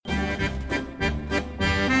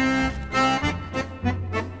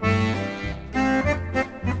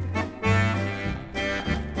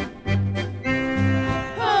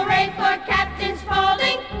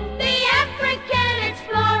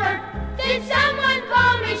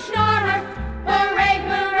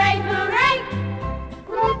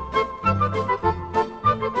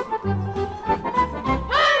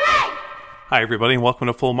Hi, everybody, and welcome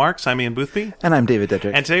to Full Marks. I'm Ian Boothby. And I'm David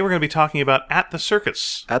Dedrick. And today we're going to be talking about At the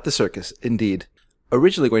Circus. At the Circus, indeed.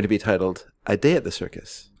 Originally going to be titled A Day at the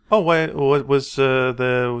Circus. Oh, what was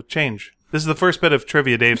the change? This is the first bit of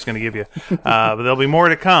trivia Dave's going to give you. But there'll be more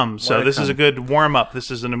to come, so this is a good warm-up.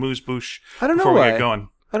 This is an amuse-bouche before we get going.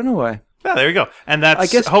 I don't know why. Yeah, there you go. And that's, I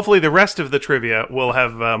guess, hopefully the rest of the trivia will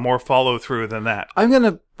have more follow-through than that.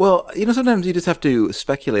 Sometimes you just have to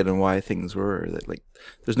speculate on why things were.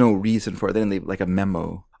 There's no reason for it. They didn't leave, a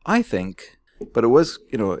memo. I think, but it was,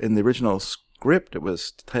 in the original script, it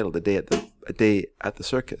was titled A Day at the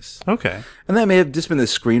Circus. Okay. And that may have just been the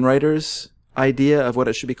screenwriter's idea of what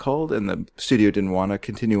it should be called, and the studio didn't want to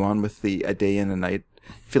continue on with the A Day and a Night,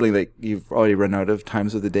 feeling like you've already run out of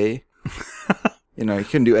times of the day. You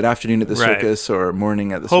couldn't do an afternoon at the circus or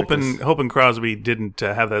morning at the circus. Hope and Crosby didn't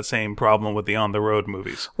have that same problem with the on-the-road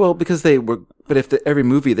movies. Well, because they were... But if every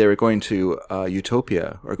movie they were going to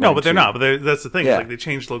Utopia... No, but they're not. But that's the thing. Yeah. They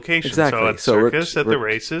changed locations. Exactly. So at the circus, at the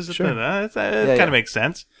races, it kind of makes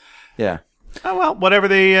sense. Yeah. Oh, well, whatever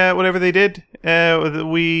they did,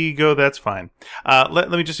 we go, that's fine.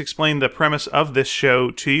 Let me just explain the premise of this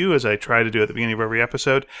show to you, as I try to do at the beginning of every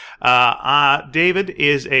episode. David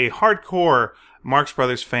is a hardcore Marx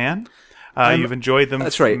Brothers fan. You've enjoyed them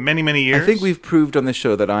for many, many years. I think we've proved on this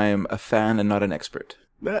show that I am a fan and not an expert.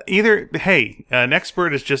 An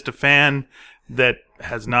expert is just a fan that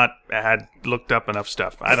has not looked up enough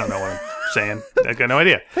stuff. I don't know what I'm saying. I got no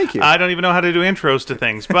idea. Thank you. I don't even know how to do intros to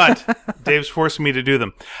things, but Dave's forcing me to do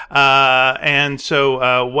them. And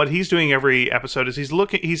so what he's doing every episode is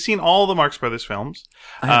he's seen all the Marx Brothers films.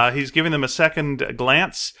 He's giving them a second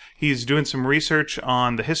glance. He's doing some research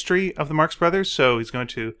on the history of the Marx Brothers, so he's going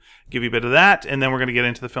to give you a bit of that, and then we're going to get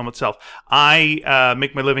into the film itself. I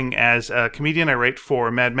make my living as a comedian. I write for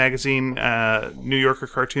Mad Magazine, New Yorker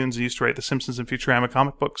cartoons. I used to write The Simpsons and Futurama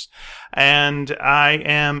comic books. And I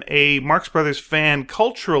am a Marx Brothers fan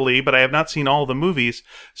culturally, but I have not seen all the movies.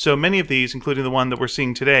 So many of these, including the one that we're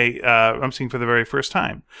seeing today, I'm seeing for the very first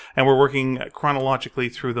time. And we're working chronologically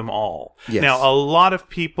through them all. Yes. Now, a lot of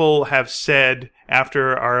people have said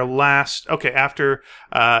after A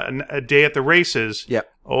Day at the Races, yep.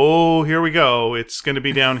 Oh, here we go. It's going to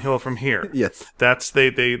be downhill from here. Yes.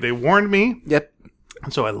 They warned me. Yep.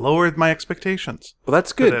 And so I lowered my expectations. Well,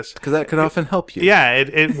 that's good, because that could often help you. Yeah,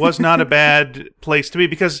 it was not a bad place to be,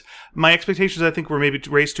 because my expectations, I think, were maybe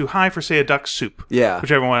raised too high for, say, a duck soup. Yeah. Which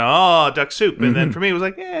everyone went, oh, duck soup. And then for me, it was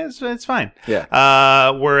like, yeah, it's fine. Yeah.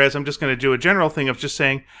 Whereas I'm just going to do a general thing of just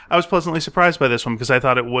saying, I was pleasantly surprised by this one, because I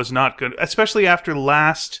thought it was not good, especially after the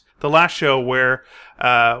last show where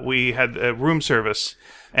we had room service.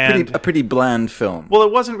 And a pretty bland film. Well,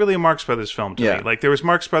 it wasn't really a Marx Brothers film to me. There was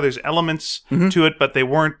Marx Brothers elements to it, but they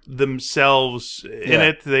weren't themselves in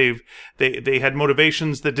it. They had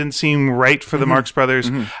motivations that didn't seem right for the Marx Brothers,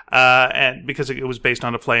 and because it was based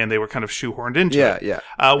on a play, and they were kind of shoehorned into it.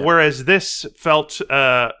 Whereas this felt,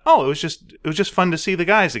 it was just fun to see the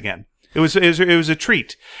guys again. It was a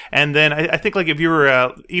treat. And then I think if you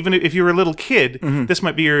were even if you were a little kid, this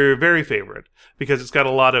might be your very favorite, because it's got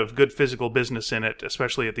a lot of good physical business in it,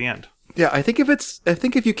 especially at the end. Yeah, I think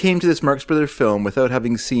if you came to this Marx Brothers film without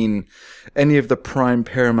having seen any of the prime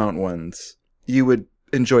Paramount ones, you would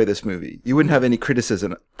enjoy this movie. You wouldn't have any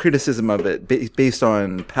criticism of it based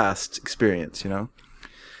on past experience,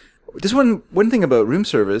 Just one thing about room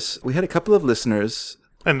service, we had a couple of listeners.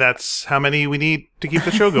 And that's how many we need to keep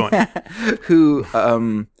the show going. Who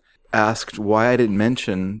asked why I didn't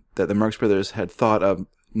mention that the Marx Brothers had thought of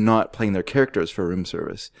not playing their characters for room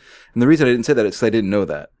service. And the reason I didn't say that is because I didn't know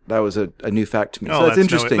that. That was a new fact to me. So that's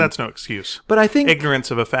interesting. That's no excuse. But I think...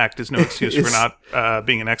 ignorance of a fact is no excuse for not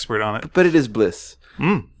being an expert on it. But it is bliss.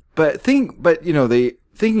 But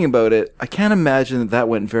thinking about it, I can't imagine that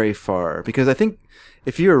went very far. Because I think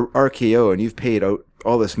if you're RKO and you've paid out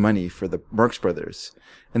all this money for the Marx Brothers,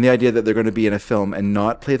 and the idea that they're going to be in a film and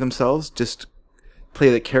not play themselves, just play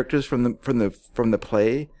the characters from the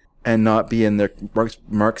play and not be in their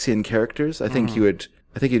Marxian characters, I think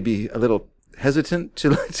you'd be a little hesitant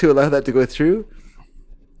to allow that to go through.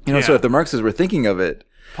 So if the Marxists were thinking of it,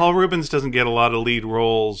 Paul Rubens doesn't get a lot of lead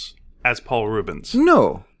roles as Paul Rubens.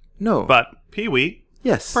 No. But Pee-wee,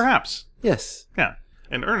 yes, perhaps, yes, yeah.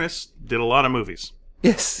 And Ernest did a lot of movies.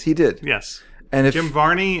 Yes, he did. Yes. And Jim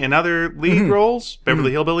Varney in other lead roles,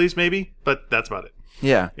 Beverly Hillbillies maybe, but that's about it.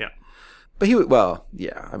 Yeah. Yeah. But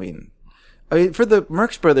I mean, for the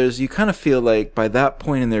Marx Brothers, you kind of feel like by that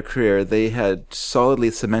point in their career, they had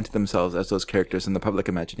solidly cemented themselves as those characters in the public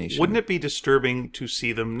imagination. Wouldn't it be disturbing to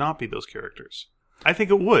see them not be those characters? I think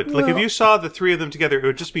it would. Like, if you saw the three of them together, it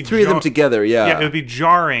would just be... Three of them together, yeah. Yeah, it would be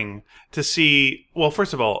jarring to see... Well,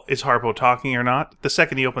 first of all, is Harpo talking or not? The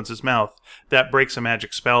second he opens his mouth, that breaks a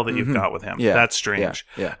magic spell that you've got with him. Yeah. That's strange.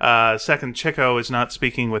 Yeah. Second, Chico is not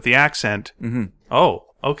speaking with the accent. Oh,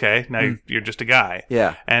 okay. Now you're just a guy.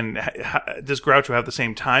 Yeah. And does Groucho have the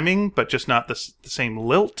same timing, but just not the same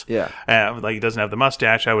lilt? Yeah. Like, he doesn't have the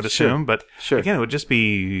mustache, I would assume. But Sure. again, it would just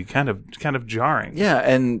be kind of jarring. Yeah,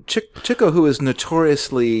 and Chico, who is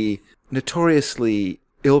notoriously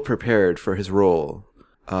ill-prepared for his role,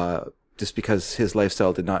 just because his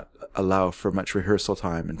lifestyle did not allow for much rehearsal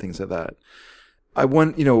time and things like that. I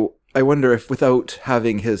wonder if without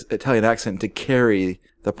having his Italian accent to carry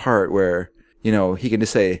the part where, he can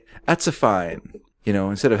just say, "That's a fine."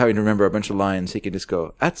 Instead of having to remember a bunch of lines, he can just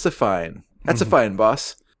go, "That's a fine. That's a fine,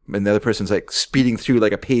 boss." And the other person's like speeding through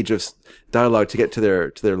like a page of dialogue to get to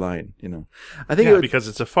their line. I think because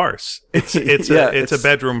it's a farce. It's a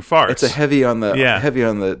bedroom farce. It's a heavy on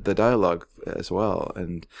the dialogue as well.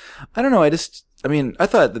 And I don't know. I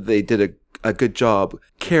thought that they did a good job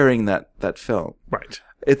carrying that film. Right.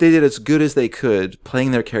 If they did as good as they could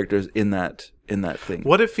playing their characters in that thing.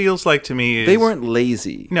 What it feels like to me is... They weren't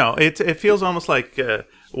lazy. No, it feels almost like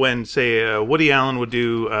when, say, Woody Allen would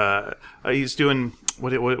do... he's doing...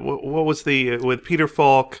 What was with Peter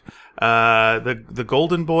Falk, the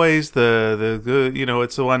Golden Boys,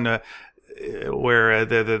 it's the one where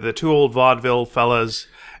the two old vaudeville fellas,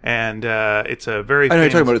 and it's a very... I know you're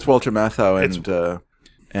talking about. It's Walter Matthau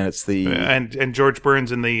and it's the and George Burns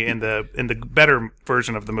in the better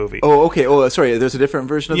version of the movie. Oh, okay. Oh, sorry. There's a different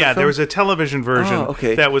version of the film? There was a television version. Oh,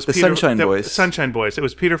 okay. That was the Sunshine Boys. Sunshine Boys. It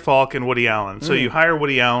was Peter Falk and Woody Allen. So you hire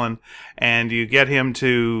Woody Allen and you get him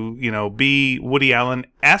to be Woody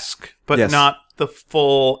Allen-esque, but not the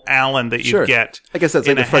full Allen that you get. I guess that's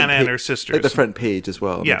in like the front Hannah and Her Sisters. Like the front page as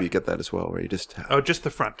well. Yeah. Maybe you get that as well, where you just have... Oh, just the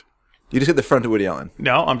front. You just hit the front of Woody Allen.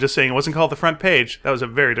 No, I'm just saying it wasn't called the front page. That was a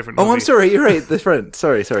very different movie. Oh, I'm sorry. You're right. The front.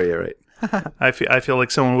 Sorry. You're right. I feel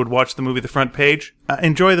like someone would watch the movie The Front Page,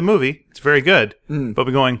 enjoy the movie. It's very good, but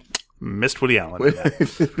be going, missed Woody Allen.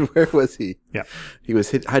 Where was he? Yeah. He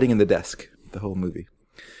was hiding in the desk the whole movie.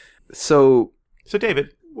 So,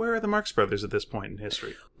 David, where are the Marx Brothers at this point in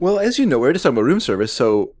history? Well, as you know, we're just talking about Room Service.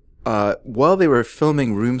 So, while they were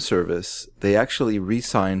filming Room Service, they actually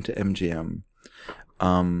re-signed to MGM.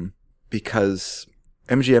 Because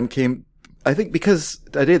MGM came, I think because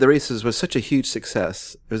A Day of the Races was such a huge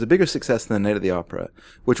success. It was a bigger success than Night of the Opera,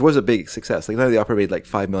 which was a big success. Like Night of the Opera made like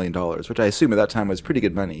 $5 million, which I assume at that time was pretty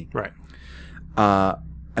good money. Right. And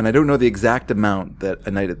I don't know the exact amount that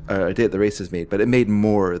A Day at the Races made, but it made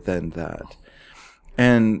more than that.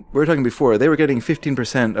 And we were talking before, they were getting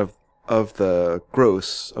 15% of the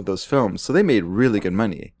gross of those films. So they made really good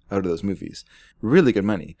money out of those movies. Really good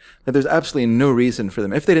money. That there's absolutely no reason for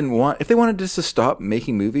them. If they wanted just to stop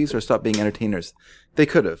making movies or stop being entertainers, they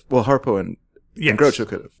could have. Well, Harpo and Groucho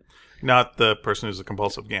could have. Not the person who's a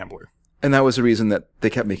compulsive gambler. And that was the reason that they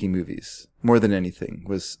kept making movies. More than anything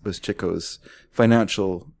was Chico's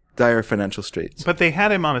dire financial straits. But they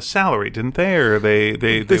had him on a salary, didn't they? Or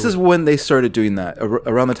This is when they started doing that,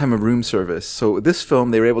 around the time of Room Service. So this film,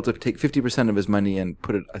 they were able to take 50% of his money and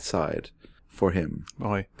put it aside for him.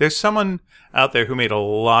 Boy, there's someone out there who made a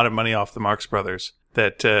lot of money off the Marx Brothers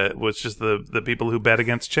that was just the people who bet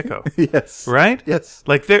against Chico. Yes. Right? Yes.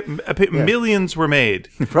 Like millions were made.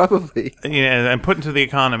 Probably. And put into the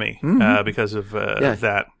economy because of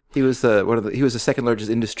that. He was the second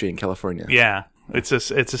largest industry in California. Yeah. It's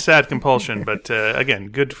a sad compulsion, but again,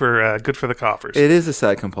 good for the coffers. It is a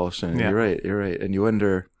sad compulsion. Yeah. You're right. And you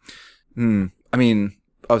wonder, I mean,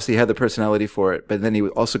 obviously he had the personality for it, but then he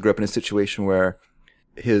also grew up in a situation where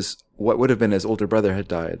what would have been his older brother had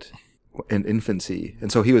died in infancy,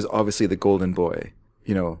 and so he was obviously the golden boy.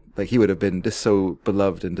 Like he would have been just so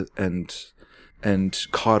beloved and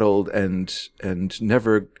coddled and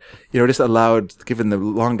never, just allowed, given the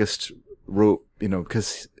longest rope,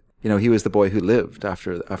 because he was the boy who lived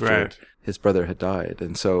after right. his brother had died,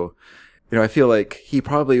 and so I feel like he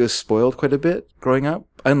probably was spoiled quite a bit growing up,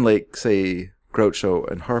 unlike say Groucho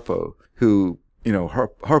and Harpo, who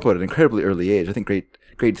Harpo at an incredibly early age. I think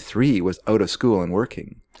grade 3 was out of school and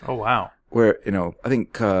working. Oh wow! Where I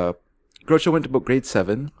think Groucho went to about grade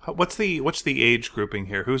 7. What's the age grouping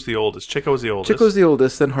here? Who's the oldest? Chico's the oldest. Chico's the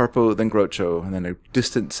oldest, then Harpo, then Groucho, and then a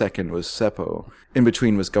distant second was Seppo. In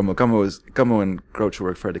between was Gummo. Gummo and Groucho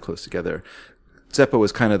were fairly close together. Seppo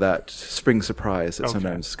was kind of that spring surprise that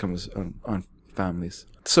sometimes comes on families.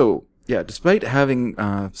 So yeah, despite having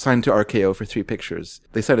signed to RKO for 3 pictures,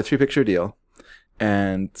 they signed a 3-picture deal,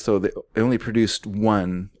 and so they only produced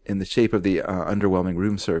one in the shape of the underwhelming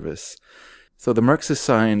Room Service. So the Marxes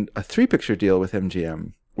signed a 3-picture deal with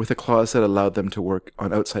MGM with a clause that allowed them to work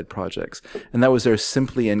on outside projects. And that was there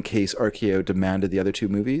simply in case RKO demanded the other 2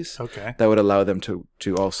 movies. Okay. That would allow them to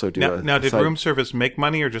also do now did room service make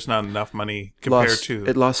money or just not enough money to...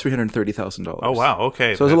 It lost $330,000. Oh, wow.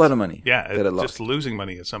 Okay. So it was a lot of money. Yeah. That it lost. Just losing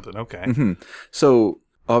money is something. Okay. Mm-hmm. So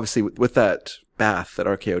obviously with that bath that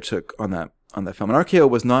RKO took on that film, and RKO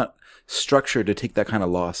was not structured to take that kind of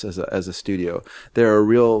loss as a studio. They were a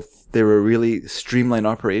really streamlined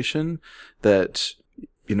operation that,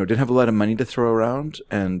 didn't have a lot of money to throw around,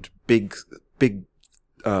 and big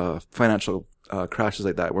financial crashes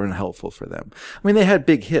like that weren't helpful for them. I mean, they had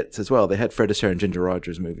big hits as well. They had Fred Astaire and Ginger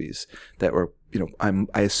Rogers movies that were,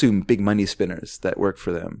 I assume big money spinners that worked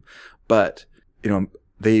for them. But,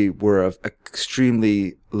 they were an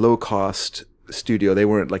extremely low cost studio. They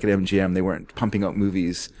weren't like an MGM. They weren't pumping out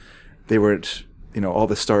movies. They weren't, all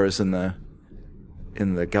the stars in the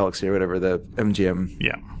galaxy or whatever, the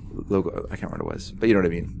MGM logo. I can't remember what it was, but you know what I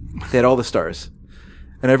mean. They had all the stars,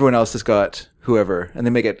 and everyone else has got whoever, and they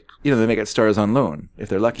make it stars on loan if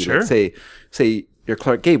they're lucky. Sure. Like say you're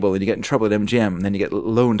Clark Gable and you get in trouble at MGM, and then you get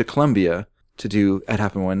loaned to Columbia to do It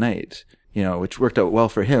Happened One Night, which worked out well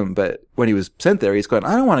for him. But when he was sent there, he's going,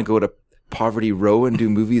 I don't want to go to Poverty Row and do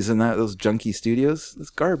movies in those junky studios. It's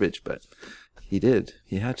garbage, but he did.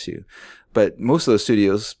 He had to. But most of those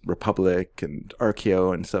studios, Republic and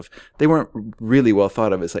RKO and stuff, they weren't really well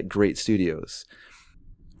thought of as like great studios.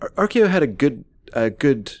 RKO had a good,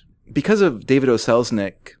 because of David O.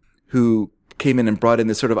 Selznick, who came in and brought in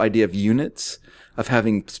this sort of idea of units, of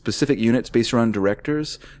having specific units based around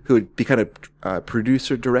directors who would be kind of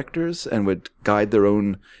producer directors and would guide their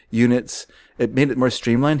own units. It made it more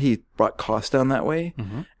streamlined. He brought costs down that way,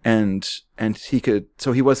 and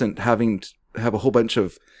he wasn't having to have a whole bunch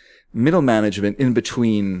of middle management in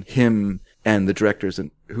between him and the directors and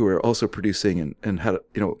who were also producing and had,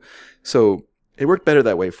 so it worked better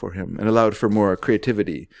that way for him and allowed for more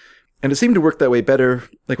creativity. And it seemed to work that way better.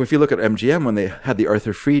 Like if you look at MGM when they had the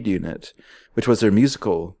Arthur Freed unit, which was their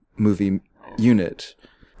musical movie unit,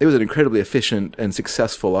 it was an incredibly efficient and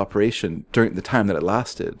successful operation during the time that it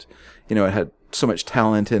lasted. It had so much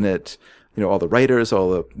talent in it. All the writers,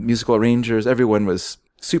 all the musical arrangers, everyone was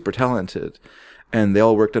super talented. And they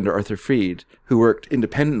all worked under Arthur Freed, who worked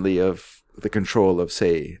independently of the control of,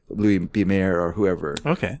 say, Louis B. Mayer or whoever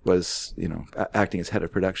was, acting as head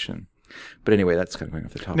of production. But anyway, that's kind of going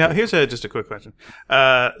off the topic. Now, here's just a quick question.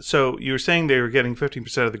 So you were saying they were getting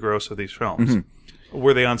 15% of the gross of these films.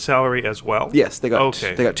 Were they on salary as well? Yes, they got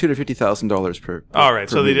 $250,000 per. All right,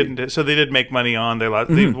 so movie. they did make money on their lot.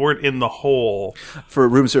 They weren't in the hole for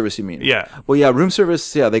room service. You mean? Yeah. Well, yeah, room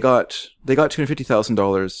service. Yeah, they got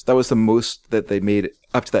 $250,000. That was the most that they made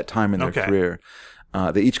up to that time in their career.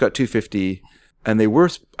 They each got $250,000, and they were,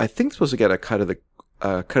 I think, supposed to get a cut of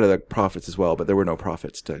the profits as well, but there were no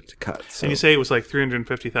profits to cut. So. And you say it was like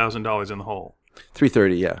 $350,000 in the hole.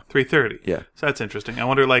 $330,000, yeah. $330,000. Yeah. So that's interesting. I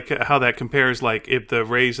wonder, how that compares, if the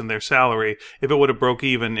raise in their salary, if it would have broke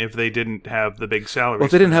even if they didn't have the big salary. Well,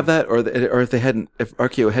 if they didn't have that, or if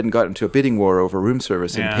RKO hadn't gotten into a bidding war over room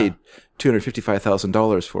service and paid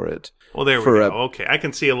 $255,000 for it. Well, there we go. Okay, I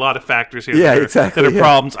can see a lot of factors here. Yeah, that are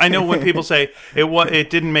problems. I know when people say it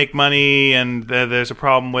didn't make money and there's a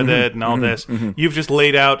problem with it and all this. You've just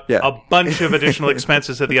laid out a bunch of additional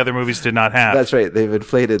expenses that the other movies did not have. That's right. They've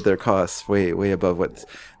inflated their costs way above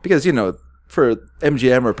because for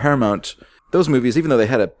MGM or Paramount, those movies, even though they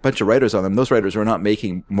had a bunch of writers on them, those writers were not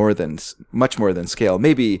making much more than scale.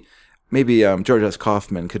 Maybe George S.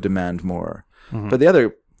 Kaufman could demand more, but the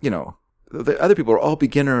other people were all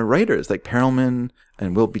beginner writers, like Perelman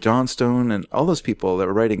and Will B. Johnstone and all those people that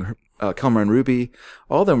were writing, Kelmer and Ruby.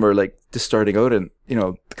 All of them were just starting out, and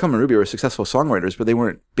Kelmer and Ruby were successful songwriters, but they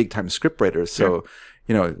weren't big time script writers. So,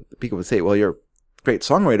 people would say, well, you're great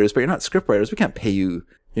songwriters, but you're not script writers. We can't pay you,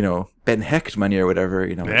 Ben Hecht money or whatever.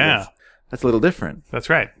 That's a little different. That's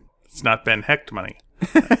right. It's not Ben Hecht money.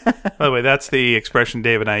 By the way, that's the expression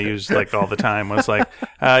Dave and I use all the time. Was you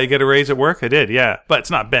get a raise at work? I did, yeah, but it's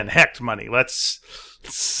not Ben Hecht money.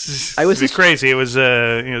 I was just crazy. It was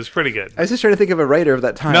pretty good. I was just trying to think of a writer of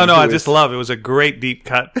that time. No, I just love it. Was a great deep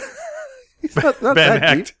cut. not Ben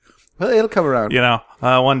Hecht. Deep. Well, it'll come around.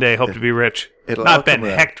 One day hope to be rich. Not Ben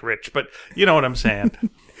Hecht rich, but you know what I'm saying.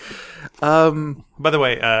 By the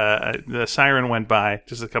way, the siren went by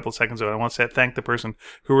just a couple of seconds ago. I want to thank the person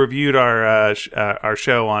who reviewed our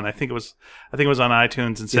show on. I think it was on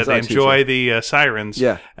iTunes and said they enjoy the sirens.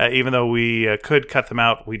 Yeah. Even though we could cut them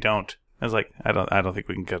out, we don't. I was like, I don't think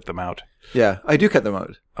we can cut them out. Yeah, I do cut them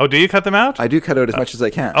out. Oh, do you cut them out? I do cut out as much as I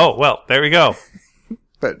can. Oh well, there we go.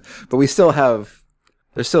 but we still have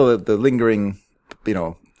there's still the lingering,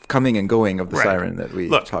 coming and going of the siren that we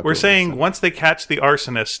look. talked We're about. saying once they catch the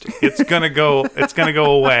arsonist, it's gonna go. It's gonna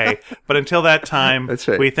go away. But until that time, That's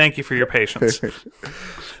right. we thank you for your patience.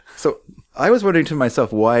 So I was wondering to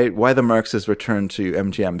myself why the Marxists returned to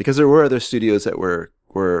MGM, because there were other studios that were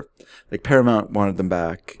like Paramount wanted them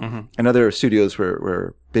back, and other studios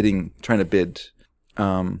were trying to bid.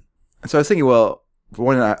 And so I was thinking, well,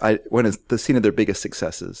 one is the scene of their biggest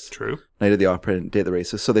successes. True. Night of the Opera and Day of the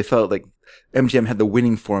Races. So they felt like MGM had the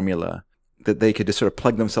winning formula that they could just sort of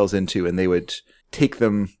plug themselves into, and they would take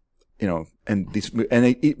them, and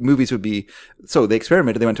movies would be. So they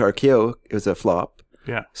experimented. They went to RKO. It was a flop.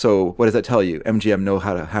 Yeah. So what does that tell you? MGM know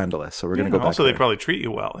how to handle us. So we're going to go back. Also, there. they probably treat you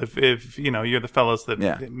well. If you're the fellas that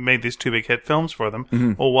Yeah. made these two big hit films for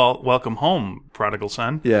them. Well, welcome home, prodigal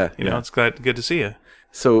son. Yeah, It's good to see you.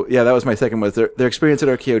 So yeah, that was my second. Was their experience at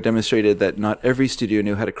RKO demonstrated that not every studio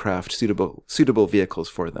knew how to craft suitable vehicles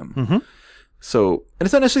for them. So, and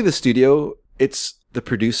it's not necessarily the studio; it's the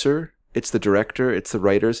producer, it's the director, it's the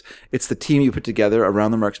writers, it's the team you put together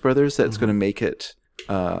around the Marx Brothers that's going to make it.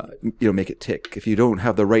 Make it tick. If you don't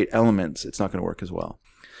have the right elements, it's not going to work as well.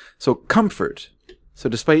 So comfort. So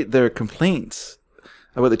despite their complaints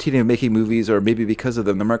about the tedium of making movies, or maybe because of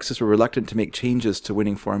them, the Marxists were reluctant to make changes to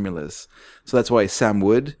winning formulas. So that's why Sam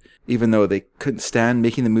Wood, even though they couldn't stand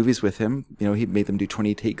making the movies with him, he made them do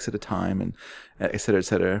 20 takes at a time, and et cetera, et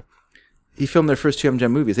cetera. He filmed their first two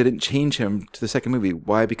MGM movies. They didn't change him to the second movie.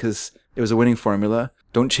 Why? Because it was a winning formula.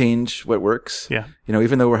 Don't change what works. Yeah.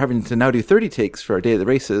 Even though we're having to now do 30 takes for our Day of the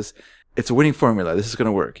Races, it's a winning formula. This is going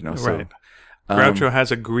to work. So, right. Groucho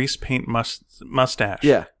has a grease paint mustache.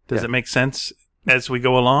 Yeah. Does it make sense as we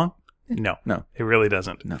go along? No. It really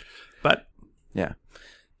doesn't. No. But yeah.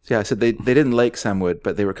 So I said they didn't like Sam Wood,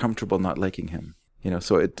 but they were comfortable not liking him.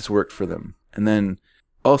 So it just worked for them. And then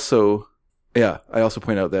also, I also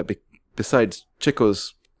point out that besides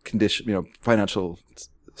Chico's condition, financial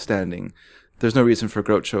standing, there's no reason for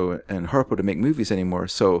Groucho and Harpo to make movies anymore.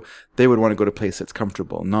 So they would want to go to a place that's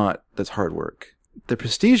comfortable, not that's hard work. The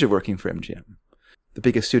prestige of working for MGM, the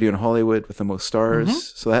biggest studio in Hollywood with the most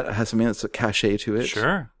stars. So that has something that's a cachet to it.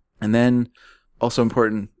 Sure. And then also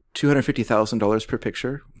important, $250,000 per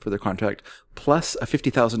picture for their contract, plus a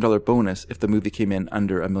 $50,000 bonus if the movie came in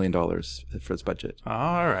under $1 million for its budget.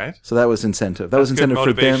 All right. So that was incentive. That was incentive good for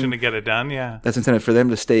motivation them to get it done. Yeah. That's incentive for them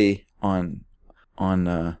to stay on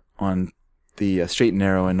the straight and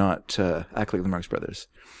narrow and not act like the Marx Brothers.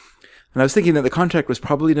 And I was thinking that the contract was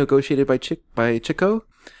probably negotiated by Chico,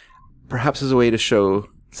 perhaps as a way to show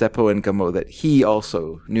Zeppo and Gameau that he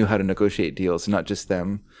also knew how to negotiate deals, not just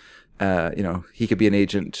them. He could be an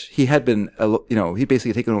agent. He had been, he'd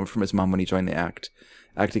basically taken over from his mom when he joined the act,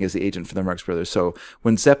 acting as the agent for the Marx Brothers. So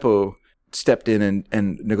when Zeppo stepped in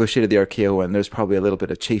and negotiated the RKO one, there's probably a little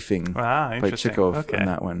bit of chafing by Chico on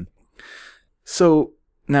that one. So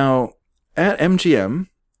now at MGM,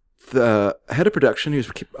 the head of production, he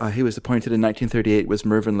was appointed in 1938, was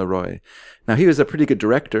Mervyn LeRoy. Now he was a pretty good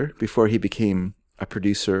director before he became a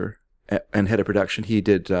producer and head of production. He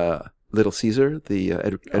did Little Caesar, the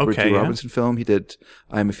Edward G. Robinson film. He did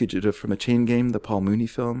I Am a Fugitive from a Chain Game, the Paul Mooney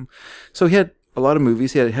film. So he had a lot of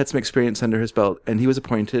movies. He had some experience under his belt, and he was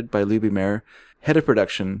appointed by Louis B. Mayer head of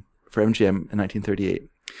production for MGM in 1938.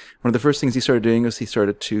 One of the first things he started doing was he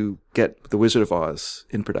started to get The Wizard of Oz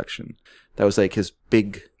in production. That was like his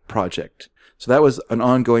big project. So that was an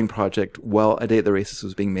ongoing project while A Day at the Races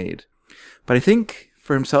was being made. But I think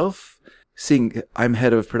for himself, seeing I'm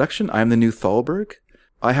head of production, I'm the new Thalberg,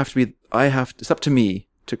 it's up to me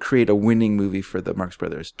to create a winning movie for the Marx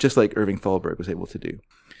Brothers, just like Irving Thalberg was able to do.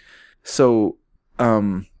 So,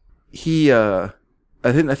 I think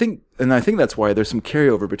that's why there's some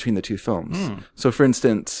carryover between the two films. So for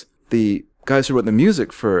instance, the guys who wrote the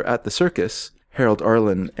music for At the Circus, Harold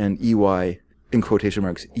Arlen and E.Y., in quotation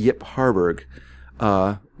marks, Yip Harburg,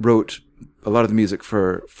 wrote a lot of the music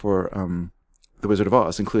for The Wizard of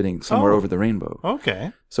Oz, including Somewhere Over the Rainbow.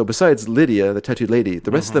 Okay. So besides Lydia, the tattooed lady, the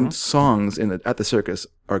rest of the songs At the Circus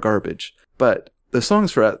are garbage. But the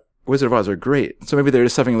songs for Wizard of Oz are great. So maybe they're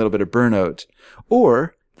just having a little bit of burnout.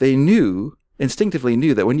 Or they instinctively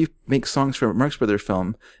knew that when you make songs for a Marx Brothers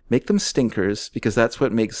film, make them stinkers, because that's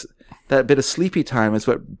what makes that bit of sleepy time is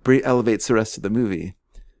what elevates the rest of the movie.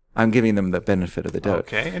 I'm giving them the benefit of the doubt.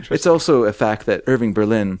 Okay, interesting. It's also a fact that Irving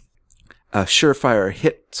Berlin, a surefire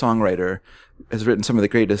hit songwriter, has written some of the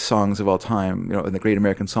greatest songs of all time, in the Great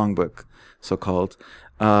American Songbook, so-called,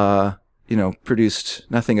 produced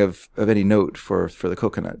nothing of any note for the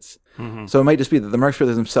Coconuts. Mm-hmm. So it might just be that the Marx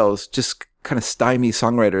Brothers themselves just kind of stymie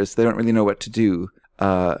songwriters. They don't really know what to do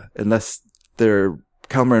unless they're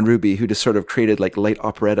Kelmer and Ruby, who just sort of created like light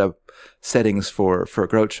operetta settings for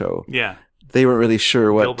Groucho. Yeah. They weren't really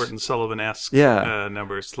sure what Gilbert and Sullivan-esque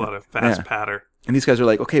numbers, a lot of fast patter. And these guys are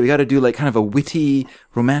like, okay, we got to do like kind of a witty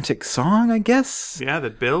romantic song, I guess. Yeah,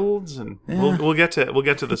 that builds, and we'll get to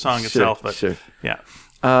the song itself. But sure. Yeah.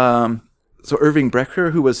 So Irving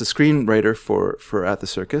Brecher, who was the screenwriter for At the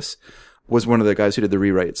Circus, was one of the guys who did the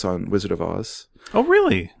rewrites on Wizard of Oz. Oh,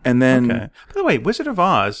 really? And then, by the way, Wizard of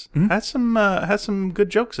Oz has some good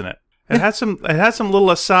jokes in it. It has some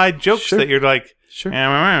little aside jokes that you're like,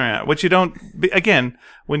 which you don't. Again,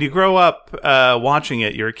 when you grow up watching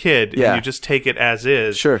it, you're a kid and you just take it as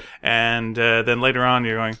is. Sure. And then later on,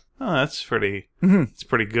 you're going, oh, that's pretty. It's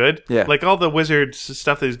pretty good. Yeah. Like all the wizards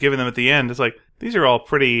stuff that he's giving them at the end. It's like these are all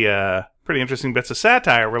pretty interesting bits of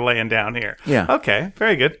satire we're laying down here. Yeah. Okay.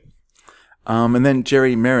 Very good. And then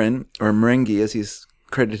Jerry Marin, or Merengue, as he's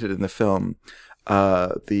credited in the film,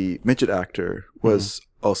 the midget actor, was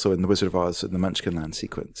also in The Wizard of Oz in the Munchkinland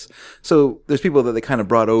sequence. So there's people that they kind of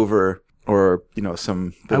brought over, or,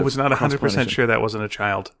 some... I was not 100% sure that wasn't a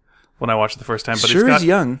child when I watched it the first time. But he's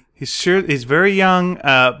young. He's very young,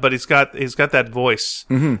 but he's got that voice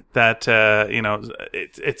that,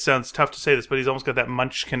 it sounds tough to say this, but he's almost got that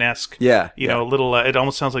Munchkin-esque, a little, it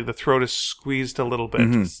almost sounds like the throat is squeezed a little bit.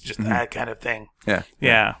 It's just that kind of thing.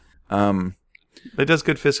 Yeah. It does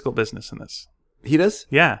good physical business in this. He does?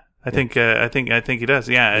 Yeah. I think he does.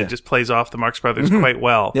 Yeah, it just plays off the Marx Brothers quite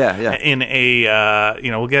well. Yeah. In a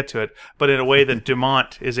we'll get to it, but in a way that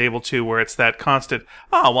Dumont is able to, where it's that constant.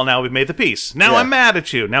 Oh well, now we've made the peace. Now I'm mad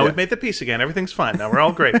at you. Now we've made the peace again. Everything's fine. Now we're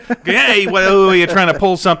all great. Hey, whoa, you're trying to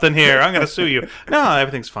pull something here. I'm going to sue you. No,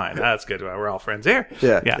 everything's fine. That's good. We're all friends here.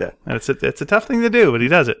 Yeah. And it's a tough thing to do, but he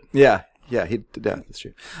does it. Yeah, that's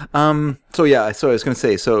true. So I was going to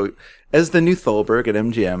say, so as the new Thalberg at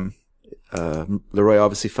MGM. Leroy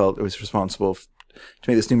obviously felt it was responsible to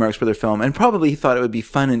make this new Marx Brothers film, and probably he thought it would be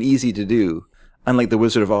fun and easy to do, unlike The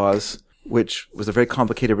Wizard of Oz, which was a very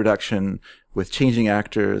complicated production with changing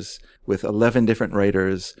actors, with 11 different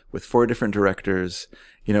writers, with 4 different directors.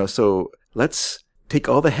 So let's take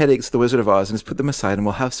all the headaches of The Wizard of Oz and just put them aside, and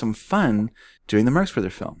we'll have some fun doing the Marx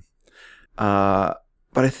Brothers film. But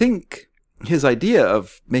I think his idea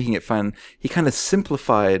of making it fun, he kind of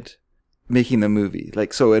simplified making the movie.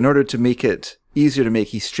 So in order to make it easier to make,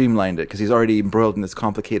 he streamlined it, because he's already embroiled in this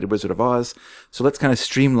complicated Wizard of Oz. So let's kind of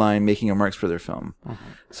streamline making a Marx Brothers film.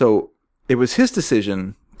 So it was his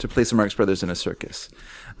decision to place the Marx Brothers in a circus.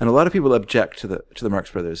 And a lot of people object to the Marx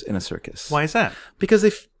Brothers in a circus. Why is that? Because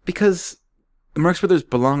the Marx Brothers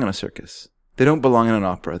belong in a circus. They don't belong in an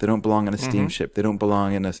opera. They don't belong in a steamship. They don't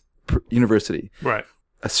belong in a university. Right.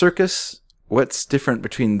 A circus, what's different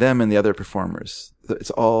between them and the other performers?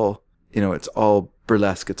 It's all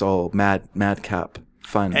burlesque. It's all madcap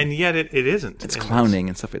fun. And yet it isn't. It's clowning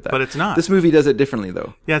and stuff like that. But it's not. This movie does it differently,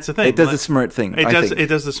 though. Yeah, it's the thing. It does the smart thing. It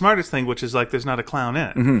does the smartest thing, which is like there's not a clown in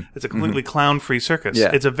it. It's a completely clown-free circus.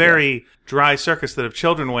 Yeah. It's a very dry circus that if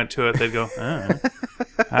children went to it, they'd go,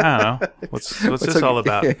 I don't know. What's this all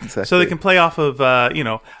about? Exactly. So they can play off of,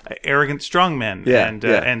 arrogant strongmen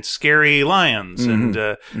and scary lions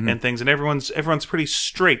and things. And everyone's pretty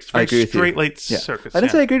straight. It's very straight late circus. I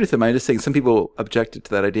didn't say I agreed with him. I'm just saying some people objected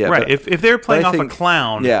to that idea. Right. If they're playing off a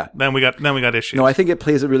clown, then we got issues. No, I think it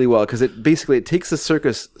plays it really well, because it takes a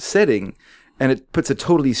circus setting and it puts a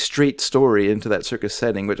totally straight story into that circus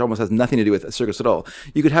setting, which almost has nothing to do with a circus at all.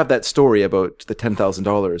 You could have that story about the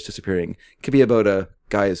 $10,000 disappearing. It could be about a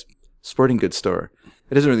guy's sporting goods store.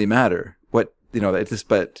 It doesn't really matter but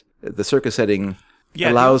the circus setting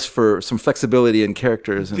allows for some flexibility in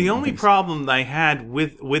characters. The only problem I had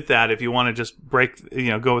with that, if you want to just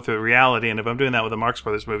go with the reality, and if I'm doing that with a Marx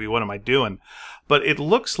Brothers movie, what am I doing? But it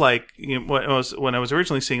looks like, when I was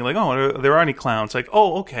originally seeing, like, oh, there are any clowns? Like,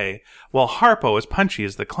 oh, okay. Well, Harpo is Punchy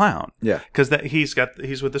as the clown. Yeah. Because he's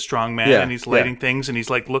with the strong man, and he's lighting things, and he's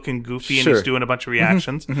like looking goofy, and he's doing a bunch of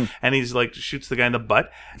reactions, and he's like shoots the guy in the butt,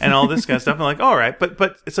 and all this kind of stuff. I'm like, all right,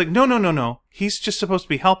 but it's like, no. He's just supposed to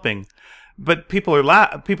be helping. But people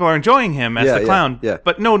are enjoying him as the clown. Yeah.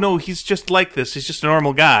 But no, he's just like this. He's just a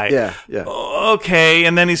normal guy. Yeah. Okay,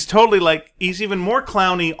 and then he's totally he's even more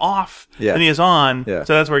clowny off than he is on. Yeah.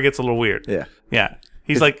 So that's where it gets a little weird. Yeah.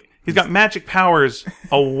 He's got magic powers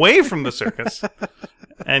away from the circus,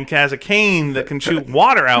 and has a cane that can shoot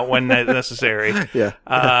water out when necessary. Yeah.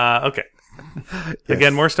 Okay. Yes.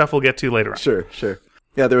 Again, more stuff we'll get to later on. Sure.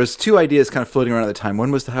 Yeah, there was 2 ideas kind of floating around at the time.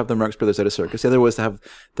 One was to have the Marx Brothers at a circus. The other was to have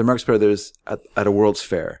the Marx Brothers at a World's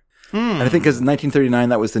Fair. And I think because in 1939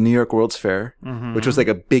 that was the New York World's Fair, which was like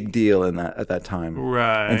a big deal at that time.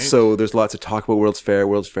 Right. And so there's lots of talk about World's Fair.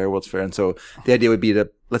 And so the idea would be to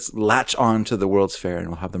let's latch on to the World's Fair and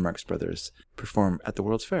we'll have the Marx Brothers perform at the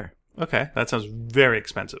World's Fair. Okay, that sounds very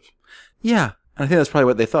expensive. Yeah. And I think that's probably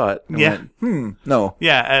what they thought. And Yeah. No.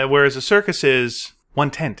 Yeah, whereas a circus is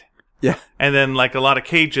one tent. Yeah. And then like a lot of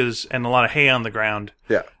cages and a lot of hay on the ground.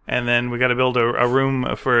 Yeah. And then we got to build a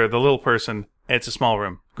room for the little person. It's a small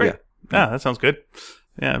room. Great. Yeah, that sounds good.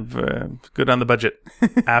 Yeah, good on the budget.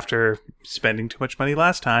 After spending too much money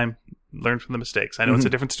last time, learn from the mistakes. I know it's a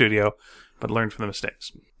different studio, but learn from the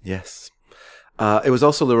mistakes. Yes. It was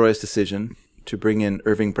also Leroy's decision to bring in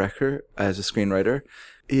Irving Brecher as a screenwriter.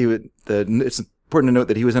 It's important to note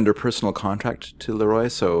that he was under personal contract to Leroy,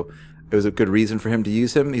 so it was a good reason for him to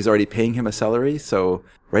use him. He's already paying him a salary, so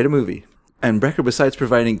write a movie. And Brecher, besides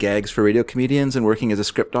providing gags for radio comedians and working as a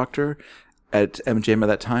script doctor at MGM at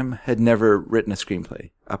that time, had never written a screenplay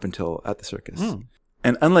up until At the Circus.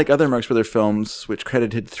 And unlike other Marx Brothers films, which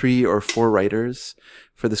credited 3 or 4 writers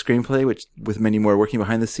for the screenplay, which with many more working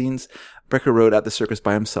behind the scenes, Brecher wrote At the Circus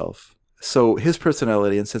by himself. So his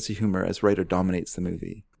personality and sense of humor as writer dominates the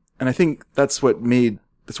movie. And I think that's what my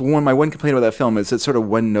one complaint about that film is it's sort of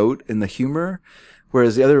one note in the humor,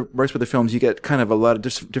 whereas the other Marx Brothers films, you get kind of a lot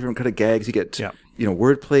of different kind of gags. You get,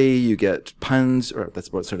 wordplay, you get puns, or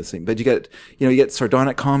that's what sort of thing. But you get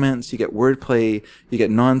sardonic comments, you get wordplay, you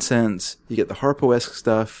get nonsense, you get the Harpo-esque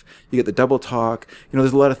stuff, you get the double talk.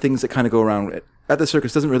 There's a lot of things that kind of go around. At the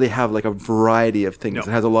Circus doesn't really have like a variety of things. No. It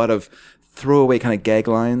has a lot of throwaway kind of gag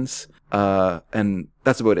lines, and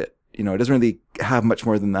that's about it. It doesn't really have much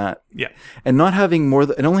more than that. Yeah. And not having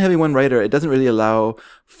and only having one writer, it doesn't really allow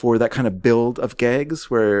for that kind of build of gags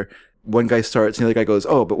where one guy starts and the other guy goes,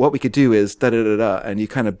 oh, but what we could do is da-da-da-da, and you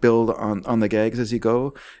kind of build on the gags as you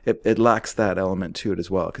go. It lacks that element to it as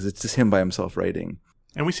well, because it's just him by himself writing.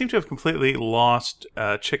 And we seem to have completely lost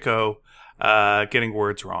Chico getting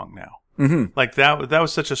words wrong now. Mm-hmm. Like that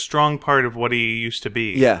was such a strong part of what he used to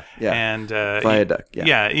be. Yeah. And Viaduct.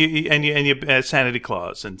 Yeah. You Sanity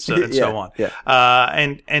Clause and so on. Yeah.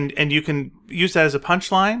 And you can use that as a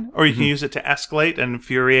punchline, or you can use it to escalate and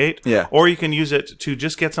infuriate. Yeah. Or you can use it to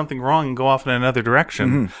just get something wrong and go off in another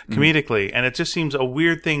direction comedically. And it just seems a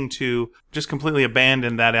weird thing to just completely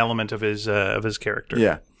abandon that element of his character.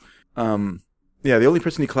 Yeah. The only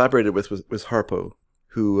person he collaborated with was Harpo,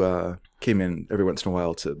 who came in every once in a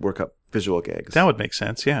while to work up visual gags. That would make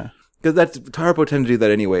sense, yeah. Because Harpo tended to do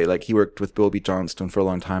that anyway. Like, he worked with Bill B. Johnstone for a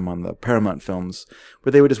long time on the Paramount films,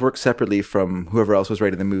 where they would just work separately from whoever else was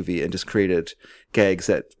writing the movie and just created gags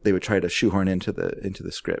that they would try to shoehorn into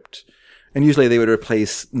the script. And usually they would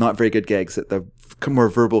replace not very good gags that the more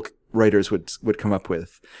verbal writers would come up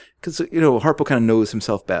with. Because, Harpo kind of knows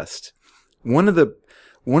himself best. One of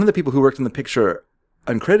the people who worked in the picture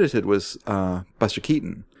uncredited was Buster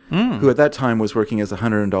Keaton, who at that time was working as a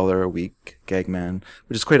 $100 a week gag man,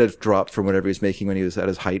 which is quite a drop from whatever he was making when he was at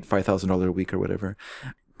his height, $5,000 a week or whatever.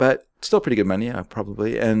 But still pretty good money,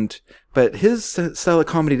 probably. But his style of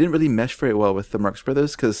comedy didn't really mesh very well with the Marx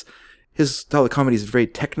Brothers, because his style of comedy is very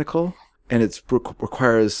technical, and it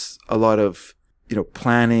requires a lot of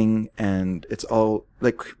planning, and it's all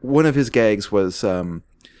like one of his gags was Harpo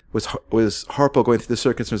going through the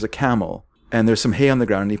circus, and there's a camel. And there's some hay on the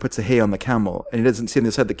ground, and he puts the hay on the camel. And he doesn't see on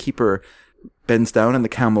the side the keeper bends down and the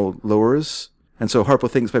camel lowers. And so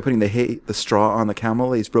Harpo thinks by putting the straw on the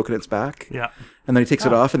camel, he's broken its back. Yeah. And then he takes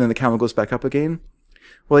it off, and then the camel goes back up again.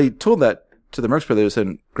 Well, he told that to the Marx Brothers,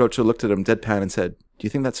 and Groucho looked at him deadpan and said, "Do you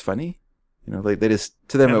think that's funny?" They just,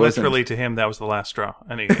 to them, and it wasn't. Literally to him, that was the last straw.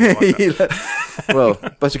 And he well,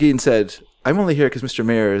 Buster Keaton said, "I'm only here because Mr.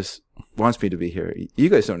 Mayers wants me to be here. You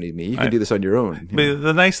guys don't need me. You can do this on your own." But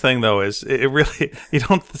the nice thing, though, is it really, you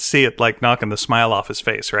don't see it like knocking the smile off his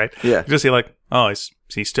face, right? Yeah. You just see like, oh,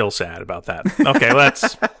 he's still sad about that. Okay, well,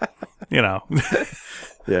 that's, Yeah.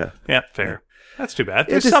 Yeah, fair. That's too bad.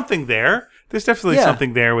 There's something there. There's definitely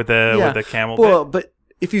something there with the camel Well, bit. but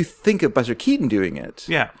if you think of Buster Keaton doing it,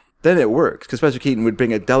 then it works, because Buster Keaton would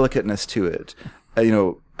bring a delicateness to it.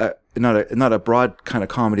 Not a broad kind of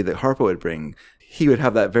comedy that Harpo would bring. He would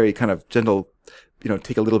have that very kind of gentle,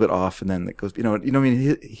 take a little bit off, and then it goes,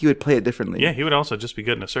 he would play it differently. Yeah, he would also just be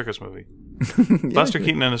good in a circus movie. Buster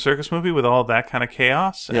Keaton in a circus movie with all that kind of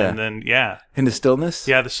chaos, and then and the stillness,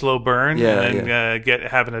 the slow burn, and then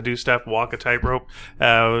having to do stuff, walk a tightrope,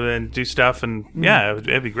 and do stuff, and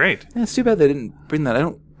it'd be great. Yeah, it's too bad they didn't bring that.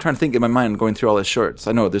 I'm trying to think in my mind, going through all his shorts.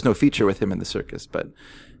 I know there's no feature with him in the circus, but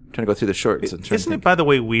I'm trying to go through the shorts. And Isn't it, by the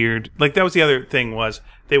way, weird? Like, that was the other thing, was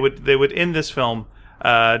they would in this film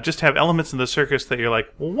just have elements in the circus that you're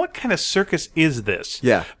like, well, what kind of circus is this?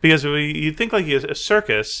 Yeah. Because you think like a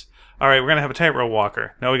circus, all right, we're going to have a tightrope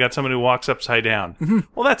walker. Now we got someone who walks upside down. Mm-hmm.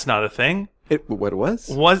 Well, that's not a thing. What it was?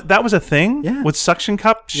 That was a thing? Yeah. With suction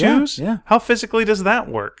cup shoes? Yeah. How physically does that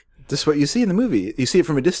work? This is what you see in the movie. You see it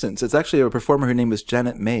from a distance. It's actually a performer. Her name was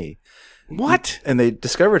Janet May. What? And they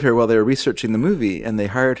discovered her while they were researching the movie, and they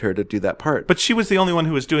hired her to do that part. But she was the only one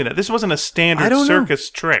who was doing that. This wasn't a standard circus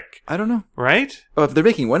trick. I don't know. Right? Oh, if they're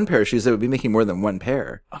making one pair of shoes, they would be making more than one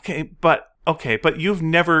pair. Okay, but you've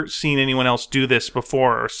never seen anyone else do this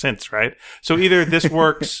before or since, right? So either this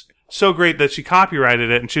works so great that she copyrighted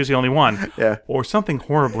it and she was the only one, Yeah. or something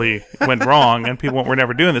horribly went wrong and people were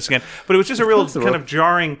never doing this again. But it was just a real kind of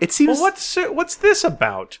jarring. It seems. Well, what's this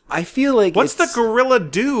about? I feel like. What's the gorilla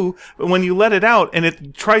do when you let it out and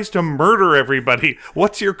it tries to murder everybody?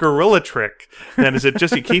 What's your gorilla trick? Then is it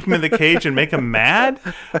just you keep him in the cage and make him mad?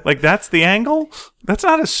 Like that's the angle? That's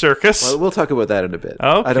not a circus. Well, we'll talk about that in a bit.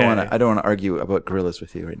 Okay. I don't want to argue about gorillas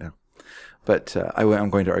with you right now, but I'm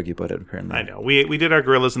going to argue about it apparently. I know we did our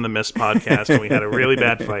Gorillas in the Mist podcast and we had a really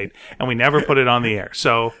bad fight and we never put it on the air.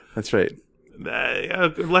 So That's right.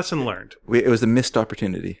 Lesson learned. It was a missed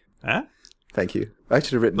opportunity. Huh? Thank you. I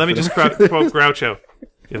should have written. Let me just quote Groucho.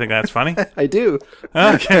 You think that's funny? I do.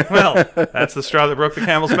 Okay, well, that's the straw that broke the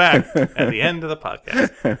camel's back at the end of the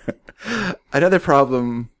podcast. Another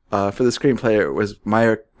problem for the screenplay was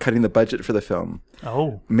Meyer cutting the budget for the film.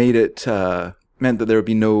 Oh. Made it meant that there would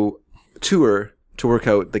be no tour to work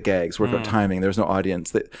out the gags, work out timing. There was no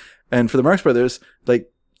audience. And for the Marx Brothers, like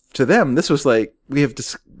to them, this was like we have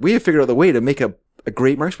figured out the way to make a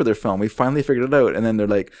great Marx Brothers film. We finally figured it out, and then they're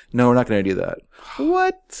like, "No, we're not going to do that."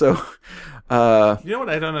 What? So, you know what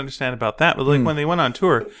I don't understand about that? But like when they went on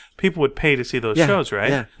tour, people would pay to see those shows,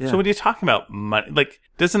 right? Yeah. So what are you talking about? Money? Like,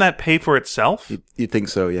 doesn't that pay for itself? You'd think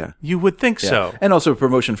so, yeah. You would think so. And also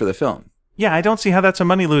promotion for the film. Yeah, I don't see how that's a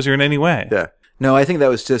money loser in any way. Yeah. No, I think that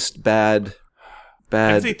was just bad.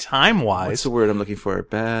 I'd say time-wise. What's the word I'm looking for?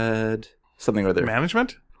 Bad something or other.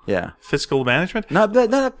 Management? Yeah. Fiscal management? Not bad,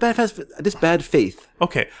 just bad faith.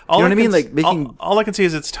 Okay. You know what I mean? Like making. All I can see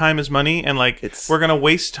is it's time is money, and like we're gonna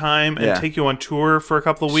waste time and take you on tour for a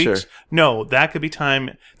couple of weeks. Sure. No, that could be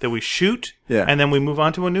time that we shoot, Yeah. and then we move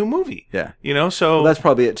on to a new movie. Yeah. You know, so Well, that's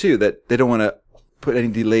probably it too. That they don't want to put any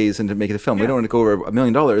delays into making the film. We don't want to go over $1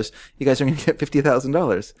 million. You guys are going to get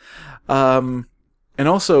 $50,000. And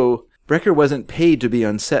also, Brecker wasn't paid to be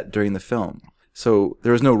on set during the film. So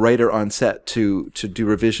there was no writer on set to do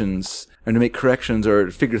revisions and to make corrections or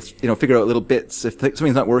figure out little bits if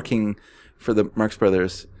something's not working for the Marx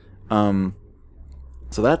Brothers. But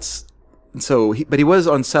he was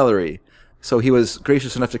on salary, so he was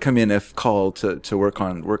gracious enough to come in if called to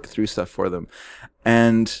work through stuff for them.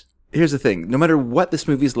 And here's the thing: no matter what this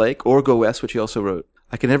movie's like, or Go West, which he also wrote,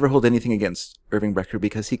 I can never hold anything against Irving Brecker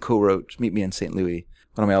because he co-wrote Meet Me in St. Louis,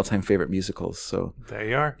 one of my all-time favorite musicals. So there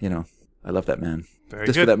you are. I love that man. Very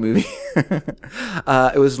Just good. for that movie.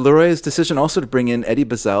 It was Leroy's decision also to bring in Eddie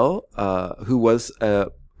Bazell, who was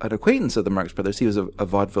an acquaintance of the Marx Brothers. He was a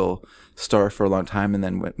vaudeville star for a long time and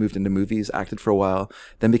then moved into movies, acted for a while,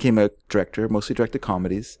 then became a director, mostly directed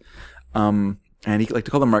comedies. And he liked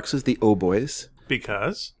to call the Marxes the O Boys.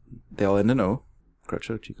 Because? They all end in O.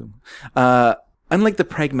 Groucho, Chico. Unlike the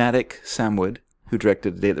pragmatic Sam Wood, who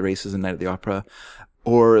directed The Day at the Races and Night at the Opera,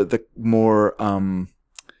 or the more...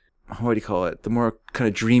 what do you call it? The more kind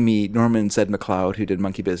of dreamy Norman Z. MacLeod, who did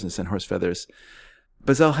Monkey Business and Horse Feathers.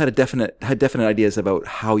 Bazell had definite ideas about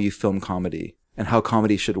how you film comedy and how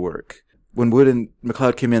comedy should work. When Wood and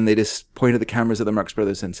MacLeod came in, they just pointed the cameras at the Marx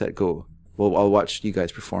Brothers and said, "Go. Well, I'll watch you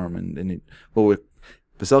guys perform."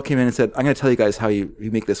 Bazell came in and said, "I'm going to tell you guys how you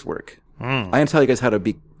make this work. I'm going to tell you guys how to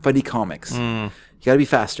be funny comics. You got to be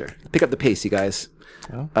faster. Pick up the pace, you guys."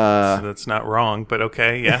 Well, so that's not wrong, but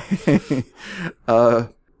okay, yeah.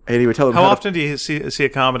 And he would tell them how often do you see a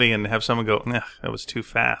comedy and have someone go, "Nah, that was too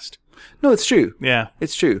fast"? No, it's true. Yeah,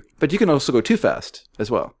 it's true. But you can also go too fast as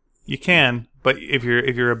well. You can, but if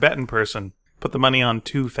you're a betting person, put the money on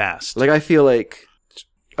too fast. Like I feel like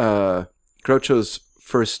Groucho's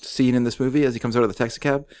first scene in this movie, as he comes out of the taxi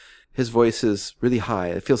cab, his voice is really high.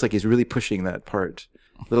 It feels like he's really pushing that part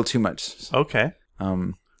a little too much. Okay.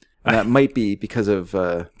 And that might be because of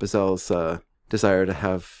Bazell's desire to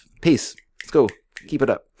have pace. Let's go. Keep it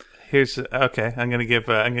up. Okay. I'm gonna give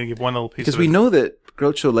one little piece. Because we know that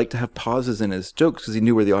Groucho liked to have pauses in his jokes because he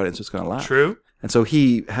knew where the audience was going to laugh. True. And so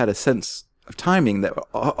he had a sense of timing that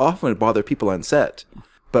often would bother people on set,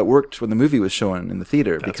 but worked when the movie was shown in the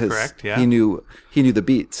theater. That's because correct, yeah. he knew the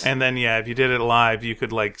beats. And then if you did it live, you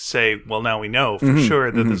could say, well, now we know for sure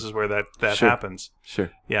that this is where that Sure. happens.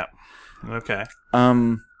 Sure. Yeah. Okay.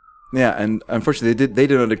 Yeah, and unfortunately, they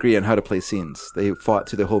did not agree on how to play scenes. They fought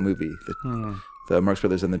through the whole movie. The Marx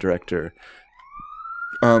Brothers and the director.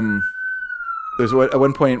 There's at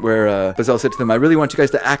one point where Bazell said to them, "I really want you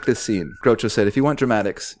guys to act this scene." Groucho said, "If you want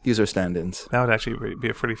dramatics, use our stand-ins." That would actually be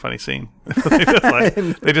a pretty funny scene.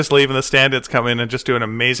 They just leave and the stand-ins come in and just do an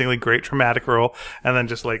amazingly great dramatic role, and then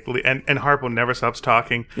just like and Harpo never stops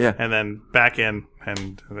talking. Yeah. And then back in,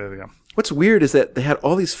 and there they go. What's weird is that they had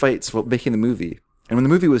all these fights while making the movie, and when the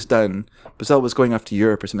movie was done, Bazell was going off to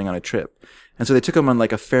Europe or something on a trip, and so they took him on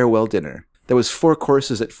like a farewell dinner. There was 4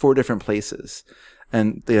 courses at 4 different places.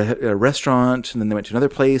 And they had a restaurant, and then they went to another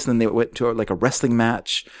place, and then they went to like a wrestling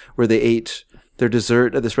match where they ate their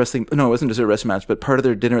dessert at this wrestling. No, it wasn't a dessert wrestling match, but part of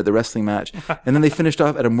their dinner at the wrestling match. And then they finished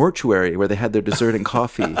off at a mortuary where they had their dessert and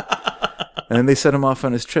coffee. And then they sent him off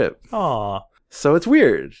on his trip. Aww. So it's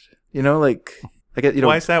weird, like I get,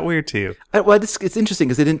 Why is that weird to you? It's interesting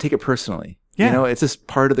because they didn't take it personally. Yeah. It's just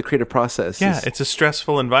part of the creative process. Yeah, it's a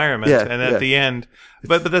stressful environment. Yeah, and at the end,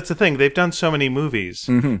 but that's the thing. They've done so many movies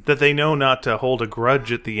that they know not to hold a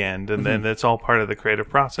grudge at the end, and then that's all part of the creative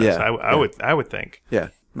process. Yeah, I would think. Yeah,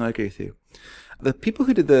 no, I agree with you. The people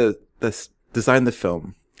who did designed the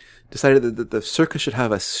film decided that the circus should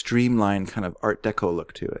have a streamlined kind of Art Deco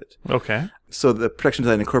look to it. Okay. So the production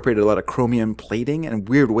design incorporated a lot of chromium plating and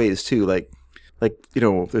weird ways too, like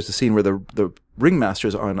there's a scene where the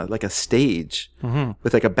ringmaster's on a stage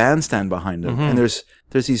with like a bandstand behind him, and there's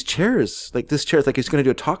these chairs, like this chair, it's like he's going to do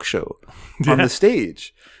a talk show on the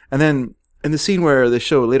stage. And then in the scene where they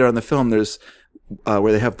show later on in the film, there's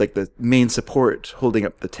where they have like the main support holding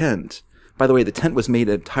up the tent. By the way, the tent was made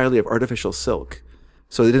entirely of artificial silk,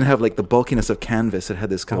 so they didn't have like the bulkiness of canvas. It had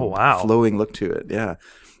this kind of flowing look to it. Yeah,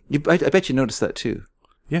 I bet you noticed that too.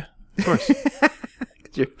 Yeah, of course.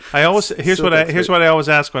 Here's what I always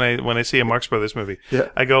ask when I see a Marx Brothers movie. Yeah.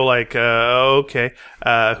 I go like, okay,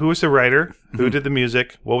 who was the writer? Who did the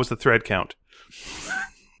music? What was the thread count?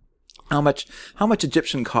 How much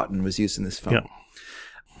Egyptian cotton was used in this film?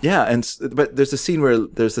 Yeah. But there's a scene where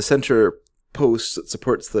there's the center post that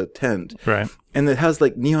supports the tent, right? And it has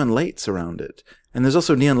like neon lights around it. And there's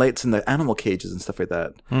also neon lights in the animal cages and stuff like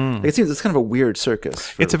that. Like, it seems it's kind of a weird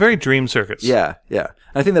circus. It's a very dream circus. Yeah, yeah.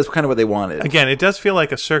 And I think that's kind of what they wanted. Again, it does feel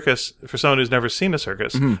like a circus for someone who's never seen a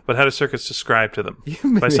circus, but had a circus described to them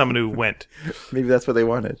by someone who went. Maybe that's what they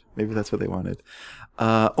wanted. There's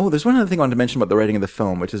one other thing I wanted to mention about the writing of the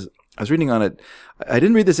film, which is, I was reading on it. I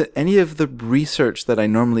didn't read this at any of the research that I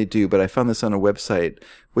normally do, but I found this on a website,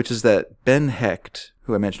 which is that Ben Hecht,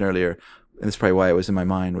 who I mentioned earlier, and this is probably why it was in my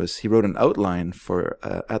mind, was he wrote an outline for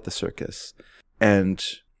At the Circus, and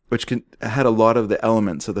which had a lot of the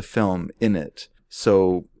elements of the film in it.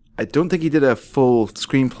 So I don't think he did a full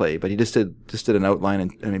screenplay, but he just did an outline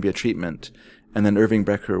and maybe a treatment, and then Irving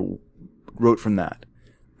Brecher wrote from that.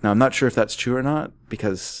 Now I'm not sure if that's true or not,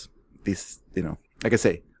 because these, like I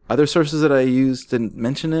say, other sources that I used didn't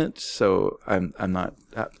mention it, so I'm not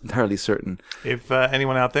entirely certain. If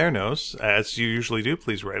anyone out there knows, as you usually do,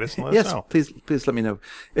 please write us and let us know. Yes, please let me know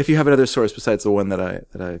if you have another source besides the one that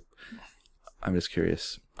I'm just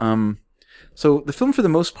curious. So the film, for the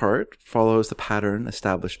most part, follows the pattern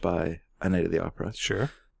established by A Night at the Opera. Sure.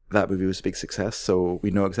 That movie was a big success, so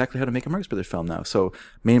we know exactly how to make a Marx Brothers film now. So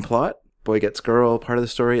main plot, boy gets girl. Part of the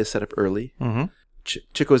story is set up early. Mm-hmm.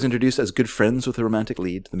 Chico is introduced as good friends with the romantic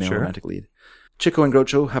lead, the male romantic lead. Chico and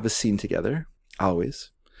Groucho have a scene together,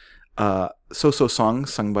 always. So-so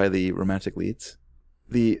songs sung by the romantic leads.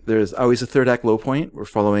 There's always a third act low point. We're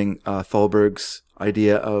following Thalberg's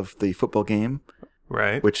idea of the football game.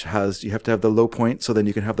 Right. Which you have to have the low point, so then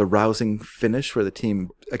you can have the rousing finish where the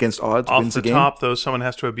team, against odds, wins the game. Off the top, though, someone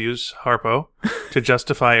has to abuse Harpo to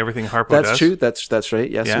justify everything Harpo does. That's true. That's right.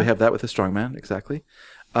 Yes, we have that with the strongman. Exactly.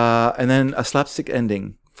 And then a slapstick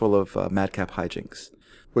ending full of madcap hijinks,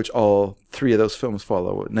 which all 3 of those films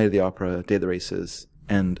follow. Night of the Opera, Day of the Races,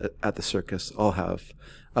 and At the Circus all have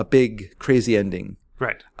a big, crazy ending.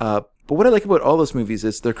 Right. But what I like about all those movies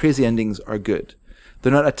is their crazy endings are good.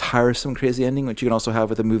 They're not a tiresome crazy ending, which you can also have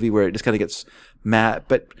with a movie where it just kind of gets mad,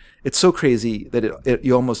 but it's so crazy that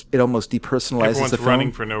it almost depersonalizes Everyone's the film.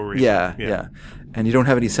 running for no reason. Yeah. And you don't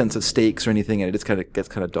have any sense of stakes or anything, and it just kind of gets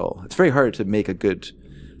kind of dull. It's very hard to make a good,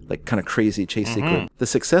 like, kind of crazy chase sequence. The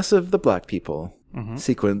success of the black people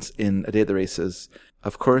sequence in A Day at the Races,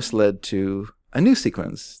 of course, led to a new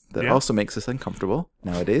sequence that also makes us uncomfortable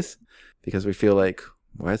nowadays, because we feel like,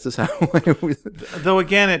 why is this happening? Though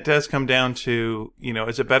again, it does come down to,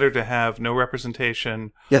 is it better to have no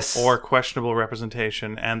representation or questionable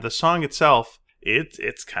representation? And the song itself,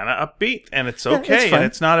 it's kind of upbeat and it's okay, and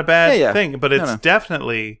it's not a bad thing, but it's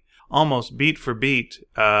definitely almost beat for beat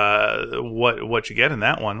what you get in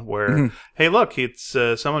that one. Where hey, look, it's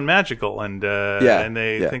someone magical, and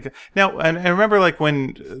they think now. And I remember like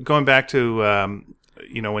when going back to.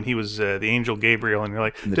 When he was the angel Gabriel, and you're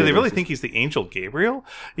like, do they really think he's the angel Gabriel?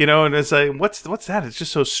 And it's like, what's that? It's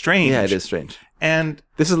just so strange. Yeah, it is strange. And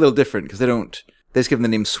this is a little different because they just give him the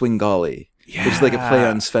name Svengali, which is like a play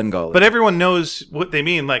on Svengali. But everyone knows what they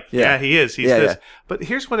mean. Like, he is. He's this. Yeah. But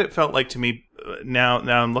here's what it felt like to me. Now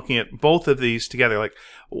I'm looking at both of these together. Like,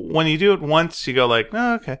 when you do it once, you go like,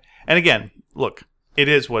 oh, okay. And again, look, it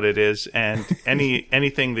is what it is, and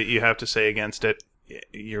anything that you have to say against it,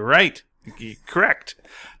 you're right. Correct.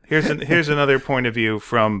 Here's another point of view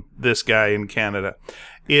from this guy in Canada.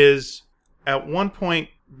 Is at one point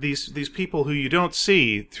these people who you don't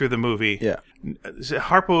see through the movie. Yeah.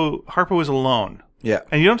 Harpo is alone. Yeah.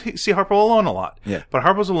 And you don't see Harpo alone a lot. Yeah. But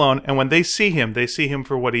Harpo's alone, and when they see him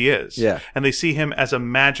for what he is. Yeah. And they see him as a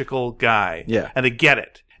magical guy. Yeah. And they get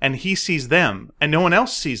it. And he sees them, and no one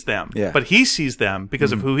else sees them. Yeah. But he sees them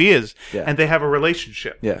because of who he is. Yeah. And they have a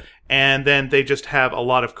relationship. Yeah. And then they just have a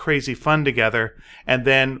lot of crazy fun together. And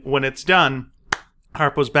then when it's done,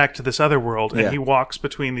 Harpo's back to this other world, and he walks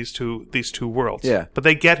between these two worlds. Yeah. But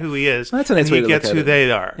they get who he is. Well, that's a nice way to look at it. He gets who they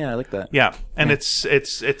are. Yeah, I like that. Yeah. And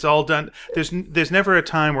it's all done. There's never a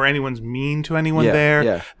time where anyone's mean to anyone there.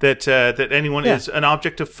 Yeah. That anyone is an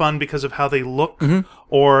object of fun because of how they look,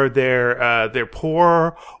 or they're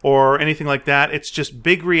poor, or anything like that. It's just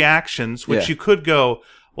big reactions, which you could go,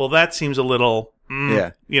 well, that seems a little,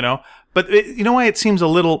 But you know why it seems a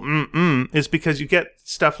little is because you get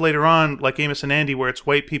stuff later on, like Amos and Andy, where it's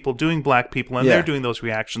white people doing black people, and they're doing those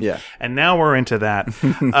reactions. Yeah. And now we're into that.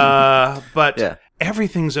 But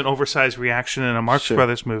everything's an oversized reaction in a Marx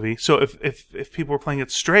Brothers movie. So if people were playing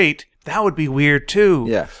it straight, that would be weird too.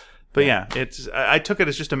 Yeah. But it's I took it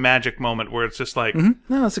as just a magic moment where it's just like no,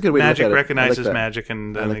 that's a good way to look at it. Magic recognizes magic,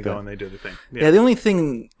 and then they go and they do the thing. Yeah.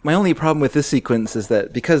 My only problem with this sequence is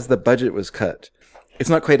that because the budget was cut, it's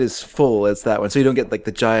not quite as full as that one. So you don't get like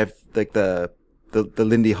the jive, like the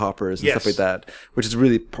Lindy Hoppers and stuff like that, which is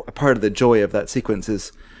really part of the joy of that sequence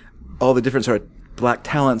is all the different sort of black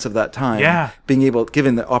talents of that time being able,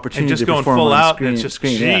 given the opportunity to perform full on out screen. And it's just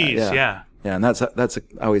screen. Yeah, and that's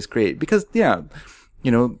always great because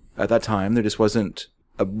at that time there just wasn't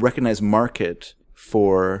a recognized market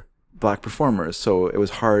for black performers, so it was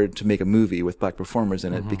hard to make a movie with black performers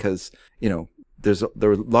in it because there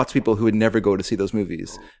were lots of people who would never go to see those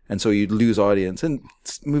movies, and so you'd lose audience. And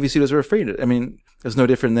movie studios were afraid of it. I mean, it was no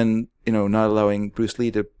different than not allowing Bruce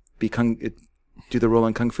Lee to do the role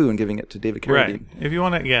in Kung Fu and giving it to David Carradine. Right. If you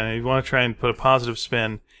want to try and put a positive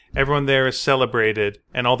spin, everyone there is celebrated,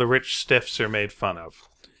 and all the rich stiffs are made fun of.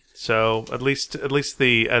 So at least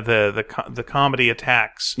the comedy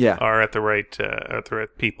attacks are at the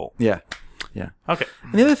right people. Yeah. Yeah. Okay.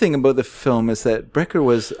 And the other thing about the film is that Brecker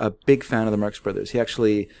was a big fan of the Marx Brothers. He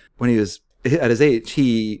actually, when he was at his age,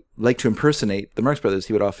 he liked to impersonate the Marx Brothers.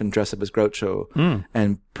 He would often dress up as Groucho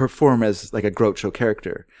and perform as like a Groucho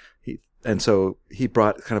character. And so he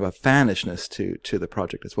brought kind of a fanishness to the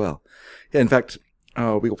project as well. In fact,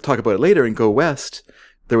 we will talk about it later in Go West.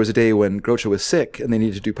 There was a day when Groucho was sick and they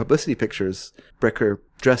needed to do publicity pictures. Brecker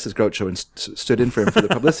dressed as Groucho and stood in for him for the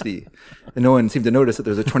publicity. And no one seemed to notice that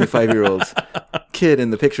there was a 25-year-old kid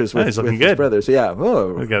in the pictures with his brother. So he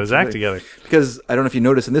got his act together. Because I don't know if you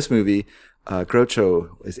notice in this movie,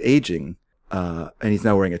 Groucho is aging and he's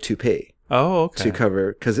now wearing a toupee. Oh, okay. To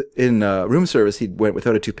cover, because in room service he went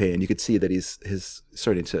without a toupee, and you could see that his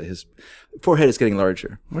forehead is getting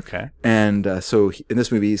larger. Okay. And so in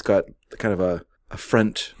this movie he's got kind of a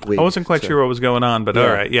front wig. I wasn't quite sure what was going on, but all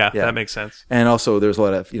right, that makes sense. And also there's a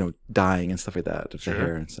lot of dyeing and stuff like that of the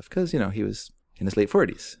hair and stuff, because he was in his late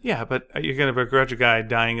 40s. Yeah, but you're going to begrudge a guy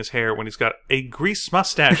dyeing his hair when he's got a grease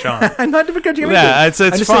mustache on. I'm not begrudging anything. Yeah, it's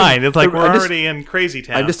fine. Saying, it's like we're already in crazy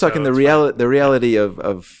town. I'm just talking the reality of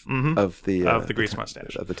the grease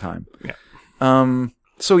mustache of the time. Yeah.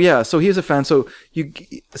 So he was a fan. So you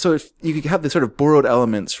have the sort of borrowed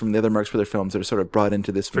elements from the other Marx Brothers films that are sort of brought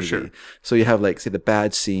into this movie. For sure. So you have like, say, the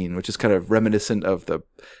badge scene, which is kind of reminiscent of the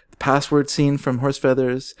password scene from Horse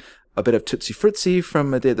Feathers, a bit of Tootsie Fruitsie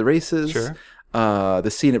from A Day of the Races. Sure. The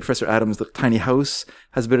scene at Professor Adams' tiny house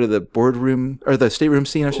has a bit of the boardroom or the stateroom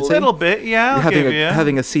scene, I should say. A little bit, yeah.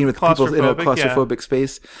 Having a scene with people in a claustrophobic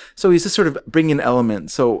space. So he's just sort of bringing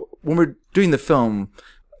elements. So when we're doing the film,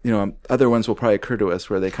 other ones will probably occur to us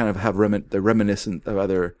where they kind of have they're reminiscent of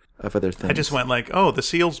other things. I just went like, oh, the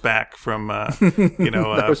seal's back from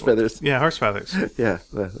Horse Feathers. Yeah, Horse Feathers. Yeah,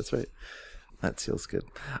 that's right. That seal's good.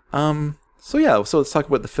 So let's talk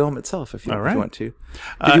about the film itself if you All right. want to.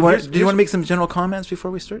 Did you want to make some general comments before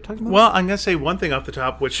we start talking about it? Well, I'm going to say one thing off the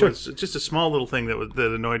top, which was just a small little thing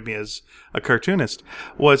that annoyed me as a cartoonist.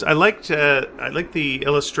 Was I liked the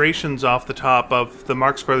illustrations off the top of the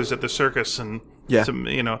Marx Brothers at the circus and. Yeah. Some,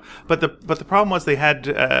 but the problem was they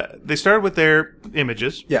started with their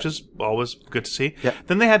images, Yeah. which is always good to see. Yeah.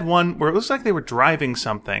 Then they had one where it looks like they were driving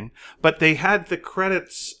something, but they had the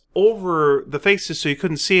credits over the faces so you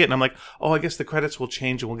couldn't see it. And I'm like, oh, I guess the credits will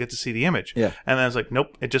change and we'll get to see the image. Yeah. And then I was like,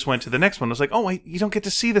 nope, it just went to the next one. I was like, oh, you don't get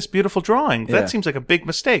to see this beautiful drawing. Yeah. That seems like a big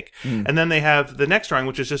mistake. And then they have the next drawing,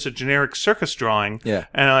 which is just a generic circus drawing. Yeah.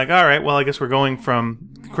 And I'm like, all right, well, I guess we're going from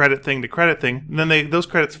credit thing to credit thing. And then those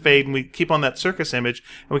credits fade and we keep on that circus image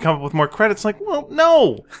and we come up with more credits. Like, well,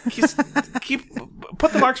 no.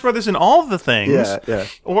 Put the Marx Brothers in all of the things. Yeah, yeah.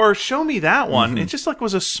 Or show me that one. It just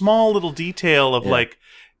was a small little detail of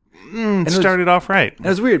started off right. And it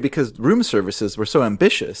was weird because room services were so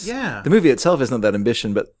ambitious. Yeah. The movie itself isn't that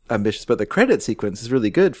ambitious, but the credit sequence is really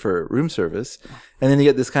good for room service. And then you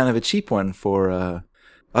get this kind of a cheap one for.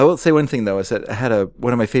 I will say one thing though, is that I had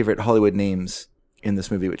one of my favorite Hollywood names in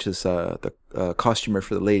this movie, which is the costumer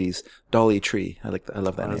for the ladies, Dolly Tree. I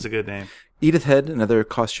love that name. That's a good name. Edith Head, another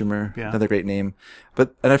costumer, another great name. And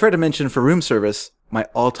I forgot to mention for room service, my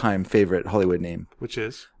all-time favorite Hollywood name. Which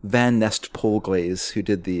is? Van Nest Polglaze, who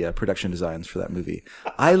did the production designs for that movie.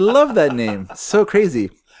 I love that name. So crazy.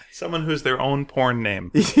 Someone who's their own porn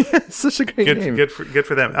name. Yeah, such a great name. Good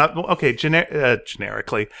for them. Okay,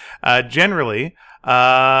 generically. Generally,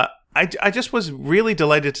 I just was really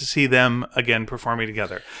delighted to see them again performing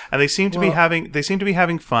together, and they seem to be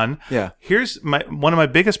having fun. Yeah. Here's one of my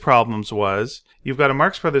biggest problems was you've got a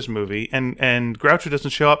Marx Brothers movie, and Groucho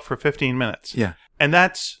doesn't show up for 15 minutes. Yeah. And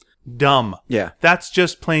that's dumb. Yeah. That's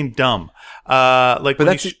just plain dumb. But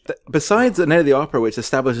besides The Night of the Opera, which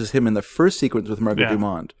establishes him in the first sequence with Margaret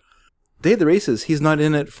Dumont, Day of the Races, he's not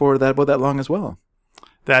in it for about that long as well.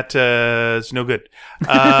 That is no good.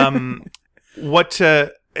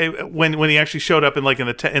 When he actually showed up in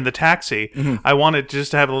the taxi, I wanted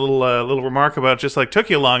just to have a little remark about just took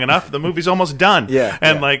you long enough. The movie's almost done.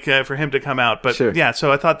 For him to come out. But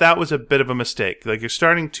so I thought that was a bit of a mistake. You're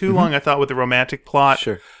starting too long, I thought, with the romantic plot.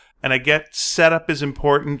 Sure. And I get setup is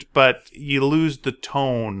important, but you lose the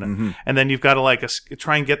tone, and then you've got to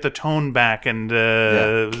try and get the tone back, and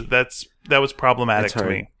that was problematic to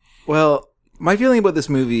me. Well, my feeling about this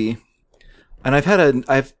movie. And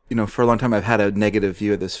for a long time, I've had a negative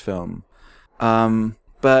view of this film.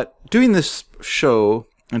 But doing this show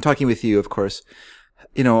and talking with you, of course,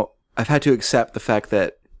 I've had to accept the fact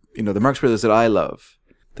that, the Marx Brothers that I love,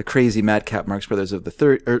 the crazy madcap Marx Brothers of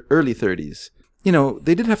the early 30s,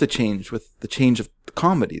 they did have to change with the change of the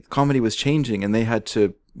comedy. The comedy was changing and they had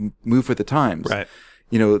to move with the times. Right.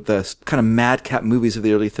 The kind of madcap movies of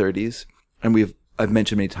the early 30s. And I've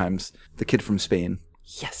mentioned many times The Kid from Spain.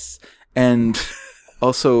 Yes. And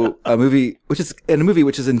also a movie which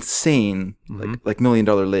is insane, like $1 Million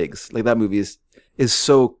Legs. Like that movie is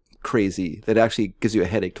so crazy that it actually gives you a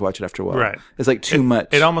headache to watch it after a while. Right. It's too much.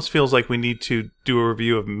 It almost feels like we need to do a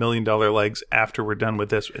review of $1 Million Legs after we're done with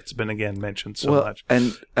this. It's been again mentioned so much.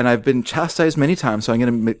 And I've been chastised many times, so I'm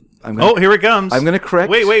gonna oh, here it comes. I'm gonna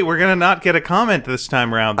correct. Wait, we're gonna not get a comment this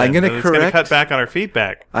time around. Then. I'm gonna It's correct. gonna cut back on our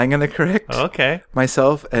feedback. I'm gonna correct. Okay.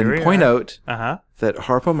 Myself and point out that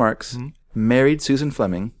Harpo Marx married Susan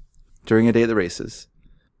Fleming during A Day at the Races.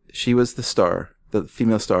 She was the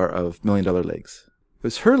female star of $1 Million Legs. It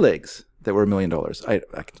was her legs that were $1 million. I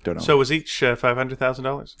don't know. So it was each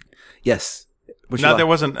 $500,000? Yes. There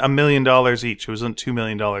wasn't $1 million each. It wasn't $2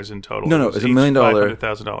 million in total. No, it was $1 million.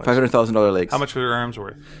 $500,000. $500,000 legs. How much were her arms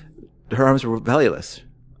worth? Her arms were valueless.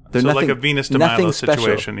 They're like a Venus de Milo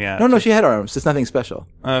situation, yeah. No, she had arms. It's nothing special.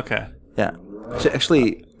 Okay. Yeah.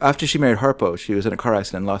 Actually, after she married Harpo, she was in a car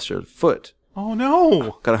accident and lost her foot. Oh,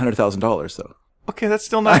 no. Got $100,000, though. Okay, that's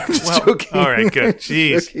still not... I'm just joking. All right, good.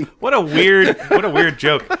 Jeez. What a weird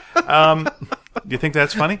joke. Do you think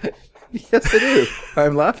that's funny? Yes, I do.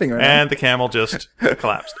 I'm laughing right now. And the camel just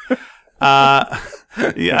collapsed.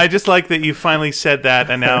 I just like that you finally said that,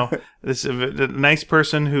 and now this nice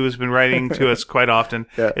person who's been writing to us quite often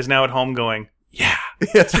is now at home going, yeah.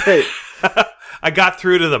 That's right. I got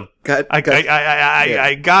through to them.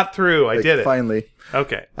 I got through. I did it. Finally.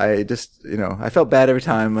 Okay. I just, I felt bad every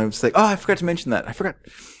time. I was like, oh, I forgot to mention that. I forgot.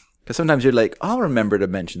 Because sometimes you're like, I'll remember to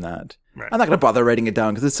mention that. Right. I'm not going to bother writing it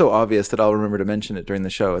down because it's so obvious that I'll remember to mention it during the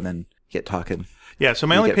show and then get talking. Yeah, so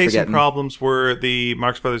my only pacing problems were the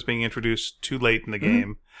Marx Brothers being introduced too late in the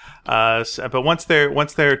game. But once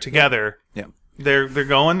they're together, they're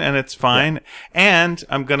going and it's fine. Yeah. And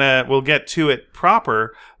we'll get to it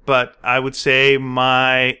proper, but I would say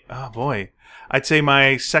I'd say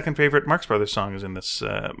my second favorite Marx Brothers song is in this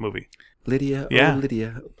movie. Lydia, Yeah. oh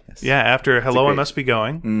Lydia. Yes. Yeah, after Hello, I great- Must Be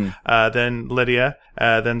Going, then Lydia,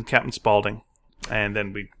 then Captain Spaulding, and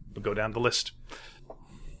then we go down the list.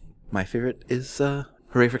 My favorite is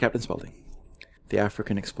Hooray for Captain Spaulding, the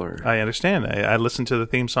African explorer. I understand. I listened to the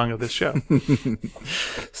theme song of this show,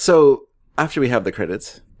 So, after we have the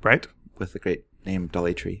credits, right? with the great name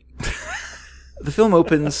Dolly Tree, the film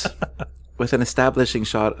opens with an establishing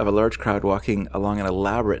shot of a large crowd walking along an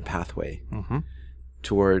elaborate pathway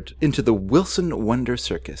into the Wilson Wonder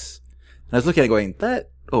Circus. And I was looking at it going,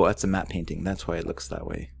 that's a matte painting. That's why it looks that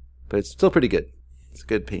way. But it's still pretty good. It's a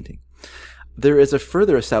good painting. There is a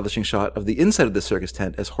further establishing shot of the inside of the circus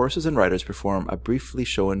tent as horses and riders perform a briefly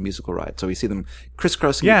shown musical ride. So we see them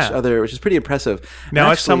crisscrossing each other, which is pretty impressive. Now,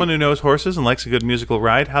 And as someone who knows horses and likes a good musical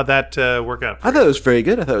ride, how'd that work out? I thought it was very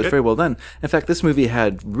good. I thought it was very well done. In fact, this movie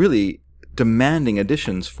had really demanding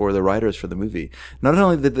additions for the riders for the movie. Not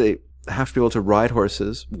only did they have to be able to ride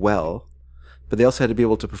horses well, but they also had to be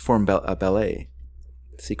able to perform a ballet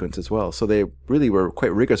sequence as well. So they really were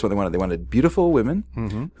quite rigorous what they wanted. They wanted beautiful women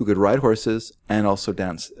who could ride horses and also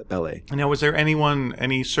dance ballet. Now, was there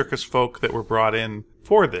any circus folk that were brought in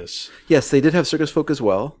for this? Yes, they did have circus folk as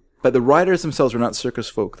well, but the riders themselves were not circus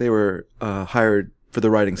folk. They were hired for the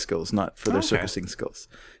riding skills, not for their circusing skills.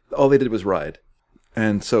 All they did was ride.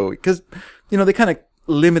 And so, because, they kind of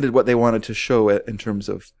limited what they wanted to show in terms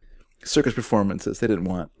of circus performances. They didn't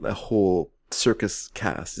want a whole circus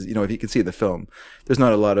cast. If you can see in the film, there's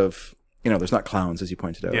not a lot of, there's not clowns, as you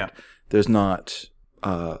pointed out. Yeah. There's not,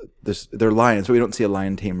 they're lions, but we don't see a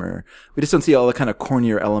lion tamer. We just don't see all the kind of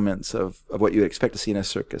cornier elements of what you would expect to see in a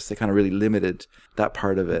circus. They kind of really limited that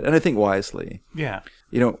part of it. And I think wisely. Yeah.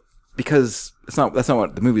 Because that's not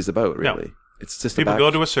what the movie's about, really. No. It's just people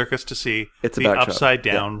go to a circus to see the upside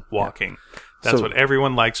down walking. That's what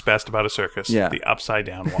everyone likes best about a circus. The upside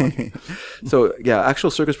down walking. So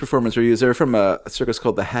actual circus performers were used. They're from a circus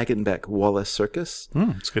called the Hagenbeck Wallace Circus.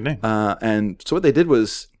 It's a good name. And so what they did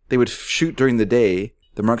was they would shoot during the day,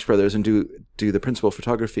 the Marx Brothers, and do the principal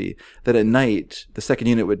photography. Then at night, the second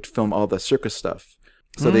unit would film all the circus stuff.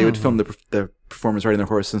 So they would film the performers riding their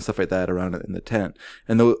horse and stuff like that around in the tent.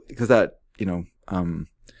 And because that,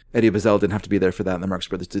 Eddie Bazell didn't have to be there for that, and the Marx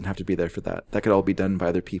Brothers didn't have to be there for that. That could all be done by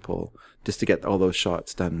other people just to get all those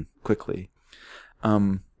shots done quickly.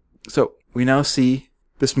 So we now see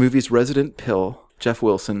this movie's resident pill, Jeff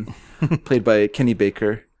Wilson, played by Kenny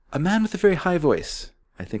Baker, a man with a very high voice.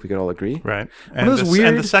 I think we could all agree. Right. And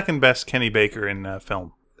the second best Kenny Baker in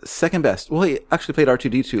film. Second best. Well, he actually played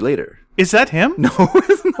R2-D2 later. Is that him? No,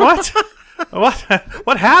 it's not. What?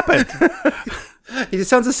 What happened? He just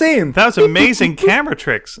sounds the same. That was amazing camera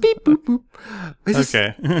tricks. Beep, boop, boop.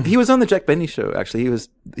 Okay. He was on the Jack Benny show, actually.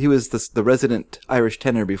 He was the resident Irish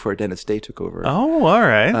tenor before Dennis Day took over. Oh, all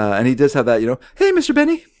right. And he does have that, hey, Mr.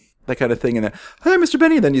 Benny, that kind of thing. And then, hi, Mr.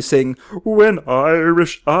 Benny. And then you sing, when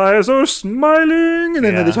Irish eyes are smiling. And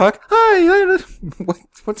then they talk, hi.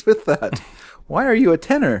 What's with that? Why are you a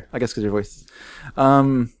tenor? I guess because your voice.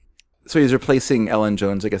 So he's replacing Ellen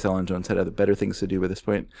Jones. I guess Ellen Jones had other better things to do at this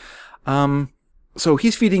point. So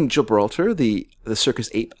he's feeding Gibraltar, the circus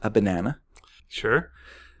ape, a banana. Sure.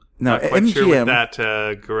 Now, Not quite MGM, sure what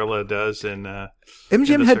that gorilla does in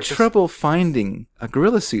MGM in had circus. trouble finding a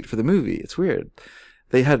gorilla suit for the movie. It's weird.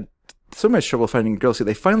 They had so much trouble finding a gorilla suit.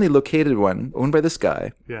 They finally located one owned by this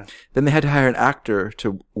guy. Yeah. Then they had to hire an actor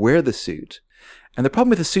to wear the suit. And the problem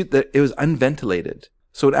with the suit that it was unventilated.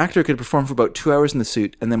 So an actor could perform for about 2 hours in the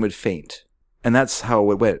suit and then would faint. And that's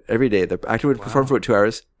how it went every day. The actor would perform for about 2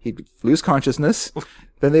 hours. He'd lose consciousness.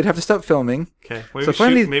 Then they'd have to stop filming. Okay. So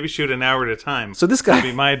finally, maybe shoot an hour at a time. So this guy, would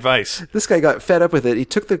be my advice. This guy got fed up with it. He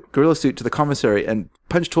took the gorilla suit to the commissary and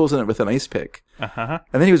punched holes in it with an ice pick. Uh-huh.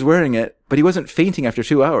 And then he was wearing it, but he wasn't fainting after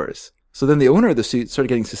 2 hours. So then the owner of the suit started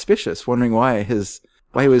getting suspicious, wondering why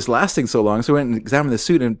he was lasting so long. So he went and examined the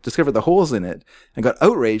suit and discovered the holes in it and got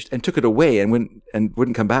outraged and took it away and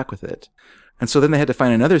wouldn't come back with it. And so then they had to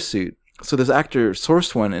find another suit. So this actor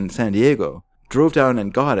sourced one in San Diego, drove down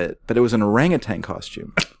and got it, but it was an orangutan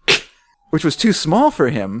costume, which was too small for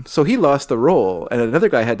him. So he lost the role, and another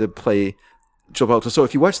guy had to play Gibraltar. So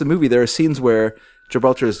if you watch the movie, there are scenes where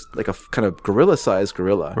Gibraltar is like a kind of gorilla-sized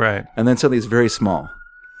gorilla. Right. And then suddenly he's very small.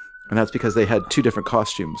 And that's because they had two different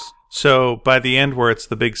costumes. So by the end where it's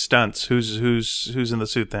the big stunts, who's in the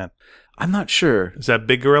suit then? I'm not sure. Is that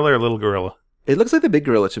big gorilla or little gorilla? It looks like the big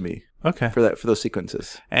gorilla to me. Okay. For those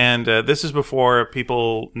sequences. And this is before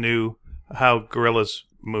people knew how gorillas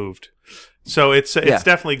moved. So it's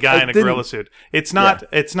definitely guy in a gorilla suit. It's not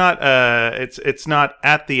it's not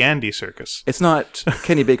at the Andy Circus. It's not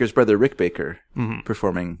Kenny Baker's brother Rick Baker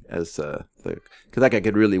performing as because that guy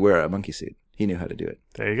could really wear a monkey suit. He knew how to do it.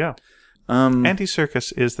 There you go. Andy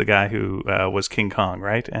Serkis is the guy who was King Kong,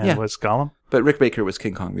 right? And was Gollum. But Rick Baker was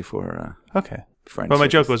King Kong before. Okay. But my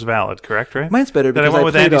joke was valid, correct? Right? Mine's better because I went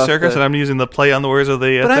with Andy Serkis, and I'm using the play on the words of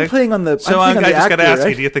the. But I'm playing on the. So I just got to ask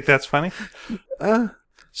you: do you think that's funny?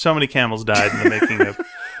 So many camels died in the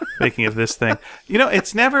making of this thing. You know,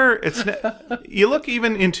 you look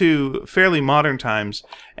even into fairly modern times,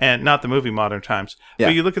 and not the movie Modern Times,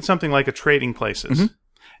 but you look at something like a Trading Places,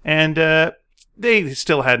 and they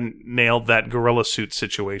still hadn't nailed that gorilla suit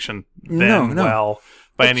situation then well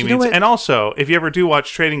by any means. And also, if you ever do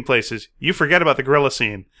watch Trading Places, you forget about the gorilla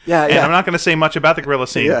scene. And I'm not going to say much about the gorilla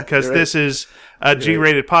scene because this is a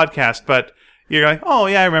G-rated podcast, but you're like, oh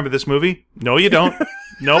yeah, I remember this movie. No, you don't.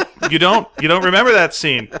 Nope, you don't. You don't remember that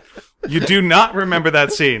scene. You do not remember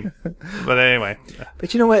that scene. But anyway.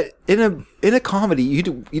 But you know what? In a comedy, you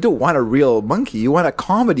don't want a real monkey. You want a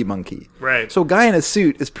comedy monkey. Right. So a guy in a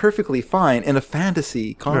suit is perfectly fine in a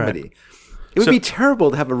fantasy comedy. Right. It would be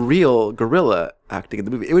terrible to have a real gorilla acting in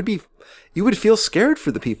the movie. You would feel scared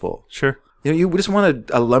for the people. Sure. You know, you just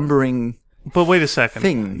want a lumbering. But wait a second.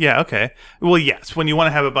 Thing. Yeah, okay. Well, yes, when you want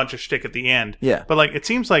to have a bunch of shtick at the end. Yeah. But it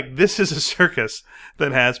seems like this is a circus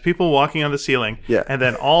that has people walking on the ceiling. Yeah. And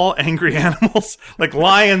then all angry animals, like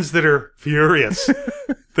lions that are furious,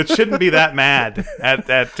 that shouldn't be that mad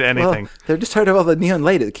at anything. Well, they're just tired of all the neon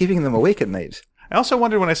light keeping them awake at night. I also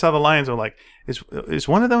wondered when I saw the lions, I'm like, is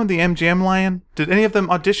one of them the MGM lion? Did any of them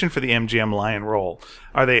audition for the MGM lion role?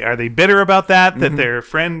 Are they bitter about that their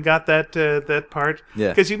friend got that part? Yeah.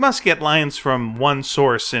 Because you must get lions from one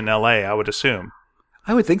source in LA, I would assume.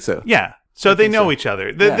 I would think so. Yeah. So they know each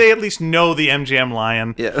other. They at least know the MGM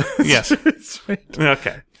lion. Yeah. Yes. That's right.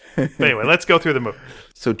 Okay. But anyway, let's go through the movie.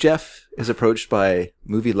 So Jeff is approached by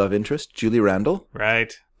movie love interest Julie Randall,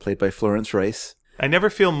 right, played by Florence Rice. I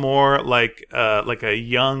never feel more like a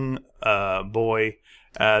young boy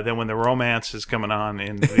than when the romance is coming on,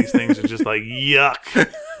 and these things are just like yuck.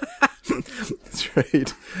 That's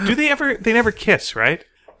right. Do they ever? They never kiss, right?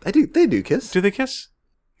 They do kiss. Do they kiss?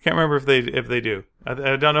 Can't remember if they do. I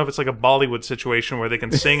don't know if it's like a Bollywood situation where they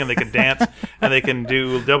can sing and they can dance and they can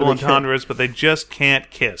do double entendres, but they just can't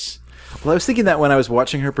kiss. Well, I was thinking that when I was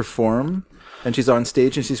watching her perform. And she's on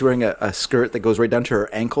stage and she's wearing a skirt that goes right down to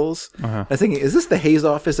her ankles. I was thinking, is this the Hayes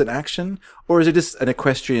office in action? Or is it just an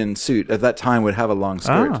equestrian suit at that time would have a long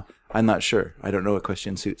skirt? I'm not sure. I don't know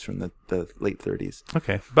equestrian suits from the late 30s.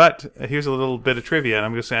 Okay. But here's a little bit of trivia, and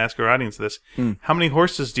I'm just going to ask our audience this. How many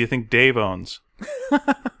horses do you think Dave owns?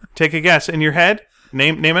 Take a guess. In your head,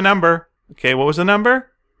 name a number. Okay, what was the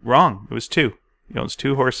number? Wrong. It was 2. He owns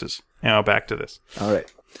 2 horses. Now back to this. All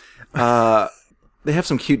right. They have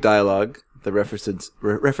some cute dialogue. The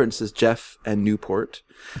references Jeff and Newport.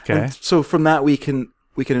 Okay. And so from that we can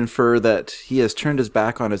infer that he has turned his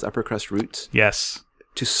back on his upper crust roots. Yes.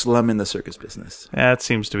 To slum in the circus business. That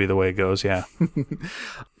seems to be the way it goes. Yeah.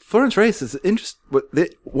 Florence Rice is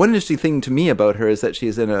one interesting thing to me about her is that she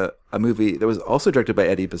is in a movie that was also directed by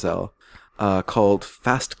Eddie Bazell called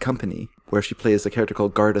Fast Company, where she plays a character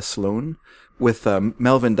called Garda Sloan with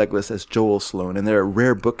Melvin Douglas as Joel Sloan, and they're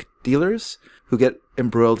rare book dealers who get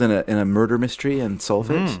embroiled in a murder mystery and solve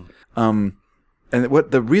it. And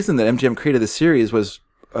the reason that MGM created this series was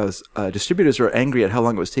distributors were angry at how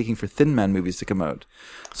long it was taking for Thin Man movies to come out.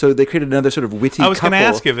 So they created another sort of witty couple. I was going to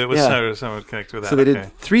ask if it was somewhat connected with that. So they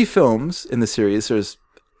did 3 films in the series. There's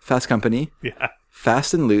Fast Company,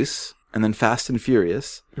 Fast and Loose, and then Fast and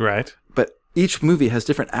Furious. Right. But each movie has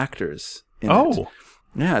different actors in it.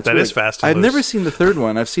 Yeah, it's that really, is Fast and I've Loose. never seen the third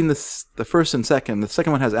one. I've seen the first and second. The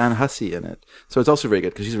second one has Anne Hussey in it, so it's also very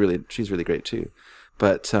good because she's really great too.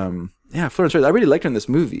 But Florence Rice, I really liked her in this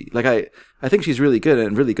movie. Like I think she's really good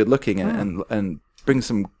and really good looking and brings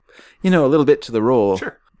some, a little bit to the role.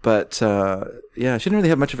 Sure. But she didn't really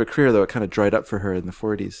have much of a career though. It kind of dried up for her in the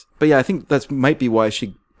 40s. But yeah, I think that might be why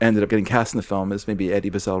she ended up getting cast in the film. Is maybe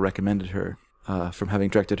Eddie Bazell recommended her from having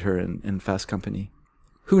directed her in Fast Company.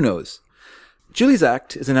 Who knows? Julie's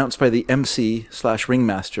act is announced by the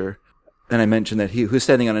MC/ringmaster, and I mentioned that he was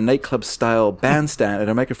standing on a nightclub-style bandstand at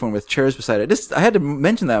a microphone with chairs beside it. I had to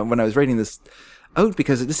mention that when I was writing this out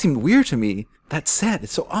because it just seemed weird to me. That set,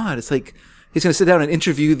 it's so odd. It's like he's going to sit down and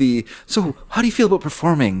interview so how do you feel about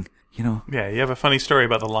performing? Yeah, you have a funny story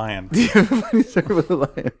about the lion.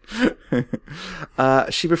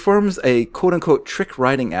 She performs a quote-unquote trick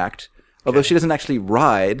riding act, although she doesn't actually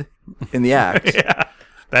ride in the act. Yeah.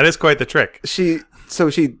 That is quite the trick. She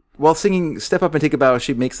while singing "Step Up and Take a Bow,"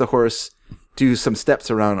 she makes the horse do some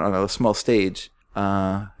steps around on a small stage,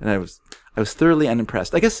 and I was thoroughly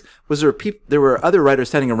unimpressed. I guess there were other writers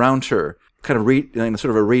standing around her, kind of sort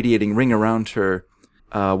of a radiating ring around her,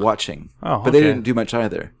 watching. Oh, okay. But they didn't do much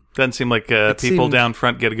either. Doesn't seem like people down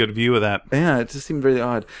front get a good view of that. Yeah, it just seemed very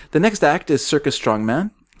odd. The next act is Circus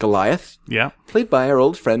Strongman, Goliath, played by our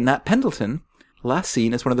old friend Nat Pendleton, last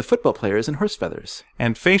seen as one of the football players in Horse Feathers.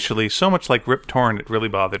 And facially, so much like Rip Torn, it really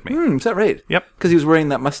bothered me. Is that right? Yep. Because he was wearing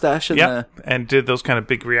that mustache and and did those kind of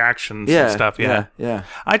big reactions and stuff. Yeah.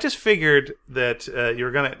 I just figured that you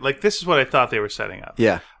were going to... Like, this is what I thought they were setting up.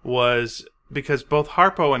 Yeah. Was because both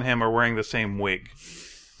Harpo and him are wearing the same wig.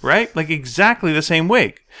 Right? Like, exactly the same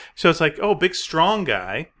wig. So it's like, oh, big strong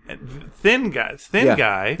guy, thin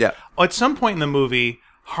guy. Yeah. At some point in the movie...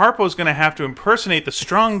 Harpo's going to have to impersonate the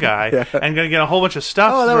strong guy and going to get a whole bunch of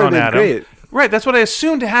stuff thrown at him. Great. Right, that's what I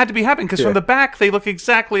assumed had to be happening because from the back they look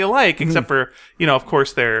exactly alike, except for of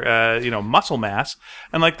course their muscle mass,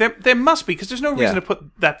 and like there must be because there's no reason to put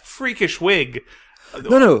that freakish wig.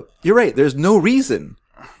 No, you're right. There's no reason.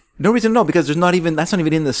 No reason at all because that's not even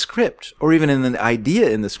in the script or even in the idea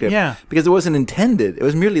in the script. Yeah, because it wasn't intended. It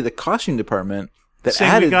was merely the costume department. That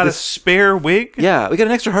saying we got a spare wig? Yeah, we got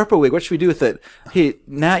an extra Harpo wig. What should we do with it? Hey,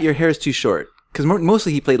 Nat, your hair is too short. Because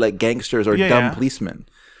mostly he played like gangsters or dumb policemen.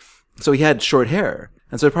 So he had short hair.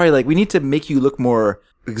 And so probably like, we need to make you look more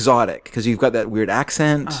exotic because you've got that weird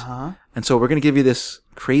accent. Uh-huh. And so we're going to give you this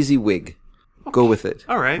crazy wig. Okay. Go with it.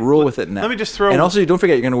 All right. Roll with it now. Let me just throw... And also, don't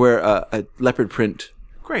forget, you're going to wear a leopard print.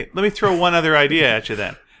 Great. Let me throw one other idea at you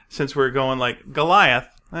then. Since we're going like Goliath.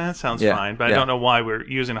 That sounds fine, but I don't know why we're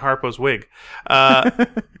using Harpo's wig.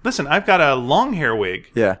 Listen, I've got a long hair wig.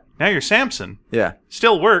 Yeah. Now you're Samson. Yeah.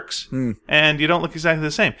 Still works, and you don't look exactly the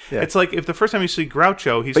same. Yeah. It's like if the first time you see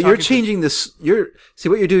Groucho, he's. But you're changing this. See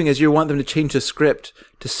what you're doing is you want them to change the script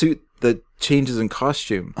to suit the changes in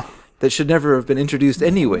costume. That should never have been introduced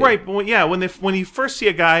anyway. Right, but when you first see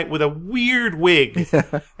a guy with a weird wig,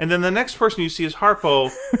 and then the next person you see is Harpo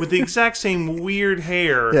with the exact same weird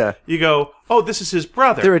hair, you go, oh, this is his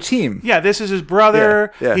brother. They're a team. Yeah, this is his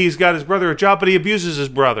brother. Yeah. He's got his brother a job, but he abuses his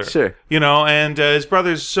brother. Sure. And his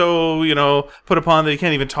brother's so, put upon that he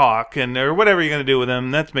can't even talk, or whatever you're going to do with him.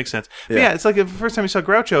 That makes sense. But it's like the first time you saw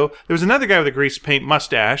Groucho, there was another guy with a grease paint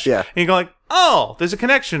mustache, and you go like, oh, there's a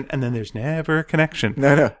connection, and then there's never a connection.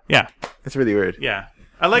 No. Yeah. It's really weird. Yeah.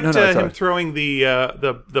 I liked him throwing the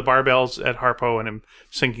barbells at Harpo and him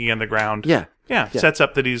sinking in the ground. Yeah. Sets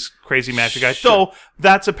up that he's crazy magic guy. Though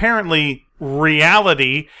that's apparently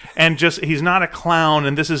reality, and just he's not a clown,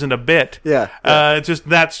 and this isn't a bit.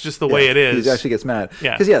 That's just the way it is. He actually gets mad.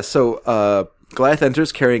 Yeah. Because so Goliath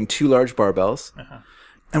enters carrying 2 large barbells,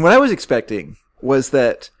 and what I was expecting was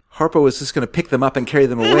that Harpo was just going to pick them up and carry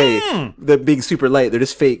them away. They're being super light. They're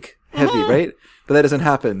just fake heavy, right? But that doesn't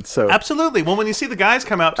happen. So absolutely. Well, when you see the guys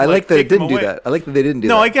come out, I like that they didn't do that. I like that they didn't do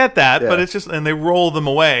that. No, I get that, but it's just and they roll them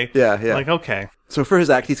away. Yeah. Like okay. So for his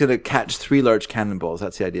act, he's going to catch 3 large cannonballs.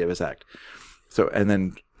 That's the idea of his act. So and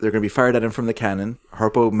then they're going to be fired at him from the cannon.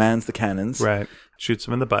 Harpo mans the cannons. Right. Shoots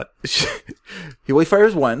him in the butt. He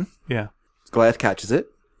fires one. Yeah. Goliath catches it.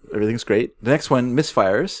 Everything's great. The next one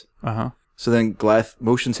misfires. So then Goliath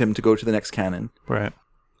motions him to go to the next cannon. Right.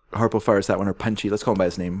 Harpo fires that one, or Punchy. Let's call him by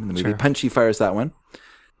his name in the movie. Sure. Punchy fires that one.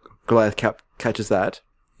 Goliath catches that.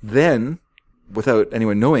 Then, without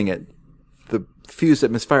anyone knowing it, the fuse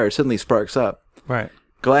that misfired suddenly sparks up. Right.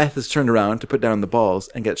 Goliath is turned around to put down the balls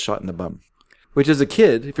and gets shot in the bum. Which, as a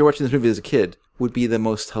kid, if you're watching this movie as a kid, would be the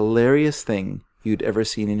most hilarious thing you'd ever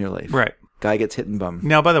seen in your life. Right. Guy gets hit in bum.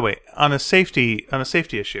 Now, by the way, on a safety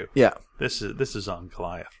issue. Yeah. This is on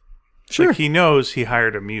Goliath. Sure. Like he knows he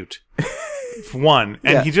hired a mute. One,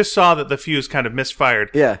 and he just saw that the fuse kind of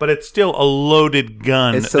misfired. Yeah. But it's still a loaded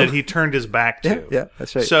gun that he turned his back to. Yeah,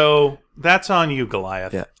 that's right. So that's on you,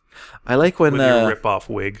 Goliath. Yeah. I like when with your rip-off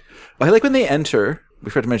wig. I like when they enter.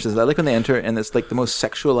 We forgot to mention this. I like when they enter, and it's like the most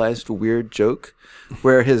sexualized, weird joke,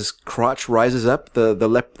 where his crotch rises up.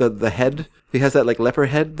 The head. He has that like leper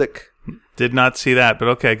head. That did not see that, but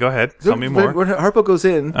okay, go ahead. Tell me more. When Harpo goes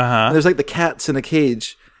in, and there's like the cats in a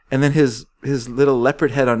cage, and then his little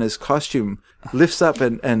leopard head on his costume lifts up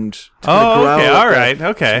and oh, okay, all right,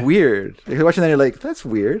 okay. It's weird. If you're watching that, you're like, that's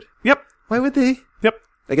weird. Yep. Why would they? Yep.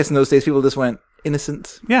 I guess in those days, people just went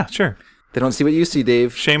innocent. Yeah, sure. They don't see what you see,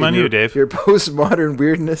 Dave. Shame on you, Dave. Your postmodern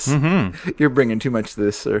weirdness. Mm-hmm. You're bringing too much to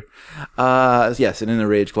this, sir. Yes, and in a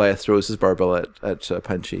rage, Goliath throws his barbell at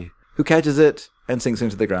Punchy, who catches it and sinks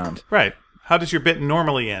into the ground. Right. How does your bit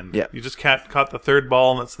normally end? Yeah. You just caught the third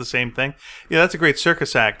ball and that's the same thing? Yeah, that's a great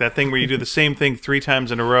circus act. That thing where you do the same thing 3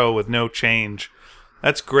 times in a row with no change.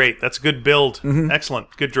 That's great. That's a good build.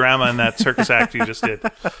 Excellent. Good drama in that circus act you just did.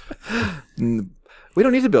 We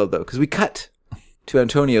don't need to build, though, because we cut to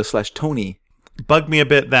Antonio/Tony. Bugged me a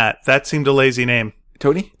bit that seemed a lazy name.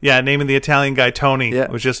 Tony? Yeah, naming the Italian guy Tony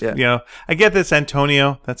was just, I get this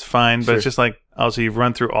Antonio, that's fine, but it's just like, so you've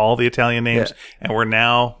run through all the Italian names, and we're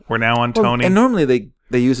now on Tony. And normally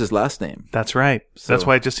they use his last name. That's right. So, that's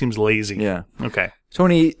why it just seems lazy. Yeah. Okay.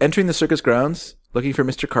 Tony entering the circus grounds, looking for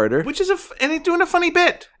Mr. Carter. Which is and he's doing a funny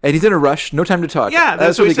bit. And he's in a rush, no time to talk. Yeah,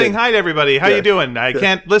 that's what he's saying. Hi to everybody. How you doing? I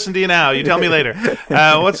can't listen to you now. You tell me later.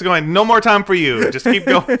 What's going? No more time for you. Just keep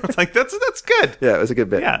going. It's like that's good. Yeah, it was a good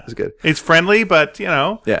bit. Yeah, it was good. It's friendly, but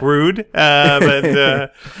rude.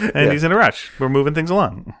 And he's in a rush. We're moving things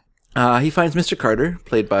along. He finds Mr. Carter,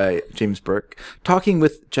 played by James Burke, talking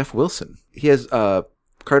with Jeff Wilson. He has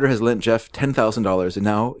Carter has lent Jeff $10,000 and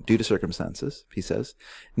now, due to circumstances, he says,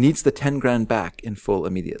 needs the $10,000 back in full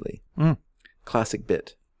immediately. Classic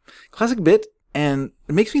bit, and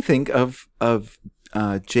it makes me think of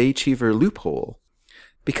J. Cheever Loophole,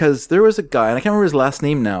 because there was a guy, and I can't remember his last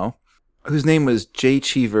name now, whose name was J.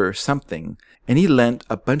 Cheever something, and he lent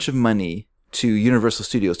a bunch of money to Universal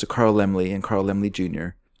Studios, to Carl Laemmle and Carl Laemmle Jr.,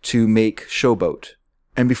 to make Showboat.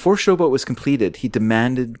 And before Showboat was completed, he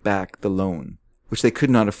demanded back the loan, which they could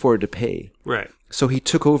not afford to pay. Right. So he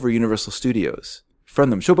took over Universal Studios from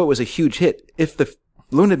them. Showboat was a huge hit. If the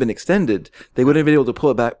loan had been extended, they would have been able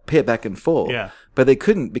to pay it back in full. Yeah. But they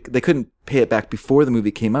couldn't pay it back before the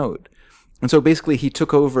movie came out. And so basically he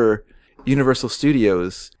took over Universal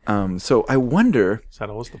Studios. So I wonder... Is that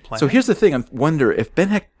always the plan? So here's the thing. I wonder if Ben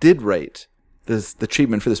Hecht did write the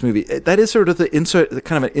treatment for this movie. That is sort of the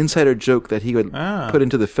kind of an insider joke that he would put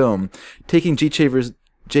into the film. Taking J.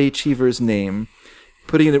 Cheever's name,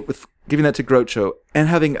 putting it with, giving that to Groucho, and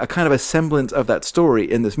having a kind of a semblance of that story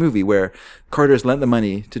in this movie where Carter's lent the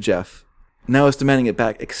money to Jeff, now is demanding it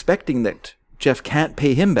back, expecting that Jeff can't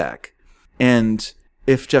pay him back. And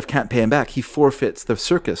if Jeff can't pay him back, he forfeits the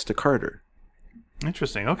circus to Carter.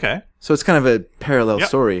 Interesting. Okay. So it's kind of a parallel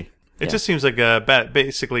story. It just seems like a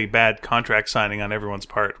basically bad contract signing on everyone's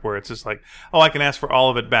part, where it's just like, I can ask for all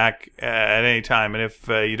of it back at any time, and if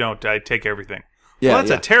you don't, I take everything. Yeah, well,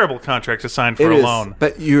 that's a terrible contract to sign for a loan.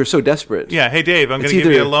 But you're so desperate. Yeah. Hey, Dave, I'm going to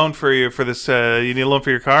give you a loan for this. You need a loan for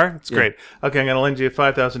your car? It's great. Okay, I'm going to lend you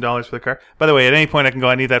 $5,000 for the car. By the way, at any point I can go,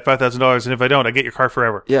 I need that $5,000, and if I don't, I get your car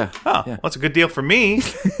forever. Yeah. Oh, well, that's a good deal for me.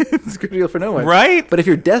 It's a good deal for no one. Right? But if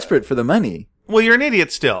you're desperate for the money... Well, you're an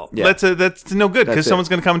idiot still. Yeah. That's no good, because someone's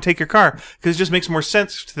going to come and take your car, because it just makes more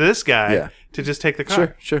sense to this guy to just take the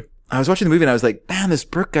car. Sure. I was watching the movie, and I was like, man, this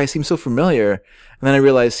Burke guy seems so familiar. And then I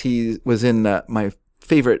realized he was in my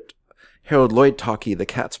favorite Harold Lloyd talkie, The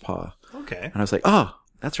Cat's Paw. Okay. And I was like,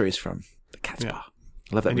 that's where he's from. The Cat's Paw.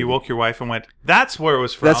 I love that movie. You woke your wife and went, that's where it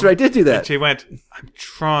was from. That's where I did do that. And she went, I'm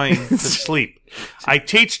trying to sleep. I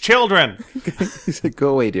teach children. He said, go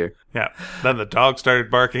away, dear. Yeah. Then the dog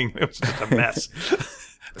started barking. It was just a mess.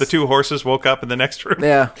 The two horses woke up in the next room.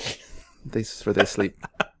 Yeah. That's where they sleep.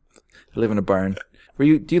 I live in a barn. Do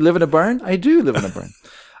you live in a barn? I do live in a barn.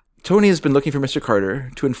 Tony has been looking for Mr.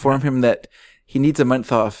 Carter to inform him that he needs a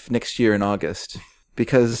month off next year in August,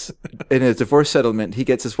 because in a divorce settlement, he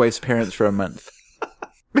gets his wife's parents for a month.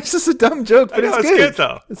 It's just a dumb joke, but it's good,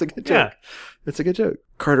 though. It's a good joke. Yeah. It's a good joke.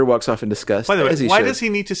 Carter walks off in disgust. By the way, why does he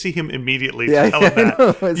need to see him immediately to tell him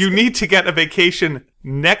that? You need to get a vacation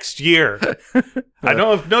next year. I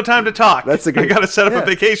don't have no time to talk. I got to set up a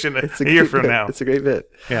vacation a year from now. It's a great bit.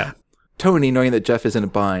 Yeah. Tony, knowing that Jeff is in a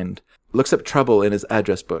bind, looks up trouble in his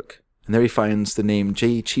address book. And there he finds the name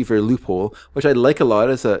J. Cheever Loophole, which I like a lot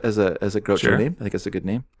as a Groucho name. I think it's a good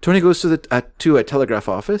name. Tony goes to a telegraph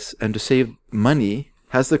office, and to save money,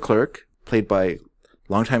 has the clerk, played by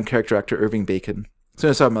longtime character actor Irving Bacon. So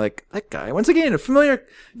I saw him, like, that guy, once again, a familiar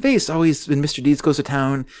face. Oh, he's in Mr. Deeds Goes to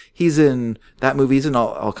Town. He's in that movie. He's in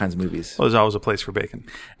all kinds of movies. Well, there's always a place for Bacon.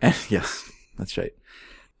 And yes, that's right.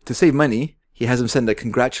 To save money, he has him send a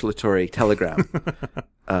congratulatory telegram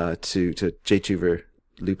to J. Cheever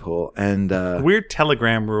Loophole. And weird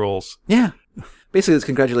telegram rules. Yeah. Basically, it's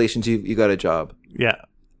congratulations, you got a job. Yeah.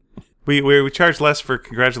 We charge less for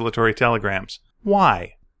congratulatory telegrams.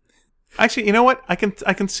 Why? Actually, you know what? I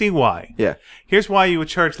can see why. Yeah. Here's why you would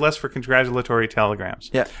charge less for congratulatory telegrams.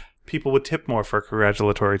 Yeah. People would tip more for a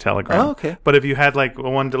congratulatory telegram. Oh, okay. But if you had like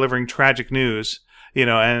one delivering tragic news,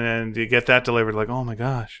 and you get that delivered, like, oh my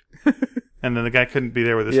gosh. And then the guy couldn't be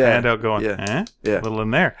there with his hand out going, a little in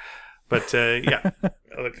there. But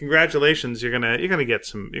congratulations, you're gonna get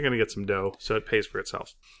some dough, so it pays for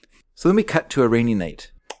itself. So then we cut to a rainy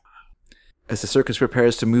night. As the circus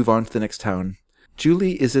prepares to move on to the next town,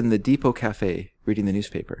 Julie is in the Depot Cafe reading the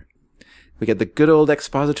newspaper. We get the good old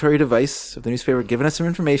expository device of the newspaper giving us some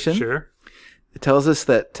information. Sure. It tells us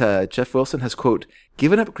that Jeff Wilson has, quote,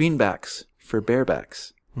 given up greenbacks for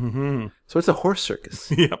barebacks. Mm-hmm. So it's a horse circus.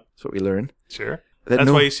 Yep. That's what we learn. Sure. That's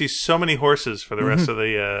why you see so many horses for the rest of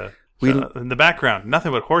the... in the background,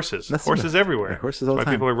 nothing but horses. Horses everywhere. Yeah, horses all the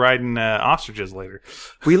time. People are riding ostriches later.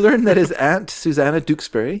 We learn that his aunt, Susanna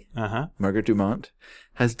Dewsbury, Uh-huh. Margaret Dumont,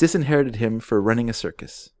 has disinherited him for running a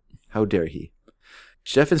circus. How dare he?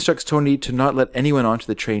 Jeff instructs Tony to not let anyone onto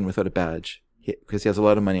the train without a badge, because he has a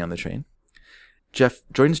lot of money on the train. Jeff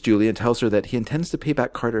joins Julie and tells her that he intends to pay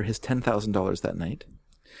back Carter his $10,000 that night.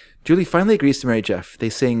 Julie finally agrees to marry Jeff. They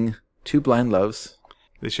sing Two Blind Loves.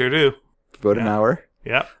 They sure do. For about an hour.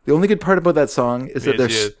 Yep. The only good part about that song is that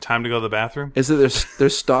there's time to go to the bathroom. They're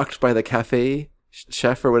stalked by the cafe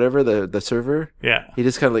chef or whatever, the server. Yeah. He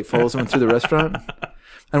just kind of like follows them through the restaurant.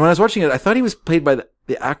 And when I was watching it, I thought he was played by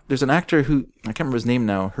there's an actor who, I can't remember his name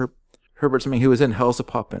now, Herbert something, who was in Hell's a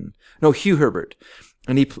Poppin'. No, Hugh Herbert.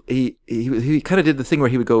 And he kind of did the thing where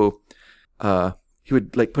he would go, he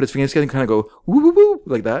would like put his fingers together and kind of go woo woo woo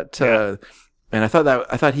like that. Yeah. And I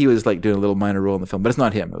thought he was like doing a little minor role in the film, but it's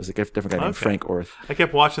not him. It was a different guy named Frank Orth. I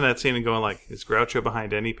kept watching that scene and going like, is Groucho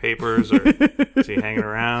behind any papers, or is he hanging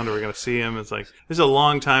around? Are we going to see him? It's like, this is a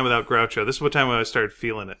long time without Groucho. This is what time when I started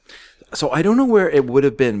feeling it. So I don't know where it would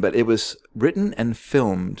have been, but it was written and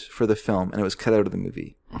filmed for the film, and it was cut out of the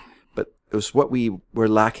movie. But it was what we were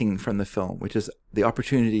lacking from the film, which is the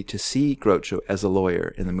opportunity to see Groucho as a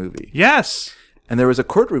lawyer in the movie. Yes. And there was a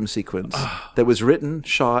courtroom sequence that was written,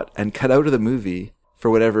 shot, and cut out of the movie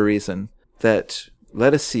for whatever reason that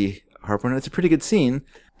let us see Harper, and it's a pretty good scene.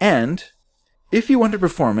 And if you want to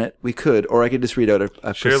perform it, we could, or I could just read out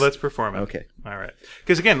a Sure, let's perform it. Okay. All right.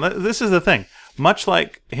 Because again, this is the thing. Much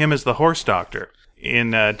like him as the horse doctor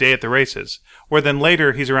in Day at the Races, where then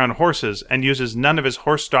later he's around horses and uses none of his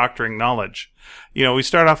horse doctoring knowledge. You know, we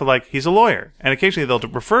start off with like, he's a lawyer, and occasionally they'll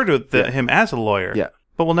refer to him as a lawyer. Yeah.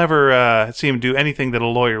 But we'll never see him do anything that a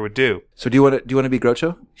lawyer would do. So do you want to be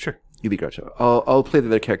Groucho? Sure. You be Groucho. I'll play the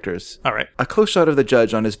other characters. All right. A close shot of the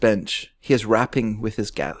judge on his bench. He is rapping with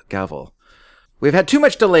his gavel. We've had too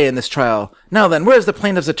much delay in this trial. Now then, where's the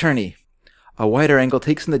plaintiff's attorney? A wider angle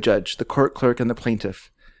takes in the judge, the court clerk, and the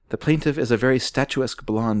plaintiff. The plaintiff is a very statuesque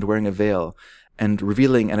blonde wearing a veil and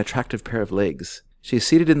revealing an attractive pair of legs. She is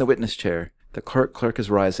seated in the witness chair. The court clerk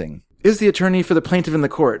is rising. Is the attorney for the plaintiff in the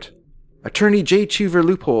court? Attorney J. Cheever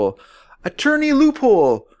Loophole. Attorney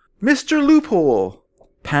Loophole! Mr. Loophole!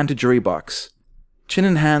 Pan to jury box. Chin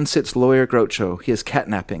in hand sits lawyer Groucho. He is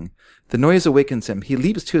catnapping. The noise awakens him. He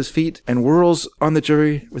leaps to his feet and whirls on the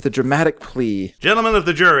jury with a dramatic plea. Gentlemen of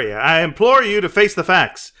the jury, I implore you to face the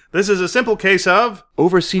facts. This is a simple case of...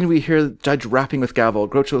 Overseen, we hear the judge rapping with gavel.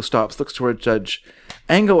 Groucho stops, looks toward judge.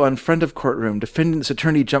 Angle on front of courtroom. Defendant's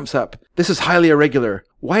attorney jumps up. This is highly irregular.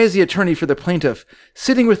 Why is the attorney for the plaintiff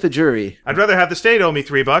sitting with the jury? I'd rather have the state owe me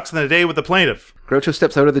 $3 than a day with the plaintiff. Groucho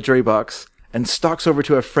steps out of the jury box and stalks over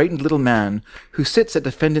to a frightened little man who sits at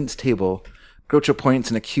defendant's table. Groucho points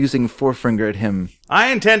an accusing forefinger at him.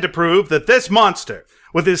 I intend to prove that this monster,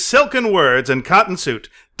 with his silken words and cotton suit,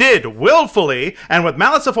 did willfully, and with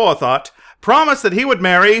malice aforethought, promise that he would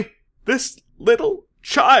marry this little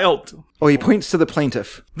child. Oh, he points to the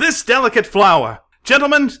plaintiff. This delicate flower.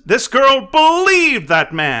 Gentlemen, this girl believed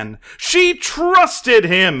that man. She trusted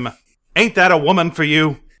him. Ain't that a woman for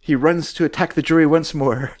you? He runs to attack the jury once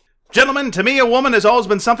more. Gentlemen, to me a woman has always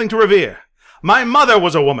been something to revere. My mother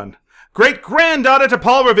was a woman. Great-granddaughter to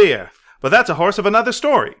Paul Revere. But that's a horse of another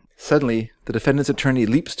story. Suddenly, the defendant's attorney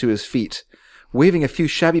leaps to his feet, waving a few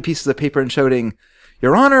shabby pieces of paper and shouting,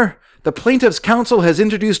 Your Honor, the plaintiff's counsel has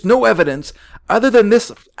introduced no evidence other than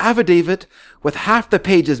this affidavit with half the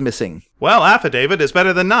pages missing. Well, affidavit is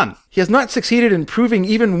better than none. He has not succeeded in proving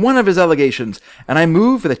even one of his allegations, and I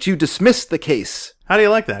move that you dismiss the case. How do you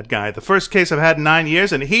like that guy? The first case I've had in 9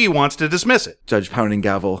 years, and he wants to dismiss it. Judge pounding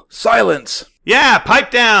gavel. Silence! Yeah,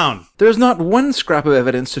 pipe down! There is not one scrap of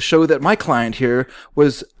evidence to show that my client here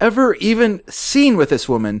was ever even seen with this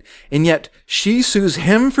woman, and yet she sues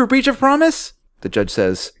him for breach of promise? The judge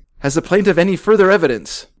says, Has the plaintiff any further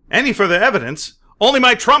evidence? Any further evidence? Only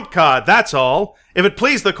my trump card, that's all. If it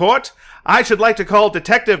please the court, I should like to call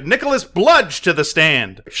Detective Nicholas Bludge to the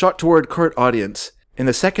stand. Shot toward court audience. In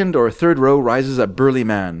the second or third row rises a burly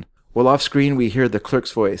man, while off screen we hear the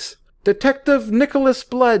clerk's voice. Detective Nicholas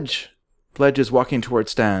Bludge. Bludge is walking toward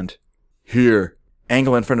stand. Here.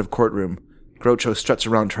 Angle in front of courtroom. Groucho struts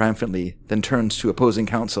around triumphantly, then turns to opposing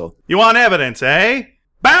counsel. You want evidence, eh?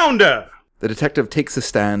 Bounder! The detective takes a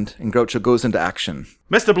stand, and Groucho goes into action.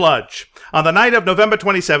 Mr. Bludge, on the night of November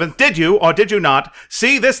 27th, did you, or did you not,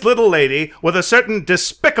 see this little lady with a certain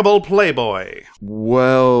despicable playboy?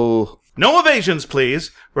 Well... No evasions,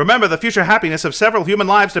 please. Remember, the future happiness of several human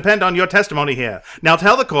lives depend on your testimony here. Now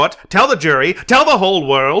tell the court, tell the jury, tell the whole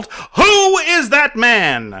world, who is that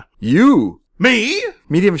man? You! Me?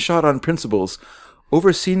 Medium shot on principles.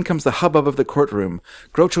 Overseen comes the hubbub of the courtroom.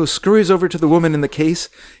 Groucho scurries over to the woman in the case,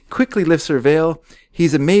 quickly lifts her veil.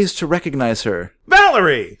 He's amazed to recognize her.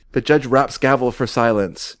 Valerie! The judge raps gavel for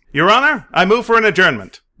silence. Your Honor, I move for an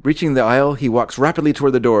adjournment. Reaching the aisle, he walks rapidly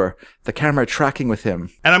toward the door, the camera tracking with him.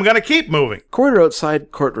 And I'm going to keep moving. Corridor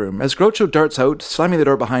outside courtroom. As Groucho darts out, slamming the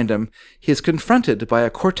door behind him, he is confronted by a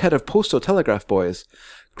quartet of postal telegraph boys.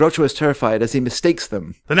 Groucho is terrified as he mistakes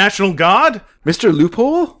them. The National Guard? Mr.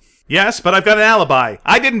 Loophole? Yes, but I've got an alibi.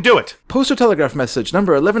 I didn't do it. Postal telegraph message,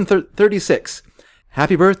 number 1136.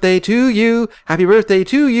 Happy birthday to you. Happy birthday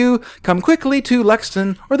to you. Come quickly to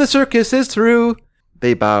Lexington, or the circus is through.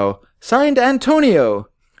 They bow. Signed, Antonio.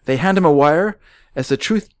 They hand him a wire. As the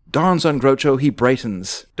truth dawns on Groucho, he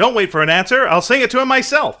brightens. Don't wait for an answer. I'll sing it to him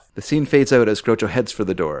myself. The scene fades out as Groucho heads for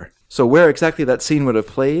the door. So where exactly that scene would have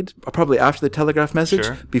played, probably after the telegraph message,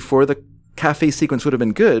 Sure. before the cafe sequence would have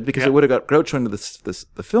been good, because it would have got Groucho into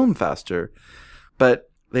the film faster. But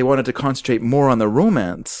they wanted to concentrate more on the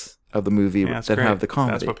romance of the movie than great. have the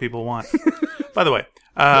comedy. That's what people want. By the way,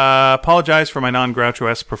 apologize for my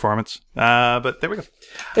non-Groucho-esque performance, but there we go.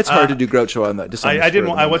 It's hard to do Groucho on that.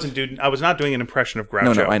 I was not doing an impression of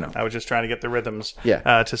Groucho. No, I know. I was just trying to get the rhythms.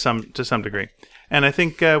 Yeah. To some degree, and I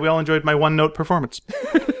think we all enjoyed my one-note performance.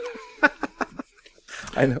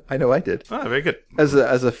 I know I did. Oh, very good. As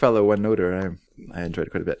a fellow one-noter, I enjoyed it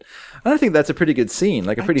quite a bit. And I think that's a pretty good scene,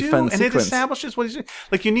 like a pretty fun and sequence. it establishes what he's doing.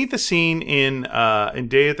 Like, you need the scene in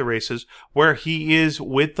Day at the Races where he is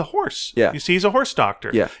with the horse. Yeah. You see he's a horse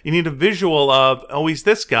doctor. Yeah. You need a visual of, oh, he's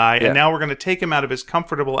this guy, Yeah. and now we're going to take him out of his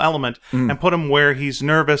comfortable element and put him where he's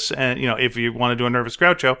nervous. And, if you want to do a nervous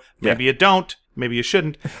Groucho, maybe you don't. Maybe you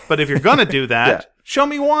shouldn't. But if you're going to do that, Yeah. show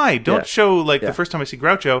me why. Don't show, the Yeah. first time I see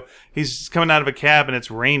Groucho, he's coming out of a cab and it's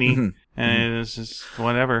rainy. And it's just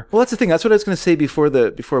whatever. Well, that's the thing. That's what I was going to say before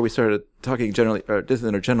we started talking generally, or just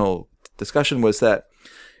in a general discussion, was that,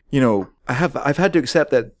 I've had to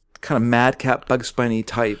accept that kind of madcap Bugs Bunny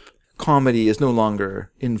type comedy is no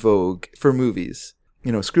longer in vogue for movies.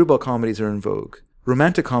 Screwball comedies are in vogue.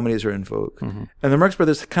 Romantic comedies are in vogue. And the Marx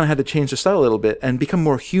Brothers kind of had to change their style a little bit and become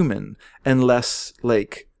more human and less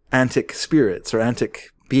like antic spirits or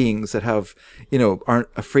antic beings that have, aren't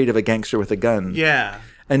afraid of a gangster with a gun. Yeah.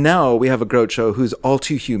 And now we have a Groucho who's all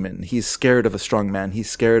too human. He's scared of a strong man. He's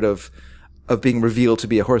scared of being revealed to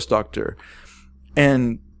be a horse doctor.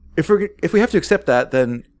 And if we have to accept that,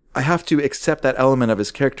 then I have to accept that element of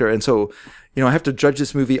his character. And so, I have to judge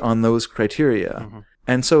this movie on those criteria.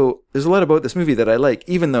 And so there's a lot about this movie that I like,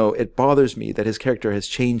 even though it bothers me that his character has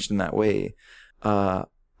changed in that way. I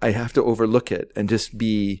have to overlook it and just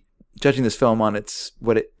be judging this film on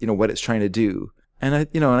what it's trying to do. And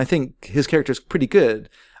I think his character is pretty good.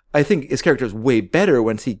 I think his character is way better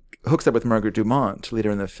once he hooks up with Margaret Dumont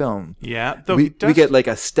later in the film. Yeah, though we get like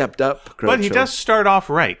a stepped up Groucho. But he does start off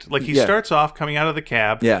right. Like, he starts off coming out of the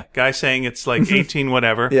cab. Yeah. Guy saying it's like 18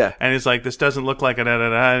 whatever. Yeah. And he's like, this doesn't look like a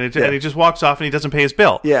da-da-da. And he just walks off and he doesn't pay his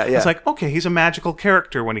bill. Yeah. It's like, okay, he's a magical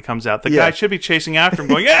character when he comes out. The Yeah. guy should be chasing after him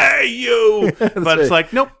going, hey, you! But it's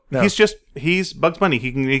like, nope. No. He's Bugs Bunny.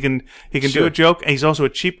 He can do Sure. a joke. And he's also a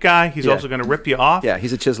cheap guy. He's Yeah. also going to rip you off. Yeah,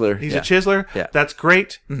 he's a chiseler. He's a chiseler. Yeah. That's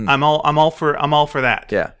great. I'm all for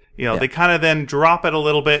that. Yeah. Yeah. They kind of then drop it a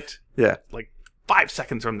little bit. Yeah. Like 5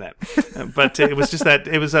 seconds from that. But it was just that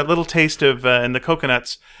little taste of in the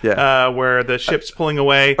Coconuts where the ship's pulling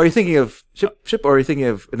away. Are you thinking of ship or are you thinking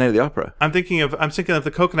of Night of the Opera? I'm thinking of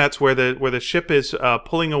the Coconuts where the ship is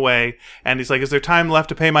pulling away, and he's like, is there time left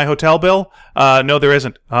to pay my hotel bill? No, there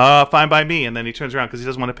isn't. Fine by me. And then he turns around because he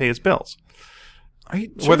doesn't want to pay his bills. Are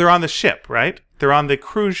you Where they're on the ship, right? They're on the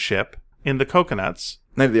cruise ship in the Coconuts.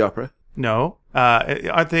 Night of the Opera? No.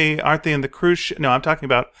 Aren't they in the cruise ship? No, I'm talking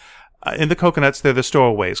about in the Coconuts, they're the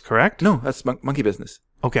stowaways, correct? No, that's Monkey Business.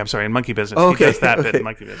 Okay, I'm sorry, in Monkey Business. Oh, okay. He does that bit Okay. in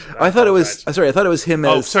Monkey Business. I thought it was him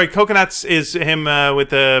as... Oh, sorry, Coconuts is him with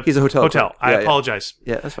the He's a hotel clerk. I Yeah, yeah. apologize.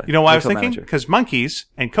 Yeah, that's fine. You know why I was Hotel thinking? manager. Because monkeys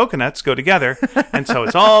and coconuts go together, and so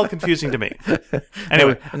it's all confusing to me.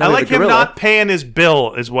 Anyway, and I now like the him gorilla. not paying his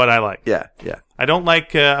bill is what I like. Yeah. I don't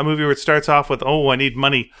like a movie where it starts off with, oh, I need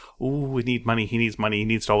money. Ooh, we need money. He needs money. He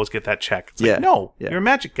needs to always get that check. It's Yeah. like, no, Yeah. you're a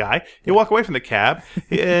magic guy. You walk away from the cab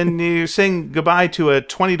and you're saying goodbye to a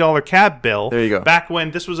 $20 cab bill. There you go. Back when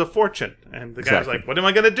this was a fortune. And the guy's Exactly. like, what am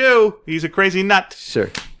I going to do? He's a crazy nut. Sure.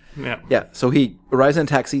 Yeah. Yeah. So he arrives in a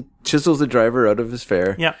taxi, chisels the driver out of his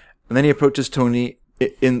fare. Yeah. And then he approaches Tony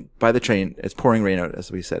by the train. It's pouring rain out,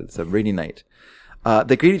 as we said. It's a rainy night.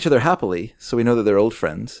 They greet each other happily, so we know that they're old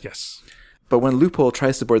friends. Yes. But when Loophole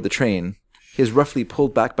tries to board the train, he is roughly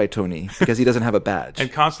pulled back by Tony because he doesn't have a badge.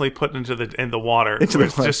 And constantly put in the water. Into the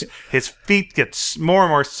water. Just his feet get more and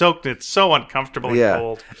more soaked, and it's so uncomfortable and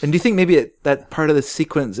cold. And do you think maybe that part of the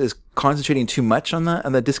sequence is concentrating too much on that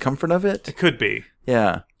and the discomfort of it? It could be.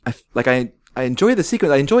 Yeah. I enjoy the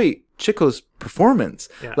sequence. I enjoy Chico's performance.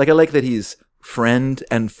 Yeah. Like, I like that he's friend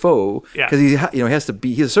and foe because he has to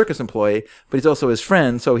be. He's a circus employee, but he's also his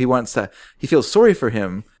friend. So he feels sorry for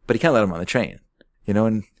him, but he can't let him on the train.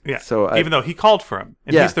 And so even though he called for him,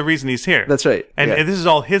 and he's the reason he's here. That's right. And this is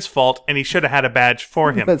all his fault, and he should have had a badge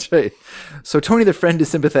for him. That's right. So Tony the friend is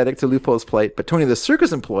sympathetic to Loophole's plight, but Tony the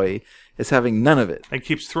circus employee is having none of it. And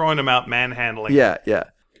keeps throwing him out manhandling. Yeah.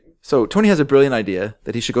 So Tony has a brilliant idea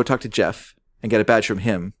that he should go talk to Jeff and get a badge from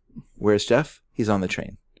him. Where's Jeff? He's on the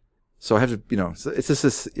train. So I have to, it's just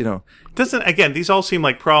this, Again, these all seem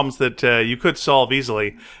like problems that you could solve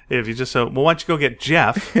easily if you just said, well, why don't you go get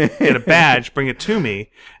Jeff, get a badge, bring it to me,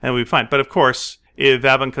 and we'd be fine. But of course, if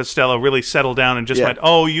Abbott and Costello really settled down and just went,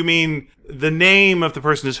 oh, you mean the name of the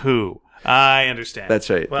person is who? I understand.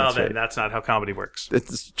 That's right. Well, that's not how comedy works.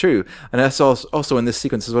 It's true. And that's also in this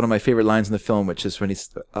sequence is one of my favorite lines in the film, which is when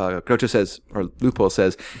Groucho says, or Loophole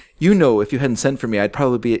says, if you hadn't sent for me, I'd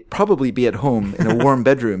probably be at home in a warm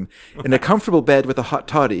bedroom, in a comfortable bed with a hot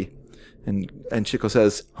toddy. And Chico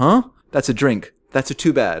says, huh? That's a drink. That's a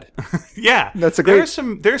too bad. Yeah. There's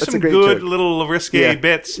some good joke. Little risque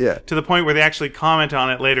bits to the point where they actually comment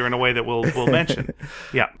on it later in a way that we'll mention.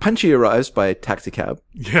 Yeah. Punchy arrives by taxicab.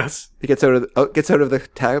 Yes. He gets out of the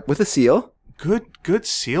cab with a seal. Good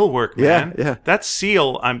seal work, man. Yeah. That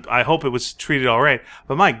seal, I hope it was treated all right.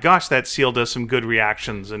 But my gosh, that seal does some good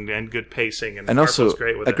reactions and good pacing. And also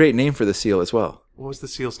great with great name for the seal as well. What was the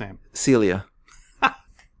seal's name? Celia.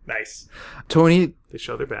 Nice. Tony. They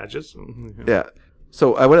show their badges. Yeah.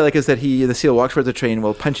 So what I like is that the seal walks towards the train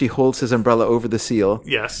while Punchy holds his umbrella over the seal.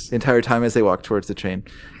 Yes. The entire time as they walk towards the train.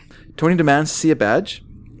 Tony demands to see a badge.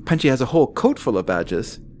 Punchy has a whole coat full of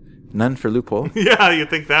badges. None for Loophole. Yeah, you'd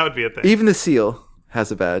think that would be a thing. Even the seal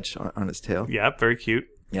has a badge on its tail. Yeah, very cute.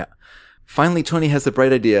 Yeah. Finally, Tony has the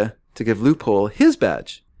bright idea to give Loophole his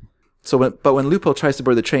badge. But when Loophole tries to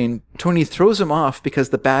board the train, Tony throws him off because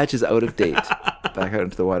the badge is out of date. Back out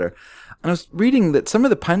into the water. And I was reading that some of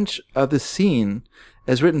the punch of the scene,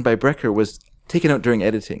 as written by Brecker, was taken out during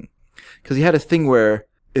editing. Because he had a thing where,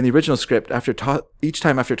 in the original script, each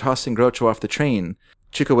time after tossing Groucho off the train,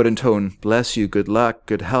 Chico would intone, bless you, good luck,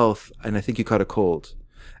 good health, and I think you caught a cold.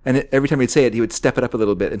 And every time he'd say it, he would step it up a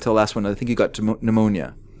little bit until the last one, I think you got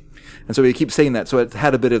pneumonia. And so he keeps saying that. So it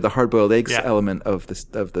had a bit of the hard-boiled eggs element of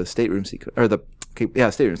the stateroom sequence,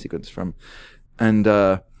 or stateroom sequence from, and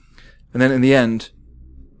then in the end,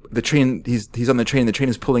 the train, he's on the train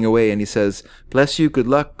is pulling away, and he says, bless you, good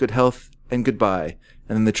luck, good health, and goodbye.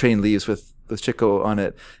 And then the train leaves with Chico on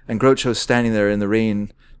it, and Groucho's standing there in the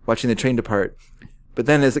rain, watching the train depart. But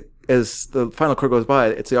then as the final car goes by,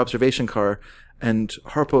 it's the observation car, and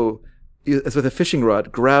Harpo, as with a fishing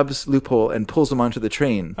rod, grabs Loophole and pulls him onto the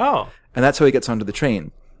train. Oh. And that's how he gets onto the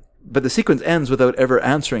train. But the sequence ends without ever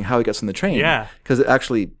answering how he gets on the train. Yeah. Because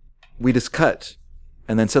we just cut.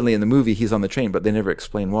 And then suddenly in the movie, he's on the train, but they never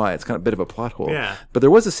explain why. It's kind of a bit of a plot hole. Yeah. But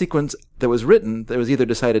there was a sequence that was written that was either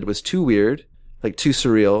decided was too weird, like too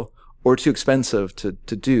surreal, or too expensive to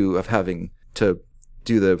do, of having to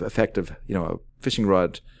do the effect of, a fishing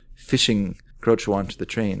rod fishing Groucho onto the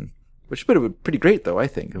train. Which would have been pretty great, though, I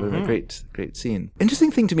think. It would have been a great scene.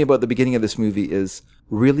 Interesting thing to me about the beginning of this movie is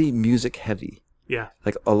really music heavy. Yeah.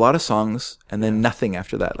 Like a lot of songs and then nothing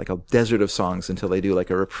after that. Like a desert of songs until they do like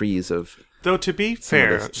a reprise of... Though to be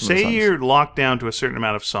fair, say you're locked down to a certain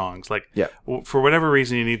amount of songs. Like, for whatever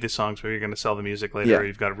reason you need the songs, maybe you're going to sell the music later or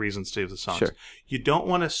you've got reasons to do the songs. Sure. You don't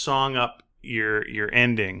want to song up your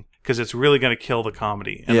ending because it's really going to kill the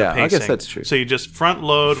comedy and the pacing. I guess that's true. So you just front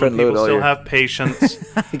load when people still have patience.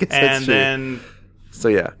 I guess and that's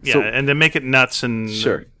true. Then... So and then make it nuts and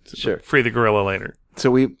sure. free the gorilla later. So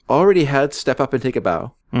we already had Step Up and Take a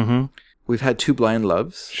Bow. Mm-hmm. We've had Two Blind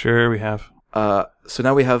Loves. Sure, we have. So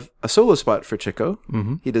now we have a solo spot for Chico.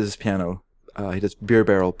 Mm-hmm. He does his piano. He does Beer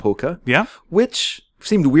Barrel Polka. Yeah. Which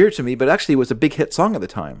seemed weird to me, but actually was a big hit song at the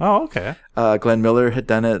time. Oh, okay. Glenn Miller had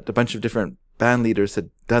done it. A bunch of different band leaders had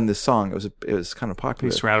done this song. It was kind of popular.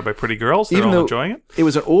 He's surrounded by pretty girls. They're all enjoying it. It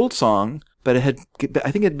was an old song, but I think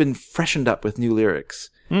it had been freshened up with new lyrics.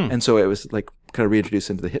 And so it was like kind of reintroduced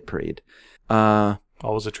into the hit parade.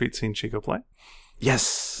 Always a treat seeing Chico play.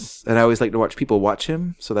 Yes, and I always like to watch people watch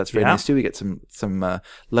him, so that's very nice too. We get some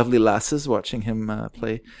lovely lasses watching him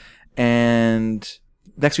play. And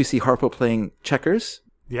next we see Harpo playing checkers.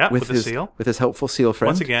 Yeah, with the his seal. With his helpful seal friend.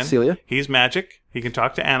 Once again, Celia. He's magic. He can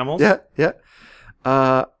talk to animals. Yeah.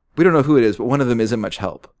 We don't know who it is, but one of them isn't much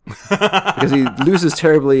help. Because he loses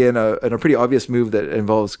terribly in a pretty obvious move that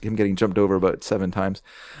involves him getting jumped over about 7 times.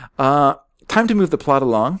 Time to move the plot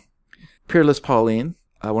along. Peerless Pauline,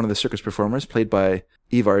 one of the circus performers, played by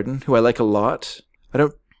Eve Arden, who I like a lot.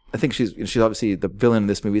 I think she's obviously the villain in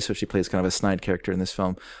this movie, so she plays kind of a snide character in this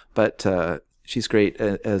film. But she's great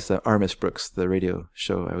as Armis Brooks, the radio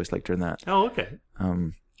show. I always liked her in that. Oh, okay.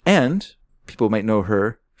 And people might know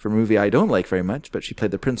her from a movie I don't like very much, but she played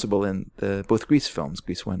the principal in both Grease films,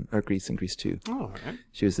 Grease 1 or Grease and Grease 2. Oh, all right.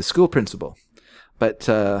 She was the school principal. But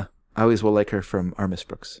I always will like her from Armis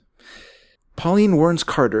Brooks. Pauline warns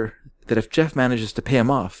Carter that if Jeff manages to pay him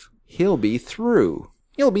off, he'll be through.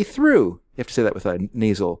 He'll be through. You have to say that with a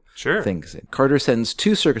nasal thing. Carter sends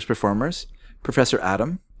 2 circus performers, Professor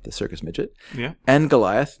Adam, the circus midget, and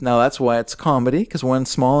Goliath. Now that's why it's comedy, because one's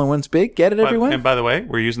small and one's big. Get it, everyone? And by the way,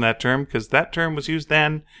 we're using that term because that term was used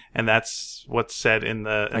then, and that's what's said in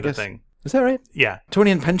the thing. Is that right? Yeah. Tony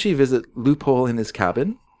and Punchy visit Loophole in his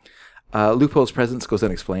cabin. Loophole's presence goes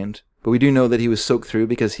unexplained, but we do know that he was soaked through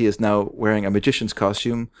because he is now wearing a magician's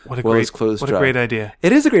costume while his clothes dry. What a great idea.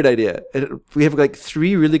 It is a great idea. We have like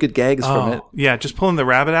 3 really good gags from it. Yeah, just pulling the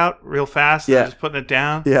rabbit out real fast and just putting it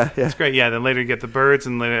down. Yeah. It's great. Yeah, then later you get the birds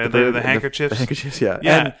and later the handkerchiefs. The handkerchiefs, yeah.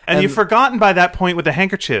 Yeah, and you've forgotten by that point with the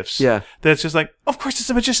handkerchiefs. Yeah. That it's just like, of course it's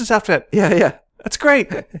a magician's outfit. Yeah. That's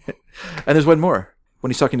great. And there's one more. When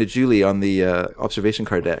he's talking to Julie on the observation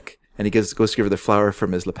car deck, and he goes to give her the flower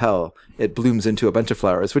from his lapel, it blooms into a bunch of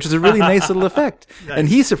flowers, which is a really nice little effect. Nice. And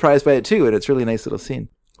he's surprised by it too, and it's a really nice little scene.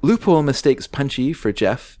 Loophole mistakes Punchy for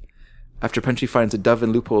Jeff. After Punchy finds a dove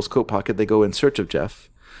in Loophole's coat pocket, they go in search of Jeff.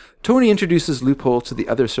 Tony introduces Loophole to the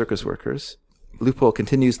other circus workers. Loophole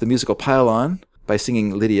continues the musical pile-on by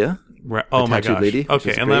singing Lydia, oh my gosh. Lady.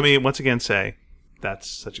 Okay, and let me once again say, that's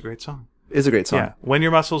such a great song. It's a great song. Yeah. When her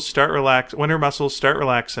muscles start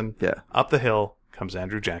relaxing, up the hill comes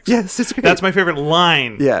Andrew Jackson. Yes, it's great. That's my favorite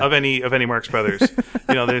line of any Marx Brothers.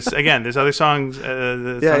 There's other songs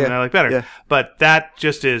that I like better, but that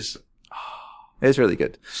just is. It's really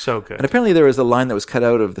good. So good. And apparently there was a line that was cut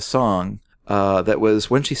out of the song that was,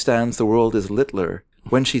 "When she stands, the world is littler.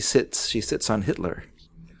 When she sits on Hitler."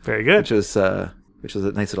 Very good. Which was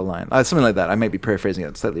a nice little line. Something like that. I might be paraphrasing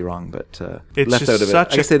it slightly wrong, but it's left out of it. I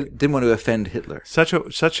guess they didn't want to offend Hitler. Such a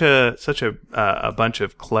bunch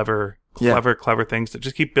of clever things that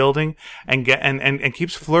just keep building and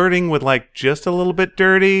keeps flirting with like just a little bit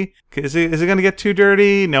dirty. Is it going to get too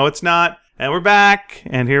dirty? No, it's not. And we're back,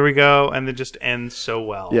 and here we go, and it just ends so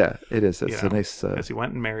well. Yeah, it is. It's a nice. As he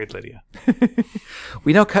went and married Lydia.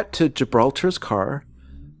 We now cut to Gibraltar's car,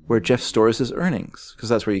 where Jeff stores his earnings, because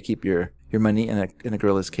that's where you keep your money in a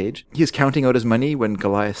gorilla's cage. He is counting out his money when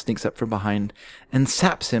Goliath sneaks up from behind and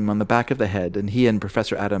saps him on the back of the head, and he and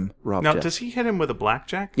Professor Adam rob Jeff. Now, does he hit him with a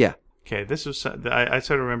blackjack? Yeah. Okay, this was I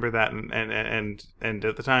sort of remember that, and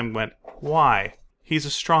at the time went, why? He's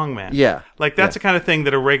a strong man. Yeah. Like that's the kind of thing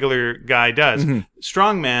that a regular guy does. Mm-hmm.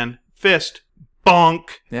 Strong man, fist, bonk,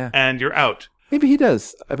 and you're out. Maybe he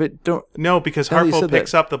does. I bet don't. No, because Harpo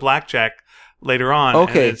picks up the blackjack later on,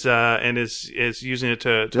 and is using it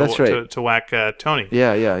to whack Tony.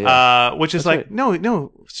 Yeah. Which is that's no,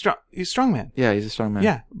 he's a strong man. Yeah, he's a strong man.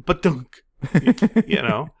 Yeah, but dunk.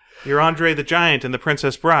 You're Andre the Giant and the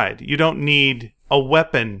Princess Bride. You don't need a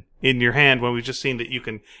weapon in your hand when we've just seen that you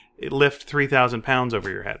can lift 3,000 pounds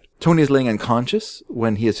over your head. Tony is laying unconscious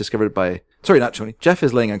when he is discovered by. Sorry, not Tony. Jeff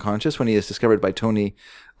is laying unconscious when he is discovered by Tony,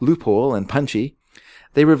 Loophole, and Punchy.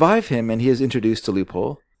 They revive him, and he is introduced to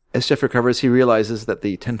Loophole. As Jeff recovers, he realizes that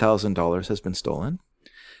the $10,000 has been stolen.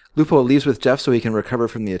 Loophole leaves with Jeff so he can recover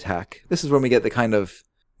from the attack. This is when we get the kind of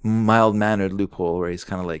mild-mannered Loophole where he's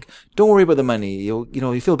kind of like, don't worry about the money. You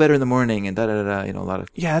feel better in the morning and a lot of...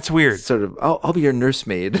 Yeah, that's weird. Sort of, I'll be your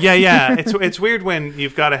nursemaid. Yeah. It's weird when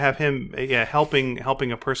you've got to have him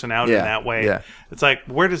helping a person out in that way. Yeah. It's like,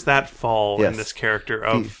 where does that fall in this character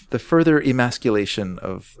of... The further emasculation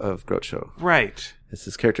of Groucho. Right. As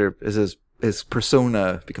his character, as his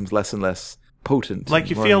persona becomes less and less potent. Like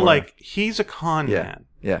you feel like he's a con man.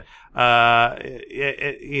 Yeah. In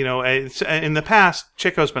the past,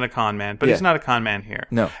 Chico's been a con man, but he's not a con man here.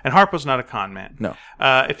 No. And Harpo's not a con man. No.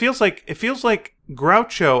 It feels like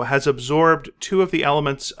Groucho has absorbed 2 of the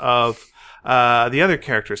elements of the other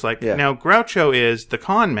characters. Now Groucho is the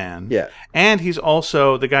con man. Yeah. And he's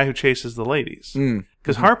also the guy who chases the ladies.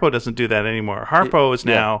 Because Harpo doesn't do that anymore. Harpo is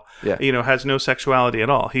now, has no sexuality at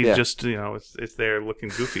all. He's just, it's there looking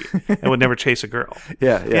goofy and would never chase a girl.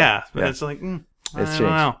 Yeah. But it's like, I don't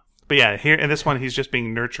know. But yeah, here in this one, he's just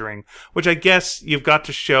being nurturing, which I guess you've got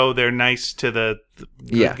to show they're nice to the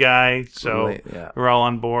good guy. So we're all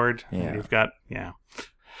on board. Yeah. You've got,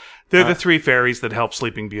 They're the three fairies that help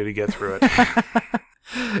Sleeping Beauty get through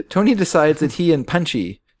it. Tony decides that he and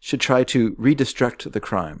Punchy should try to redestruct the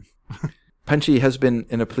crime. Punchy has been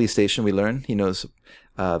in a police station, we learn. He knows,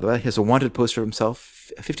 he has a wanted poster of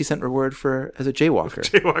himself, a 50-cent reward as a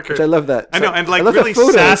jaywalker. Which I love that. I know, and like really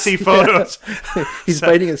sassy photos. Yeah. He's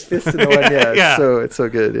biting his fist in the one, So it's so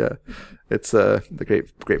good, It's the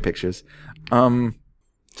great pictures.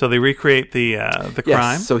 So they recreate the crime.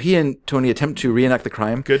 Yes, so he and Tony attempt to reenact the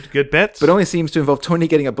crime. Good bits. But only seems to involve Tony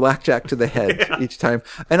getting a blackjack to the head each time.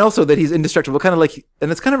 And also that he's indestructible, kind of like, and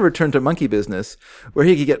it's kind of a return to monkey business, where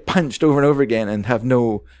he could get punched over and over again and have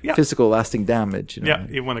no physical lasting damage. Yeah,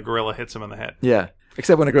 even when a gorilla hits him in the head. Yeah,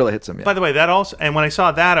 except when a gorilla hits him. Yeah. By the way, that also, and when I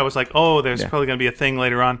saw that, I was like, oh, there's probably going to be a thing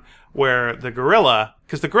later on where the gorilla,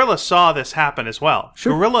 because the gorilla saw this happen as well.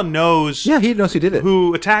 Sure. Gorilla knows. Yeah, he knows who did it.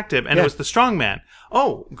 Who attacked him, and it was the strongman.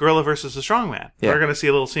 Oh, gorilla versus the strongman. Yeah. We're going to see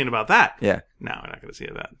a little scene about that. Yeah. No, we're not going to see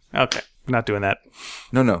that. Okay, we're not doing that.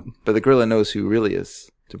 No. But the gorilla knows who really is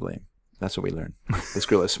to blame. That's what we learn. This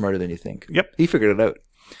gorilla is smarter than you think. Yep. He figured it out.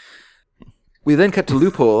 We then cut to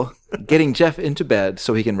Loophole getting Jeff into bed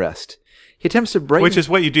so he can rest. He attempts to brighten... Which is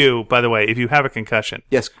what you do, by the way, if you have a concussion.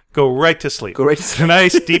 Yes. Go right to sleep.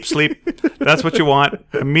 Nice, deep sleep. That's what you want.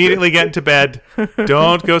 Immediately get into bed.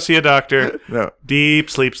 Don't go see a doctor. No. Deep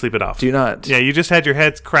sleep, sleep it off. Do not. Yeah, you just had your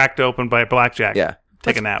head cracked open by a blackjack. Yeah.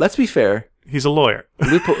 Take a nap. Let's be fair. He's a lawyer.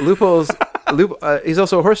 Loophole's... he's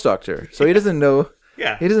also a horse doctor, so he doesn't know...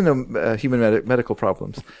 Yeah. He doesn't know human medical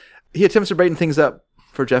problems. He attempts to brighten things up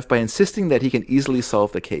for Jeff by insisting that he can easily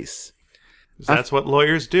solve the case. That's what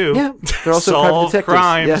lawyers do. Yeah, they're also solve private detectives.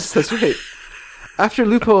 Crimes. Yes, that's right. After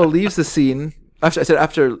Loophole leaves the scene,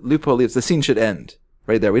 after Loophole leaves, the scene should end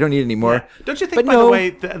right there. We don't need any more. Yeah. Don't you think, by the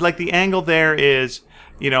way, like the angle there is,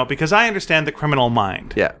 because I understand the criminal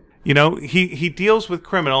mind. Yeah. He deals with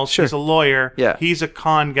criminals. Sure. He's a lawyer. Yeah. He's a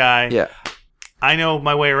con guy. Yeah. I know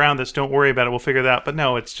my way around this. Don't worry about it. We'll figure that out. But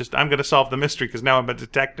no, it's just I'm going to solve the mystery because now I'm a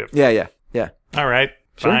detective. Yeah. All right.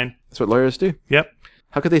 Sure. Fine. That's what lawyers do. Yep.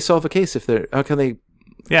 How could they solve a case how can they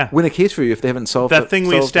win a case for you if they haven't solved that thing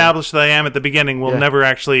we established that I am at the beginning will never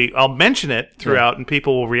actually, I'll mention it throughout and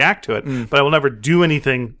people will react to it, but I will never do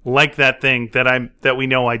anything like that thing that we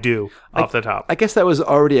know I do off the top. I guess that was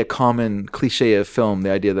already a common cliche of film,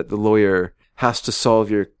 the idea that the lawyer has to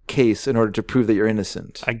solve your case in order to prove that you're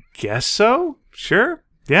innocent. I guess so. Sure.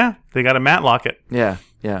 Yeah. They got to Matlock it. Yeah.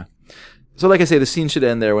 So like I say, the scene should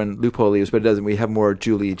end there when Loophole leaves, but it doesn't. We have more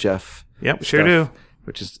Julie, Jeff. Yep, sure do.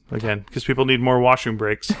 Which is, again, because people need more washroom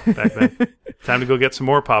breaks back then. Time to go get some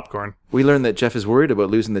more popcorn. We learn that Jeff is worried about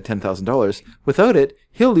losing the $10,000. Without it,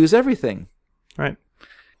 he'll lose everything. Right.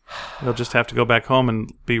 He'll just have to go back home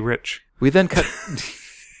and be rich. We then cut...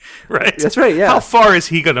 Right? That's right, yeah. How far is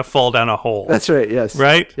he going to fall down a hole? That's right, yes.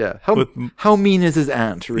 Right? Yeah. How mean is his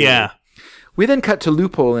aunt, really? Yeah. We then cut to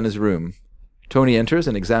Loophole in his room. Tony enters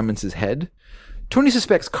and examines his head. Tony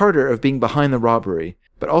suspects Carter of being behind the robbery,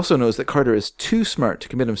 but also knows that Carter is too smart to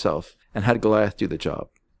commit himself and had Goliath do the job.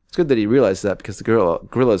 It's good that he realized that because the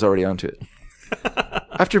gorilla is already onto it.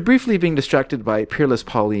 After briefly being distracted by peerless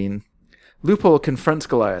Pauline, Loophole confronts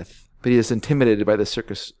Goliath, but he is intimidated by the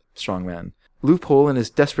circus strongman. Loophole, in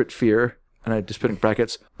his desperate fear, and I just put in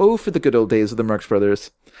brackets, oh, for the good old days of the Marx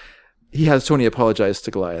Brothers, he has Tony apologize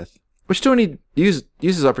to Goliath, which Tony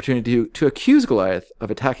uses opportunity to accuse Goliath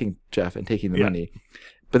of attacking Jeff and taking the money.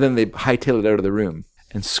 But then they hightail it out of the room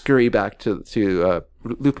and scurry back to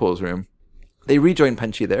Loophole's room. They rejoin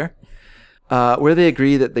Punchy there, where they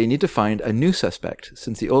agree that they need to find a new suspect,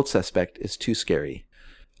 since the old suspect is too scary.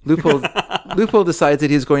 Loophole decides that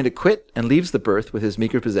he's going to quit and leaves the berth with his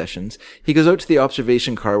meager possessions. He goes out to the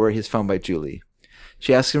observation car where he's found by Julie.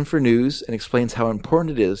 She asks him for news and explains how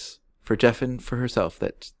important it is for Jeff and for herself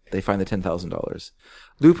that they find the $10,000.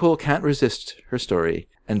 Loophole can't resist her story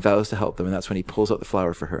and vows to help them, and that's when he pulls out the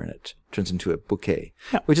flower for her, and it turns into a bouquet,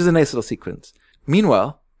 which is a nice little sequence.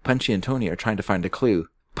 Meanwhile, Punchy and Tony are trying to find a clue.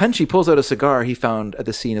 Punchy pulls out a cigar he found at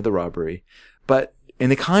the scene of the robbery, but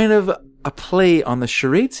in a kind of a play on the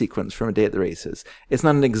charade sequence from A Day at the Races. It's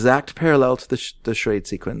not an exact parallel to the charade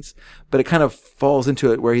sequence, but it kind of falls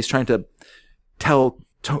into it where he's trying to tell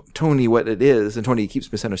Tony what it is, and Tony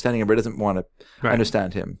keeps misunderstanding him, but doesn't want to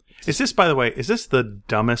understand him. Is this, by the way, the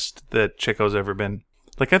dumbest that Chico's ever been?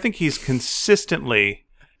 Like, I think he's consistently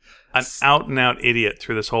an out-and-out idiot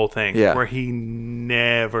through this whole thing, Yeah. where he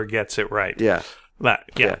never gets it right. Yeah.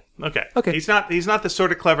 Yeah. Okay. Okay. He's not the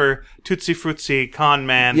sort of clever tootsie fruitsy con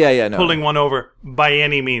man. Yeah, no. Pulling one over by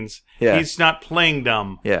any means. Yeah. He's not playing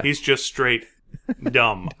dumb. Yeah. He's just straight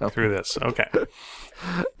dumb through this. Okay.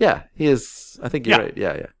 Yeah, he is. I think you're right.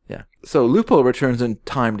 Yeah. So Lupo returns in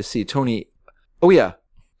time to see Tony. Oh yeah,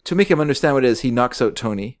 to make him understand what it is, he knocks out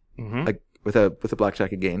Tony with a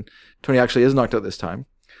blackjack again. Tony actually is knocked out this time.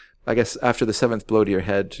 I guess after the 7th blow to your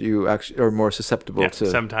head, you actually are more susceptible to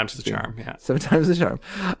 7 times the charm. Yeah. 7 times the charm.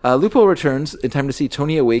 Lupo returns in time to see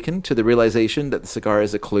Tony awaken to the realization that the cigar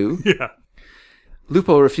is a clue. Yeah.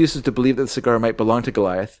 Lupo refuses to believe that the cigar might belong to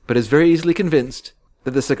Goliath, but is very easily convinced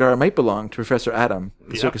that the cigar might belong to Professor Adam,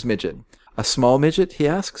 the circus midget. A small midget, he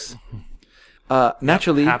asks.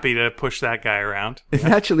 Naturally, happy to push that guy around.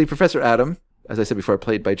 Naturally, Professor Adam, as I said before,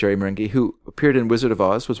 played by Jerry Marenghi, who appeared in Wizard of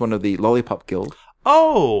Oz, was one of the Lollipop Guild.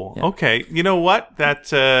 Oh, okay. You know what?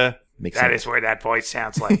 That Makes that sense. is where that voice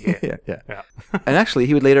sounds like it. Yeah. And actually,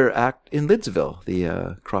 he would later act in Lidsville,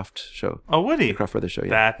 the Croft show. Oh, would he? The Croft Brothers show,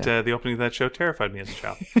 yeah. The opening of that show terrified me as a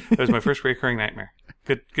child. It was my first recurring nightmare.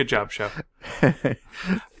 Good job, show. Thanks,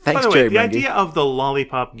 By the way, Jerry the Marenghi. idea of the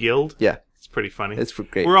Lollipop Guild, Yeah, it's pretty funny. it's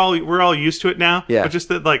great. We're all used to it now. Yeah. But just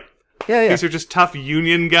that, like, Yeah. these are just tough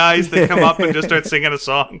union guys that come up and just start singing a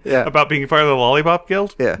song about being part of the Lollipop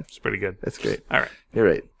Guild. Yeah. It's pretty good. That's great. All right. You're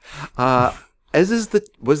right. As is the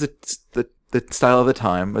style of the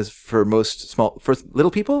time, as for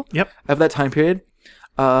little people Yep. of that time period,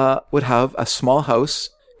 would have a small house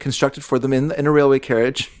constructed for them in a railway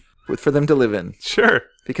carriage for them to live in, Sure.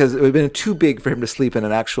 because it would have been too big for him to sleep in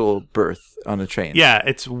an actual berth on a train. Yeah,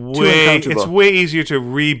 it's way easier to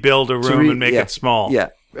rebuild a room and make it small. Yeah,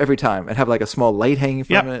 every time, and have like a small light hanging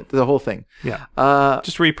from it. The whole thing. Yeah.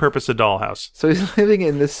 Just repurpose a dollhouse. So he's living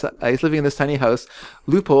in this. Tiny house.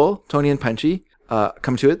 Lupo, Tony, and Punchy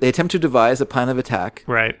come to it. They attempt to devise a plan of attack.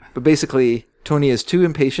 Right. But basically, Tony is too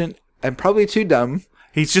impatient and probably too dumb.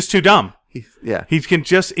 He's just too dumb. Yeah. He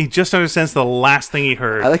just understands the last thing he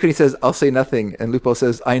heard. I like when he says, "I'll say nothing," and Lupo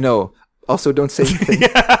says, "I know. Also, don't say anything."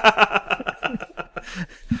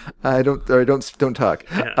 Don't talk.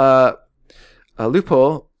 Yeah.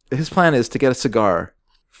 Lupo, his plan is to get a cigar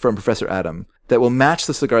from Professor Adam that will match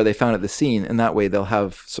the cigar they found at the scene, and that way they'll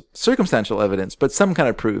have circumstantial evidence, but some kind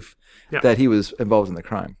of proof that he was involved in the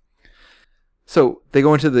crime. So they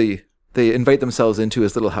go they invite themselves into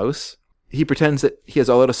his little house. He pretends that he has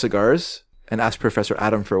all out of cigars and asks Professor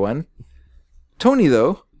Adam for one. Tony,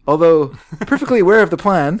 though, although perfectly aware of the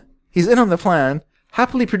plan, he's in on the plan,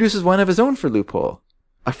 happily produces one of his own for Lupo.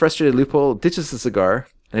 A frustrated Lupo ditches the cigar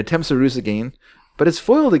and attempts a ruse again, but is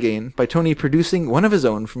foiled again by Tony producing one of his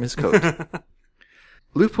own from his coat.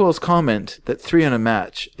 Lupo's comment that 3 on a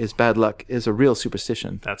match is bad luck is a real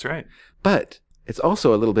superstition. That's right. But it's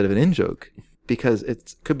also a little bit of an in-joke, because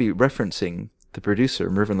it could be referencing the producer,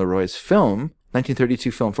 Mervyn LeRoy's 1932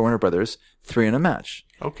 film for Warner Brothers, 3 on a Match.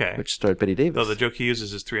 Okay. Which starred Betty Davis. Though the joke he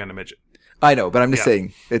uses is 3 on a midget. I know, but I'm just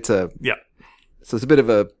saying, so it's a bit of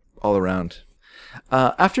a all-around.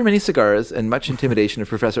 After many cigars and much intimidation of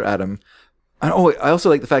Professor Adam, I also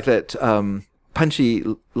like the fact that Punchy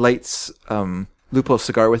lights Lupo's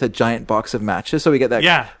cigar with a giant box of matches, so we get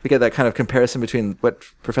that kind of comparison between what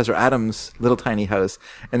Professor Adam's little tiny house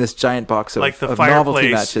and this giant box of, like the of fireplace,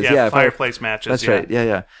 novelty matches. Fireplace matches. That's right.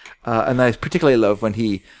 Yeah. And I particularly love when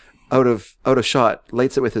he out of shot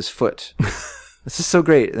lights it with his foot. This is so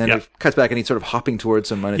great. And then it cuts back and he's sort of hopping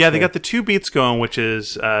towards him. They got the two beats going, which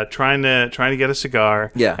is trying to get a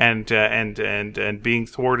cigar, Yeah. and being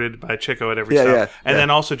thwarted by Chico at every stop, and then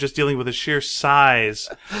also just dealing with the sheer size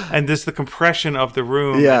and this the compression of the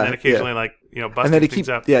room, and then occasionally busting and then things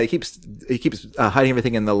up. he keeps hiding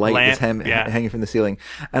everything in the light that's hanging from the ceiling.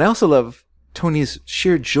 And I also love Tony's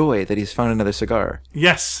sheer joy that he's found another cigar.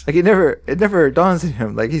 Yes, like it never dawns on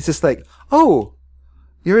him. Like he's just like, oh.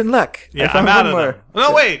 You're in luck. Yeah, I'm out of them.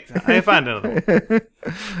 No, wait. I found another one.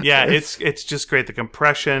 Yeah, it's just great. The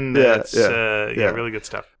compression. Really good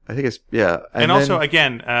stuff. I think it's And also,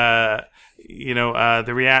 again, the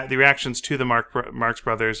reactions to the Marx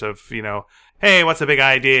Brothers of, hey, what's the big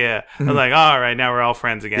idea? I'm like, all right, now we're all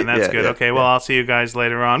friends again. That's good. Okay, well, I'll see you guys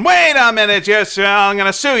later on. Wait a minute, I'm going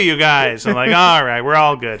to sue you guys. I'm like, all right, we're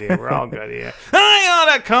all good here. I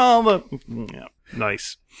ought to call the...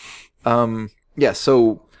 Nice. Yeah,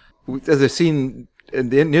 so as a scene,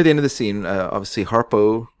 near the end of the scene, obviously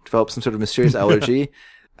Harpo develops some sort of mysterious allergy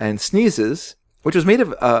and sneezes, which was made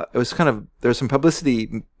of, it was kind of, there was some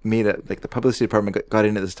publicity made, like the publicity department got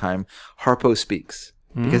in at this time. Harpo speaks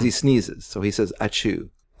because he sneezes. So he says, achoo.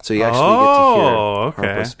 So you actually get to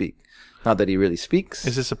hear Harpo speak. Not that he really speaks.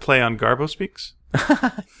 Is this a play on Garbo Speaks?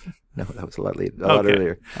 No, that was a lot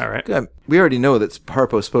earlier. All right. We already know that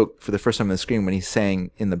Harpo spoke for the first time on the screen when he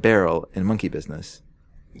sang in the barrel in Monkey Business.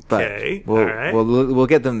 But Okay. we'll, All right. we'll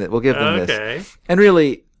get them. We'll give them Okay. this. And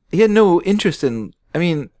really, he had no interest in. I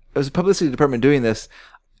mean, it was a publicity department doing this.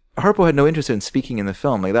 Harpo had no interest in speaking in the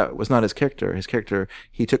film. Like, that was not his character. His character,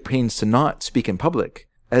 he took pains to not speak in public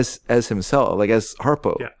as himself, like as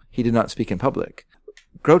Harpo. Yeah. He did not speak in public.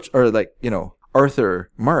 Arthur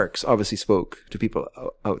Marx obviously spoke to people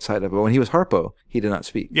outside of it. But when he was Harpo, he did not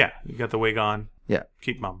speak. Yeah, you got the wig on. Yeah.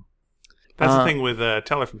 Keep mum. That's the thing with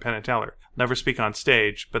Teller from Penn and Teller. Never speak on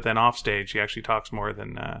stage, but then off stage he actually talks more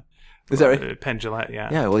than Is that right? Penn Jillette. Yeah.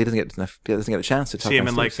 Yeah, well, he doesn't get enough. He doesn't get a chance to talk. See him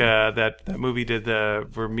on in stage, like that movie did the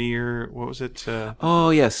Vermeer. What was it?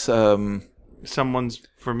 oh yes, Someone's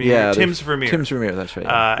Vermeer. yeah, Tim's Vermeer. Tim's Vermeer. That's right.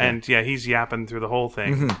 Yeah. And he's yapping through the whole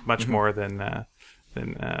thing much more than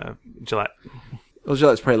Gillette. Well,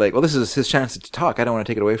 Gillette's probably like, well, this is his chance to talk. I don't want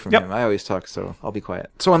to take it away from him. I always talk, so I'll be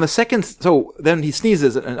quiet. So on the second, so then he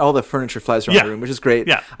sneezes and all the furniture flies around the room, which is great.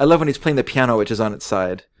 Yeah. I love when he's playing the piano, which is on its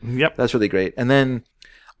side. Yep. That's really great. And then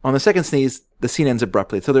on the second sneeze, the scene ends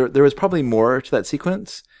abruptly. So there was probably more to that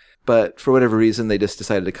sequence, but for whatever reason, they just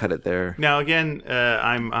decided to cut it there. Now again,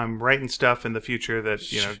 I'm writing stuff in the future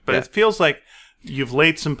that but it feels like you've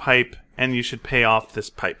laid some pipe and you should pay off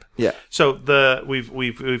this pipe. Yeah. So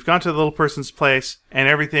we've gone to the little person's place and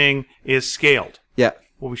everything is scaled. Yeah.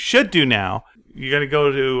 What we should do now, you're going to go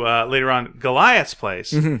to later on Goliath's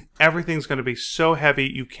place. Everything's going to be so heavy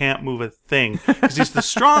you can't move a thing because he's the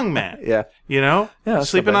strong man. Yeah. Yeah,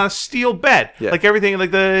 that's sleeping not bad. on a steel bed. Yeah. Like everything,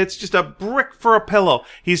 it's just a brick for a pillow.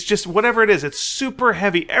 He's just whatever it is. It's super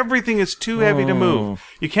heavy. Everything is too heavy to move.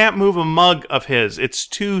 You can't move a mug of his. It's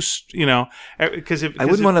too, because I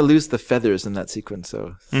wouldn't want to lose the feathers in that sequence,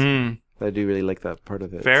 though. I do really like that part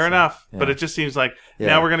of it. Fair enough, yeah. but it just seems like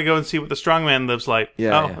now we're going to go and see what the strongman lives like.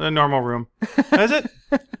 Yeah, a normal room. Is it?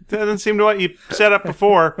 Doesn't seem to what you set up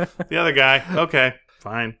before. The other guy. Okay,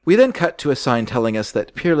 fine. We then cut to a sign telling us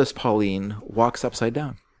that Peerless Pauline walks upside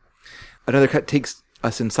down. Another cut takes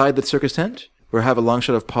us inside the circus tent, where we have a long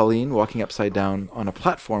shot of Pauline walking upside down on a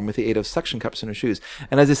platform with the aid of suction cups in her shoes.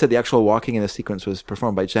 And as I said, the actual walking in the sequence was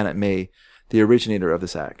performed by Janet May, the originator of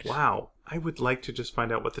this act. Wow. I would like to just find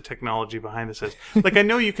out what the technology behind this is. Like, I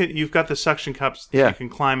know you've got the suction cups that you can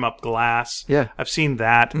climb up glass. Yeah. I've seen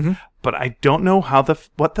that, but I don't know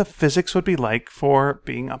what the physics would be like for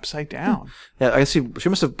being upside down. Yeah, I guess she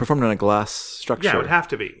must have performed on a glass structure. Yeah, it would have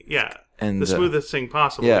to be. Yeah. And the smoothest thing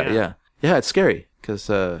possible. Yeah, it's scary because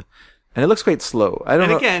and it looks quite slow. I don't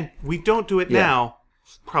know. And again, we don't do it now,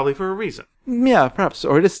 probably for a reason. Yeah, perhaps,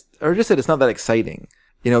 or just that it's not that exciting.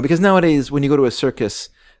 Because nowadays when you go to a circus,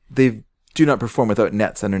 they do not perform without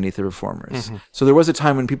nets underneath the performers. So there was a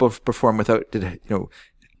time when people performed without,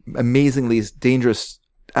 amazingly dangerous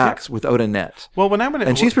acts without a net. Well, when I went,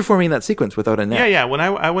 and she's performing that sequence without a net. Yeah. When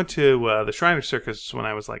I went to the Shriner Circus when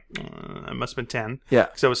I was like, I must have been 10. Yeah,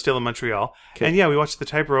 because I was still in Montreal. Okay. And we watched the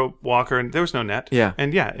tightrope walker, and there was no net. Yeah,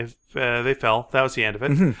 and if they fell, that was the end of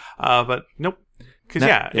it. But nope, because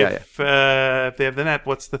if they have the net,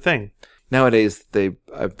 what's the thing? Nowadays, they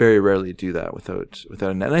very rarely do that without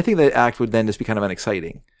a net. And I think the act would then just be kind of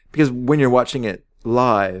unexciting. Because when you're watching it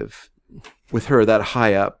live with her that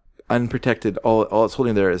high up, unprotected, all it's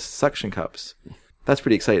holding there is suction cups, that's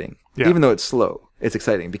pretty exciting. Yeah. Even though it's slow, it's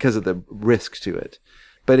exciting because of the risk to it.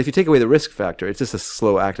 But if you take away the risk factor, it's just a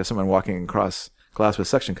slow act of someone walking across glass with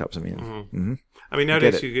suction cups. I mean,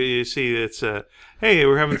 nowadays you see it's, hey,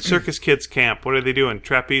 we're having circus kids camp. What are they doing?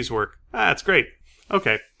 Trapeze work. That's great.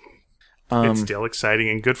 Okay. It's still exciting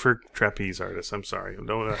and good for trapeze artists. I'm sorry. I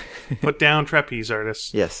don't want to put down trapeze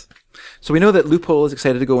artists. Yes. So we know that Loophole is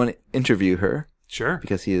excited to go and interview her. Sure.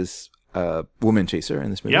 Because he is a woman chaser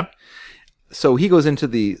in this movie. Yep. So he goes into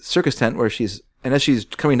the circus tent and as she's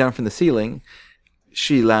coming down from the ceiling,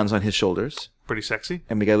 she lands on his shoulders. Pretty sexy.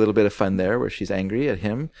 And we get a little bit of fun there where she's angry at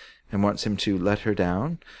him and wants him to let her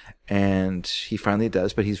down. And he finally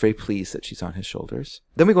does, but he's very pleased that she's on his shoulders.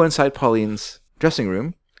 Then we go inside Pauline's dressing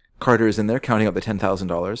room. Carter is in there counting up the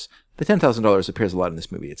 $10,000. The $10,000 appears a lot in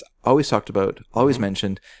this movie. It's always talked about, always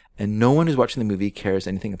mentioned, and no one who's watching the movie cares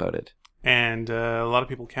anything about it. And a lot of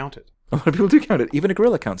people count it. A lot of people do count it. Even a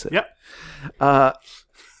gorilla counts it. Yep.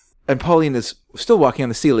 And Pauline is still walking on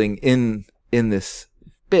the ceiling in this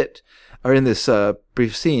bit, or in this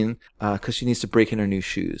brief scene, because she needs to break in her new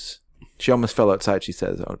shoes. She almost fell outside, she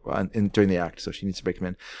says, during the act, so she needs to break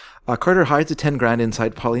them in. Carter hides the $10,000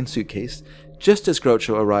 inside Pauline's suitcase, just as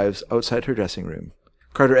Groucho arrives outside her dressing room.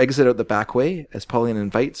 Carter exits out the back way as Pauline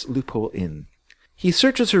invites Loophole in. He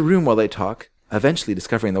searches her room while they talk, eventually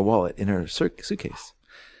discovering the wallet in her suitcase.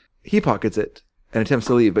 He pockets it and attempts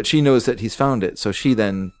to leave, but she knows that he's found it, so she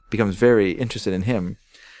then becomes very interested in him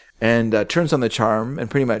and turns on the charm and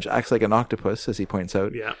pretty much acts like an octopus, as he points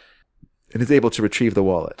out, and is able to retrieve the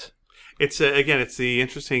wallet. It's again, it's the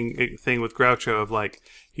interesting thing with Groucho of like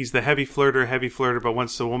he's the heavy flirter, but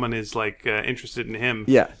once the woman is like interested in him,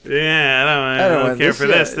 I don't care for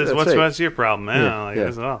this. What's your problem?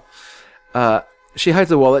 As well. She hides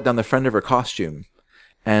the wallet down the front of her costume,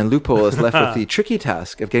 and Loophole is left with the tricky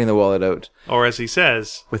task of getting the wallet out, or as he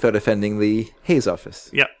says, without offending the Hayes office.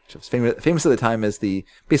 Yeah, which was famous at the time as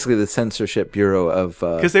basically the censorship bureau of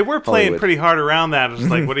because they were playing Hollywood. Pretty hard around that. It's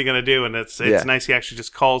like, what are you going to do? And it's nice he actually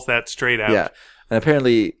just calls that straight out. Yeah, and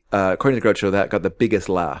apparently, according to Groucho, that got the biggest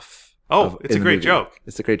laugh. It's a great joke.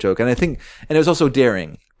 It's a great joke, and it was also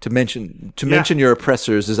daring. To mention your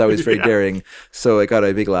oppressors is always very daring, so it got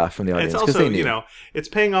a big laugh from the audience. It's also, it's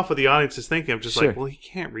paying off what the audience is thinking. I'm just like, well, he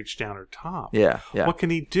can't reach down her top. Yeah. What can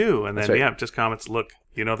he do? And then, just comments, look,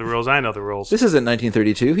 you know the rules, I know the rules. This isn't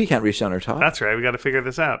 1932. He can't reach down her top. That's right. We got to figure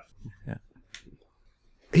this out. Yeah.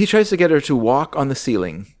 He tries to get her to walk on the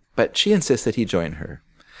ceiling, but she insists that he join her.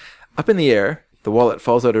 Up in the air, the wallet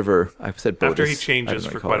falls out of her, I've said bodice. After he changes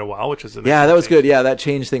for quite a while, which is that was good. Yeah, that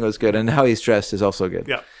change thing was good. And how he's dressed is also good.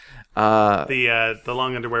 Yeah. The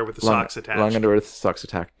long underwear with the socks attached. Long underwear with the socks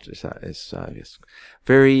attached is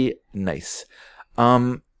very nice.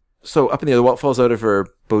 So up in the air, the wallet falls out of her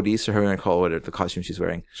bodice, or however you want to call it, the costume she's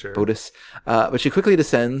wearing. Sure. Bodice. But she quickly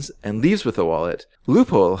descends and leaves with the wallet.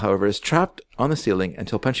 Loophole, however, is trapped on the ceiling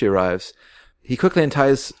until Punchy arrives. He quickly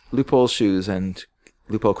unties Loophole's shoes, and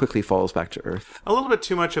Loophole quickly falls back to Earth. A little bit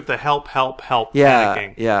too much of the help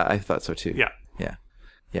panicking. Yeah, I thought so too.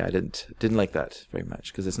 Yeah, I didn't like that very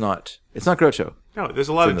much because it's not Groucho. No, there's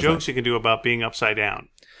a lot of jokes you can do about being upside down.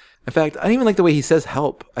 In fact, I don't even like the way he says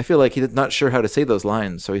help. I feel like he's not sure how to say those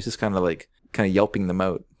lines, so he's just kind of yelping them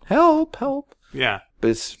out. Help. Yeah. But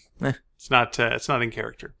it's not in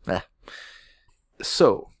character.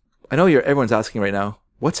 So, I know everyone's asking right now,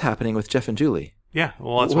 what's happening with Jeff and Julie? Yeah,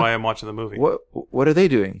 well, that's why I'm watching the movie. What are they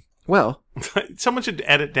doing? Well, someone should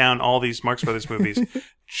edit down all these Marx Brothers movies,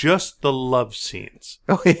 just the love scenes.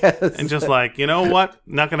 Oh, yes. And just like, you know what?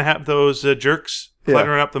 Not going to have those jerks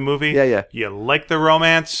cluttering up the movie. Yeah. You like the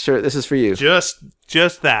romance? Sure, this is for you. Just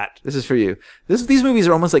that. This is for you. These movies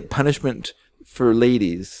are almost like punishment for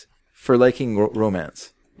ladies for liking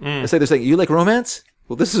romance. It's like they're saying, you like romance?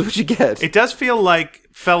 Well, this is what you get. It does feel like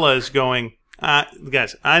fellas going...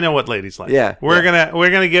 guys, I know what ladies like. Yeah, we're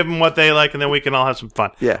gonna give them what they like, and then we can all have some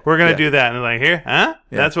fun. Yeah, we're gonna do that, and they're like, here, huh?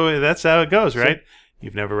 Yeah. That's how it goes, right?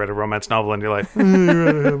 You've never read a romance novel in your life.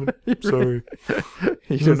 Sorry,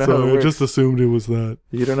 you don't know how it works. I just assumed it was that.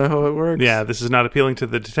 You don't know how it works. Yeah, this is not appealing to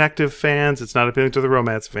the detective fans. It's not appealing to the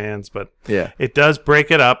romance fans, but it does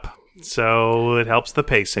break it up, so it helps the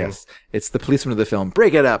pacing. Yes, it's the policeman of the film.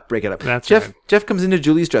 Break it up. That's Jeff. right. Jeff comes into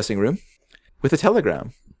Julie's dressing room with a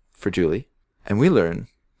telegram for Julie. And we learn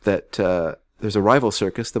that there's a rival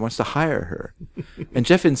circus that wants to hire her. And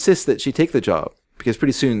Jeff insists that she take the job because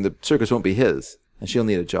pretty soon the circus won't be his and she'll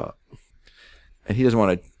need a job. And he doesn't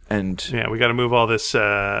want to. And we got to move all this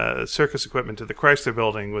circus equipment to the Chrysler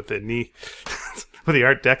Building with the with the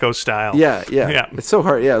Art Deco style. Yeah. It's so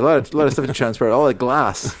hard. Yeah, a lot of stuff to transport. All the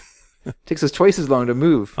glass. Takes us twice as long to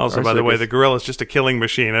move. Also, by the way, the gorilla's just a killing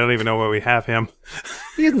machine. I don't even know where we have him.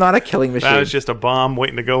 He's not a killing machine. That was just a bomb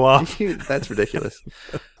waiting to go off. That's ridiculous.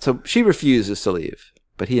 So she refuses to leave,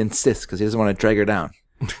 but he insists because he doesn't want to drag her down.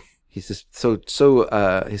 He's just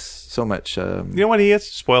he's so much... you know what he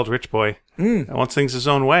is? Spoiled rich boy. Wants things his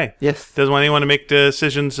own way. Yes. Doesn't want anyone to make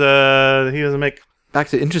decisions he doesn't make. Back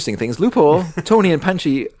to interesting things. Loophole, Tony and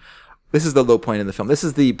Punchy... This is the low point in the film. This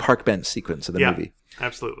is the park bench sequence of the movie.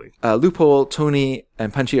 Absolutely. Loophole, Tony,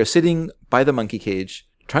 and Punchy are sitting by the monkey cage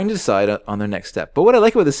trying to decide on their next step. But what I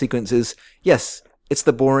like about this sequence is, yes, it's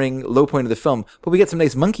the boring low point of the film, but we get some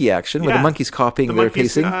nice monkey action where the monkey's copying their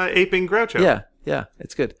pacing. Aping Groucho. Yeah,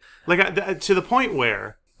 it's good. Like to the point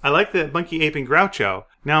where I like the monkey aping Groucho.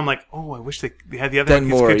 Now I'm like, I wish they had the other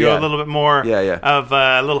monkeys could do a little bit more of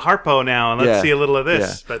a little Harpo now, and let's see a little of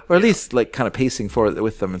this. Yeah. But, or at least like kind of pacing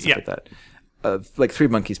with them and stuff like that. Like three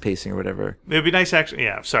monkeys pacing or whatever. It would be nice actually.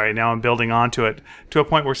 Yeah, sorry. Now I'm building onto it to a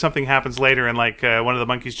point where something happens later and like one of the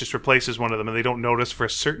monkeys just replaces one of them and they don't notice for a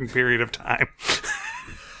certain period of time.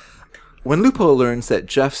 When Loophole learns that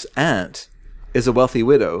Jeff's aunt is a wealthy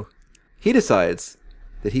widow, he decides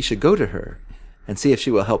that he should go to her and see if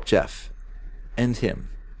she will help Jeff and him.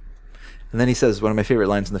 And then he says one of my favorite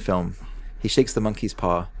lines in the film. He shakes the monkey's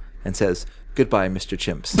paw and says, "Goodbye, Mr.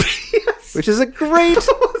 Chimps." Yes. Which is a great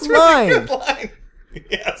That's line. Really good line.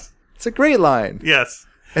 Yes. It's a great line. Yes.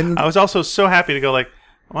 And I was also so happy to go like,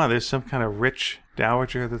 wow, there's some kind of rich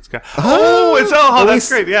dowager that's got. That's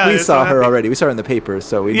great. Yeah, we it's saw so her happy. already. We saw her in the paper,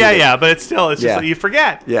 so we. Yeah, knew yeah, but it's just Yeah. like you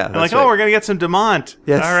forget. Yeah, And like, that's right. we're gonna get some Demont.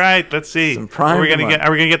 Yes. All right, let's see. Some prime Are we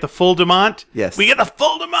gonna get the full Demont? Yes. We get the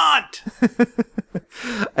full Demont.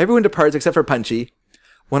 Everyone departs except for Punchy.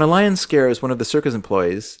 When a lion scares one of the circus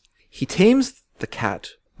employees, he tames the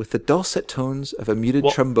cat with the dulcet tones of a muted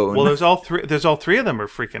trombone. Well, there's all three of them are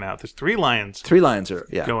freaking out. There's 3 lions 3 lions are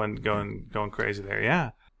going crazy there.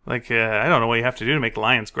 Yeah. Like, I don't know what you have to do to make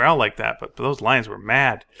lions growl like that, but those lions were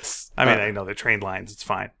mad. I mean, I know they're trained lions. It's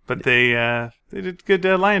fine. But they did good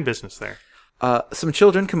lion business there. Some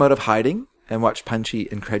children come out of hiding and watch Punchy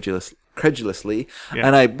credulously. Yeah.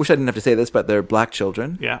 And I wish I didn't have to say this, but they're black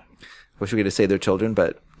children. Yeah. I wish we could just say they're children,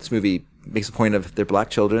 but this movie makes a point of they're black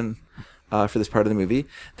children for this part of the movie.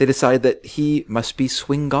 They decide that he must be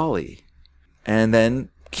Swingalli. And then,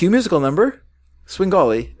 cue musical number.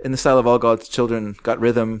 Swingalli, in the style of All God's Children, got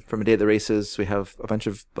rhythm from A Day at the Races. We have a bunch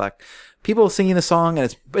of black people singing the song,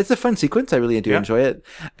 and it's a fun sequence. I really do enjoy it.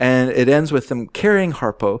 And it ends with them carrying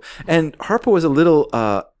Harpo. And Harpo was a little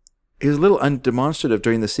undemonstrative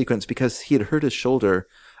during the sequence because he had hurt his shoulder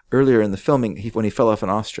earlier in the filming when he fell off an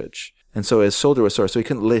ostrich. And so his shoulder was sore, so he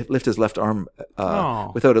couldn't lift his left arm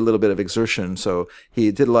without a little bit of exertion. So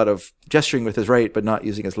he did a lot of gesturing with his right, but not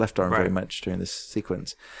using his left arm very much during this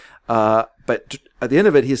sequence. But at the end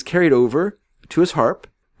of it, he is carried over to his harp,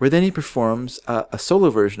 where then he performs a solo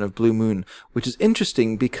version of Blue Moon, which is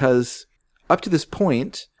interesting because up to this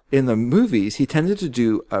point in the movies, he tended to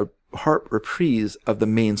do a harp reprise of the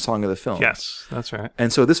main song of the film. Yes, that's right.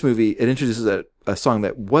 And so this movie, it introduces a song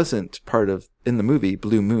that wasn't part of, in the movie,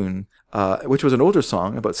 Blue Moon, which was an older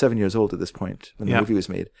song, about 7 years old at this point when the movie was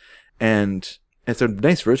made. And it's a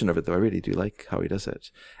nice version of it, though. I really do like how he does it.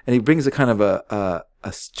 And he brings a kind of a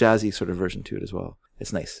jazzy sort of version to it as well.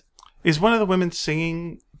 It's nice. Is one of the women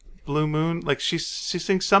singing Blue Moon? Like she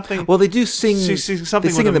sings something? Well, they do sing. She sings something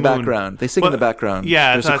They sing with in the the moon. background. They sing in the background.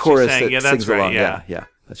 Yeah, there's that's a what chorus she's saying. that Yeah, that's sings right, along. yeah. Yeah,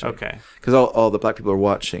 that's right. Okay. Because all the black people are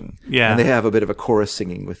watching. Yeah. And they have a bit of a chorus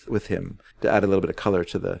singing with him to add a little bit of color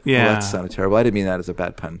to the. Yeah. Well, that sounded terrible. I didn't mean that as a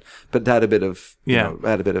bad pun, but to add a bit of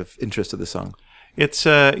add a bit of interest to the song. It's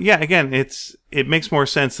again, it makes more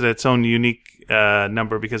sense that its own unique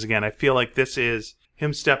number because again, I feel like this is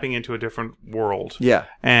him stepping into a different world. Yeah.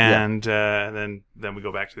 And then we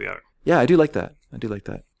go back to the other. Yeah, I do like that.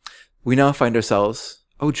 We now find ourselves,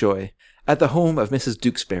 oh joy, at the home of Mrs.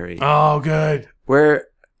 Dukesbury, Oh, good. where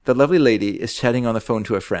the lovely lady is chatting on the phone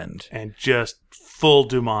to a friend. And just full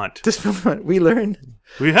Dumont. This moment, we learn.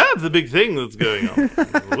 We have the big thing that's going on.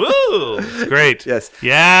 Woo! It's great. Yes.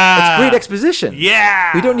 Yeah. It's great exposition.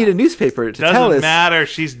 Yeah. We don't need a newspaper to tell Doesn't us matter.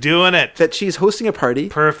 She's doing it. that she's hosting a party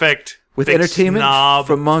Perfect. with Big entertainment snob.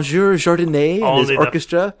 from Monsieur Jardinet and his Only the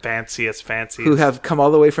orchestra, fanciest. who have come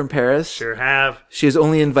all the way from Paris. Sure have. She has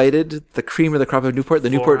only invited the cream of the crop of Newport, the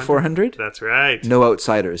Newport 400. That's right. No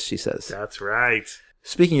outsiders, she says. That's right.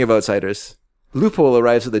 Speaking of outsiders, Loophole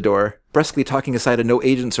arrives at the door, brusquely talking aside a no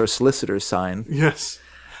agents or solicitors sign. Yes.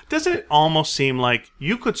 Doesn't it almost seem like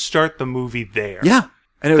you could start the movie there? Yeah.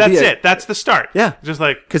 And That's it. That's the start. Yeah. Just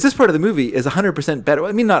like, Because this part of the movie is 100% better.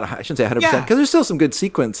 I mean, I shouldn't say 100%, because Yeah. there's still some good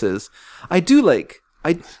sequences. I do,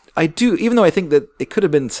 even though I think that it could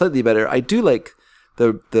have been slightly better, I do like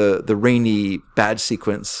the rainy bad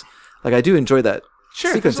sequence. Like, I do enjoy that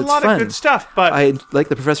sure, sequence. there's a It's lot fun. of good stuff, but I like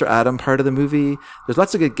the Professor Adam part of the movie. There's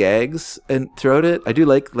lots of good gags and throughout it. I do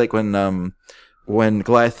like when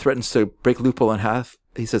Goliath threatens to break Loophole in half.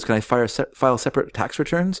 He says, "Can I file separate tax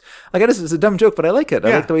returns?" Like, it's a dumb joke, but I like it. I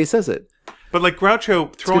Yeah. like the way he says it. But like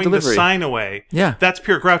Groucho throwing the delivery. sign away, Yeah. that's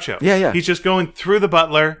pure Groucho. Yeah, yeah. He's just going through the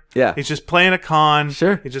butler. Yeah. He's just playing a con.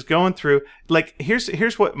 Sure. He's just going through. Like,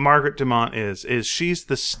 here's what Margaret Dumont is she's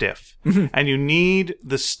the stiff. Mm-hmm. And you need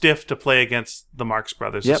the stiff to play against the Marx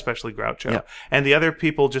Brothers, Yep. especially Groucho. Yep. And the other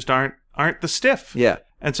people just aren't the stiff. Yeah.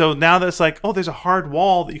 And so now that's like, oh, there's a hard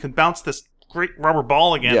wall that you can bounce this great rubber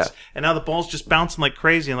ball against. Yeah. And now the ball's just bouncing like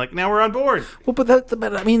crazy. And like, now we're on board. Well, but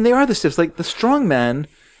I mean, they are the stiffs. Like, the strong man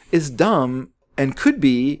is dumb and could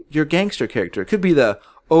be your gangster character. It could be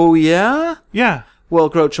oh yeah? Yeah. Well,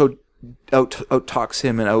 Groucho out talks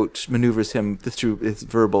him and out maneuvers him through his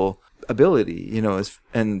verbal ability,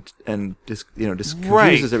 and just just Right.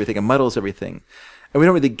 confuses everything and muddles everything. And we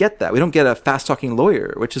don't really get that. We don't get a fast talking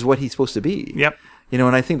lawyer, which is what he's supposed to be. Yep. And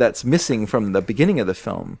I think that's missing from the beginning of the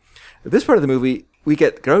film. This part of the movie, we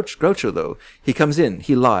get Groucho though. He comes in,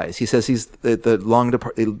 he lies. He says he's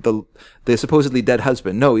the supposedly dead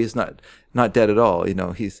husband. No, he's not dead at all.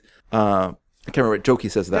 He's I can't remember what joke he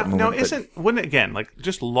says at that moment. Now, wouldn't it, again, like,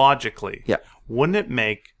 just logically, Yeah. wouldn't it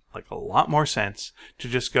make like a lot more sense to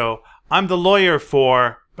just go, I'm the lawyer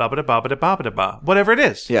for ba-ba-da-ba-ba-da-ba-ba-da-ba, whatever it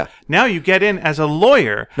is. Yeah. Now you get in as a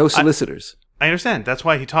lawyer. No solicitors. I understand. That's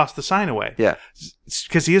why he tossed the sign away. Yeah.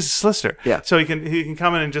 Because he is a solicitor. Yeah. So he can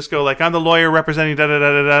come in and just go like, I'm the lawyer representing da da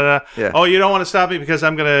da da da da. Yeah. Oh, you don't want to stop me because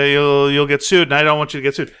you'll get sued, and I don't want you to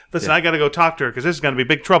get sued. Listen, I got to go talk to her because this is going to be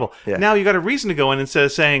big trouble. Yeah. Now you got a reason to go in instead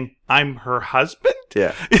of saying I'm her husband.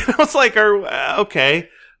 Yeah. It's like, okay,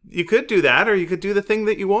 you could do that, or you could do the thing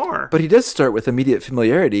that you are. But he does start with immediate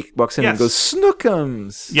familiarity. He walks in and goes,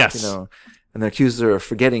 Snookums. Yes. And then accuses her of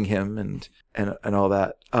forgetting him and all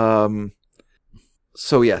that.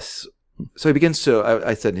 So yes. So he begins to,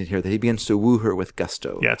 I said in here that he begins to woo her with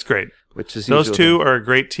gusto. Yeah, it's great. Which is Those two are a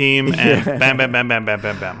great team, and bam, bam, bam, bam, bam,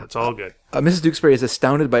 bam, bam. It's all good. Mrs. Duxbury is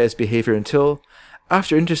astounded by his behavior until,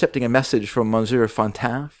 after intercepting a message from Monsieur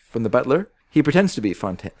Fontaine from the butler, he pretends to be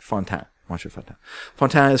Fontaine. Monsieur Fontaine.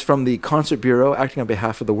 Fontaine is from the concert bureau, acting on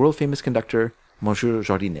behalf of the world-famous conductor, Monsieur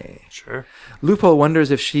Jardinet. Sure. Lupol wonders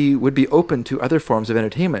if she would be open to other forms of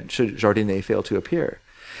entertainment should Jardinet fail to appear.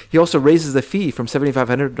 He also raises the fee from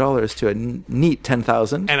 $7,500 to a neat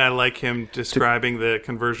 $10,000. And I like him describing the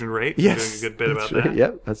conversion rate. Yes. Doing a good bit about right. that.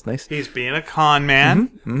 Yep, that's nice. He's being a con man.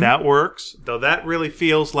 Mm-hmm. That works. Though that really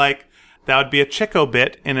feels like that would be a Chico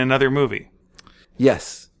bit in another movie.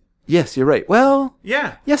 Yes. Yes, you're right. Well,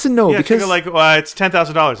 yeah. Yes and no. Yeah, because Chico like, it's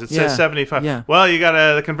 $10,000. It says $75,000. Yeah. Well, you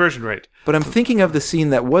got the conversion rate. But I'm thinking of the scene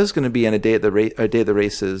that was going to be in a day at the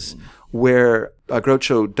races, where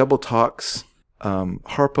Groucho double talks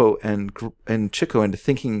Harpo and Chico into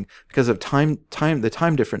thinking, because of the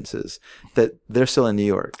time differences, that they're still in New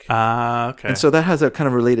York. Okay. And so that has a kind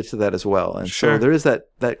of related to that as well. And sure. So there is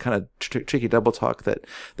that kind of tricky double talk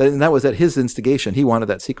and that was at his instigation. He wanted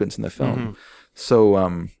that sequence in the film. Mm-hmm.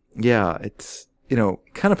 So yeah, it's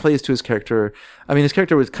kind of plays to his character. I mean, his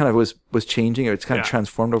character was changing, or it's kind of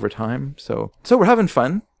transformed over time. So we're having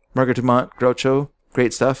fun. Margaret Dumont, Groucho,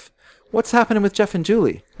 great stuff. What's happening with Jeff and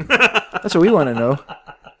Julie? That's what we want to know.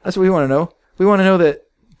 We want to know that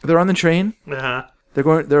they're on the train. Uh-huh.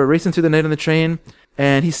 They're racing through the night on the train,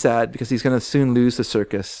 and he's sad because he's going to soon lose the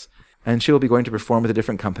circus, and she'll be going to perform with a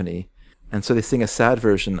different company. And so they sing a sad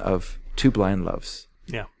version of Two Blind Loves.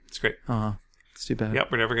 Yeah, it's great. It's too bad.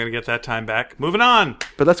 Yep, we're never going to get that time back. Moving on.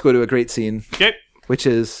 But let's go to a great scene. Okay. Which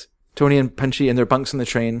is Tony and Punchy in their bunks on the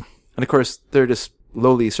train. And of course, they're just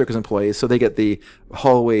lowly circus employees, so they get the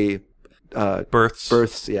hallway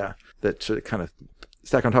berths, yeah, that sort of kind of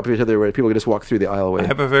stack on top of each other, where people can just walk through the aisleway. I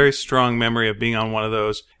have a very strong memory of being on one of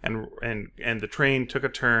those, and the train took a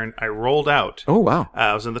turn. I rolled out. Oh, wow.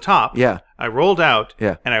 I was in the top. Yeah. I rolled out.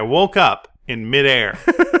 Yeah. And I woke up in midair.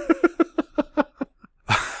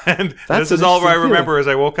 And That's this is all I remember as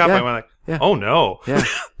I woke up. Yeah. I went like, oh no. Yeah.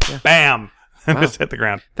 Bam. And Wow. just hit the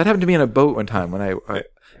ground. That happened to me on a boat one time when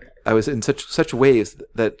I was in such waves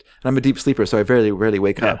that, and I'm a deep sleeper, so I rarely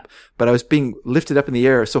wake up. But I was being lifted up in the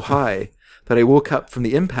air so high that I woke up from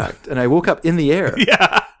the impact, and I woke up in the air.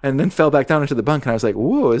 Yeah. And then fell back down into the bunk, and I was like,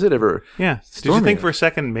 whoa, is it ever Yeah. Did stormy? you think for a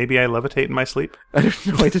second maybe I levitate in my sleep? I don't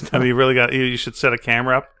know. I did I not. mean, you should set a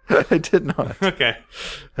camera up. I did not. Okay.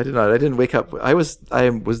 I did not. I didn't wake up. I was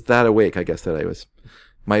that awake, I guess, that I was.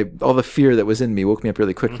 All the fear that was in me woke me up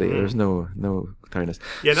really quickly. Mm-hmm. There was no tiredness.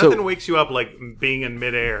 Yeah, nothing wakes you up like being in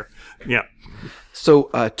midair. Yeah. So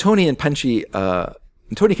Tony and Punchy,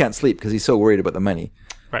 Tony can't sleep because he's so worried about the money.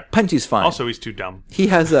 Right. Punchy's fine. Also, he's too dumb. He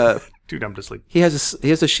has Too dumb to sleep. he has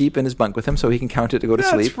a sheep in his bunk with him, so he can count it to go to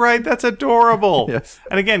sleep. That's right. That's adorable. Yes.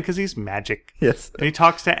 And again, because he's magic. Yes. And he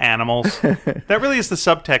talks to animals. That really is the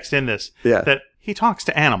subtext in this. Yeah. That he talks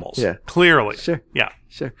to animals. Yeah. Clearly. Sure. Yeah.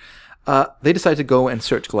 Sure. They decide to go and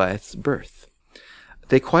search Goliath's berth.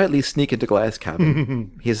 They quietly sneak into Goliath's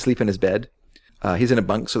cabin. He's asleep in his bed. He's in a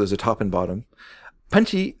bunk, so there's a top and bottom.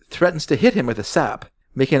 Punchy threatens to hit him with a sap,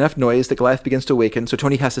 making enough noise that Goliath begins to awaken, so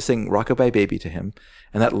Tony has to sing Rockabye Baby to him,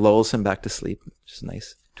 and that lulls him back to sleep, which is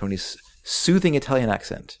nice. Tony's soothing Italian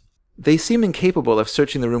accent. They seem incapable of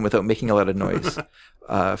searching the room without making a lot of noise.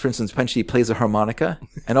 For instance, Punchy plays a harmonica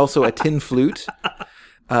and also a tin flute.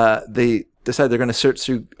 They decide they're going to search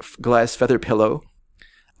through Goliath's feather pillow.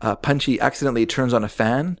 Punchy accidentally turns on a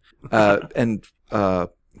fan, and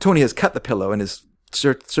Tony has cut the pillow and is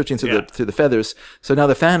searching through the feathers. So now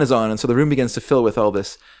the fan is on, and so the room begins to fill with all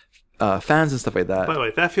this fans and stuff like that. By the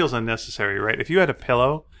way, that feels unnecessary, right? If you had a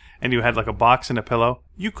pillow and you had like a box and a pillow,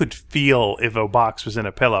 you could feel if a box was in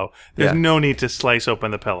a pillow. There's no need to slice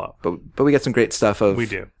open the pillow. But we get some great stuff of We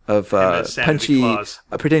do. of Sanity Punchy Claus.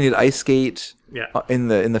 pretending to ice skate in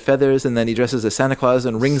the feathers, and then he dresses as Santa Claus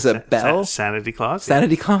and rings a bell. Sanity Claus.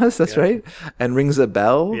 Sanity Claus, that's right, and rings a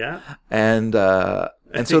bell. Yeah. And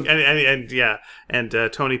And so, and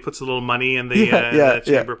Tony puts a little money in the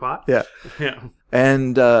chamber pot. Yeah. Yeah.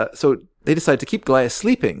 And so they decide to keep Goliath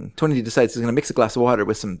sleeping. Tony decides he's going to mix a glass of water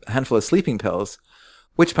with a handful of sleeping pills,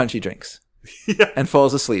 which Punchy drinks. Yeah. And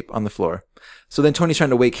falls asleep on the floor. So then Tony's trying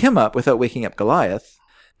to wake him up without waking up Goliath.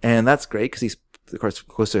 And that's great because he's, of course,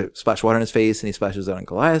 supposed to splash water on his face, and he splashes it on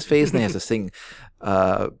Goliath's face, and he has to sing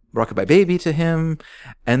Rockabye Baby to him.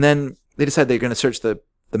 And then they decide they're going to search the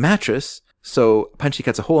mattress. So Punchy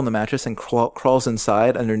cuts a hole in the mattress and crawls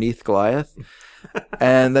inside underneath Goliath.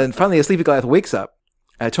 And then finally a sleepy Goliath wakes up.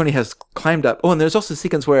 Tony has climbed up. Oh, and there's also a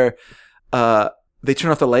sequence where they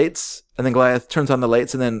turn off the lights, and then Goliath turns on the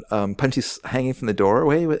lights, and then Punchy's hanging from the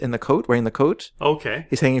doorway wearing the coat. Okay.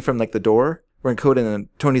 He's hanging from like the door, wearing a coat, and then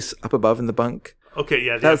Tony's up above in the bunk. Okay,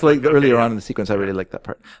 yeah. That was like earlier on in the sequence. I really liked that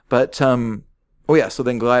part. But, so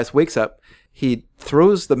then Goliath wakes up. He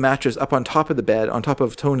throws the mattress up on top of the bed, on top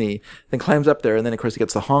of Tony, then climbs up there, and then, of course, he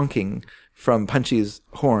gets the honking from Punchy's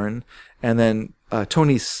horn, and then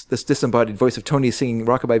this disembodied voice of Tony singing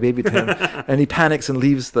Rockabye Baby to him, and he panics and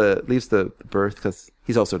leaves the berth because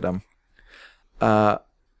he's also dumb.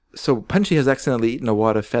 So Punchy has accidentally eaten a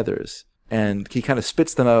wad of feathers, and he kind of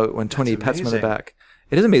spits them out when Tony pats him on the back.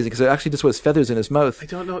 It is amazing because it actually just was feathers in his mouth. I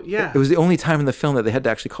don't know. Yeah. It was the only time in the film that they had to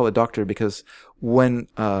actually call a doctor because when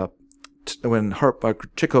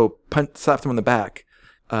Chico slapped him on the back,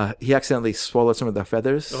 he accidentally swallowed some of the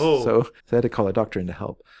feathers. Oh. So they had to call a doctor in to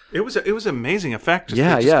help. It was amazing effect. It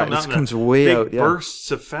comes way out. Yeah.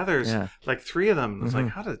 Bursts of feathers, like 3 of them. It's like,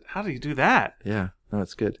 how do you do that? Yeah, no,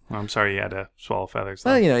 it's good. Well, I'm sorry you had to swallow feathers.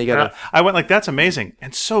 Well, you gotta. I went like, that's amazing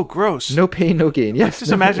and so gross. No pain, no gain. Yes.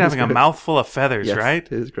 Just imagine having a mouthful of feathers, yes, right?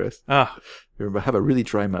 It is gross. Oh. Have a really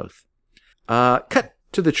dry mouth. Cut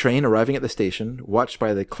to the train arriving at the station, watched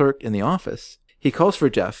by the clerk in the office. He calls for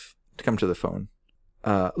Jeff to come to the phone.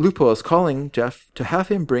 Lupo is calling Jeff to have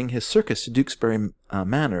him bring his circus to Dukesbury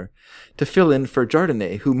Manor to fill in for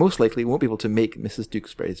Jardinay, who most likely won't be able to make Mrs.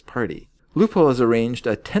 Dukesbury's party. Lupo has arranged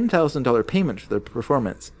a $10,000 payment for the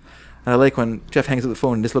performance. And I like when Jeff hangs up the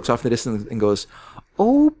phone and just looks off in the distance and goes,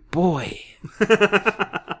 "Oh boy."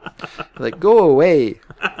 Like, go away.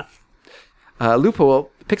 Lupo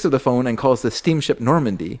picks up the phone and calls the steamship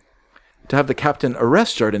Normandy to have the captain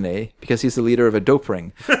arrest Jardinay because he's the leader of a dope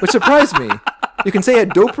ring, which surprised me. You can say a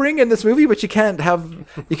dope ring in this movie, but you can't have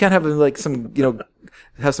like some,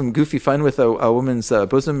 have some goofy fun with a woman's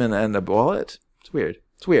bosom and a wallet. It's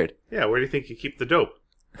weird. Yeah, where do you think you keep the dope?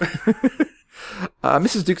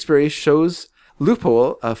 Mrs. Dukesbury shows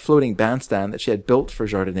Lupo a floating bandstand that she had built for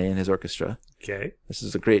Jardinay and his orchestra. Okay. This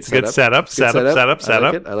is a great setup. Good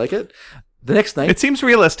setup. I like it. The next night. It seems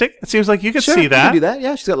realistic. It seems like you could see that. You could do that.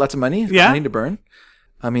 Yeah, she's got lots of money. She's got money to burn.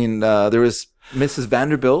 I mean, there was Mrs.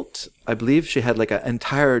 Vanderbilt. I believe she had like an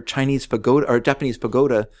entire Chinese pagoda or Japanese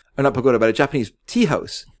pagoda, or not pagoda, but a Japanese tea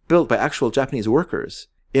house built by actual Japanese workers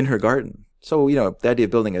in her garden. So, the idea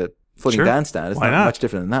of building a floating bandstand is not much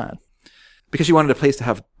different than that. Because she wanted a place to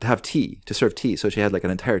have tea, to serve tea. So she had like an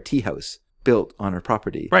entire tea house built on her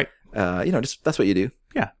property. Right. Just that's what you do.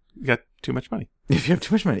 Yeah. You got too much money. If you have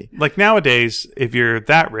too much money. Like nowadays, if you're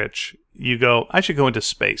that rich, you go, I should go into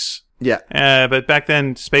space. Yeah. But back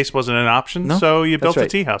then, space wasn't an option, so you built a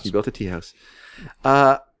tea house. You built a tea house.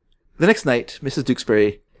 The next night, Mrs.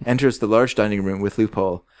 Dukesbury enters the large dining room with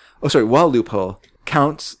Lupo. While Lupo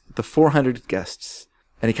counts the 400 guests.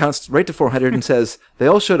 And he counts right to 400 and says, they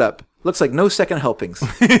all showed up. Looks like no second helpings.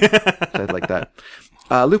 I'd like that.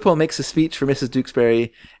 Lupo makes a speech for Mrs.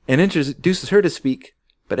 Dukesbury and introduces her to speak.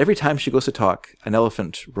 But every time she goes to talk, an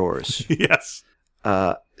elephant roars. Yes.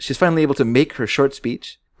 She's finally able to make her short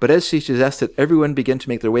speech. But as she suggests that everyone begin to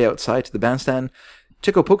make their way outside to the bandstand,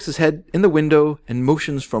 Chico pokes his head in the window and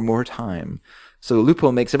motions for more time. So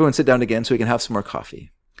Lupo makes everyone sit down again so he can have some more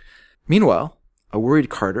coffee. Meanwhile, a worried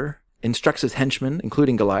Carter instructs his henchmen,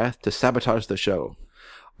 including Goliath, to sabotage the show.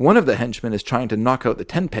 One of the henchmen is trying to knock out the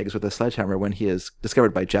 10 pegs with a sledgehammer when he is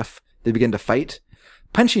discovered by Jeff. They begin to fight.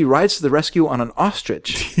 Punchy rides to the rescue on an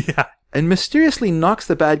ostrich and mysteriously knocks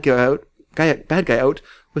the bad guy out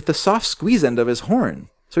with the soft squeeze end of his horn.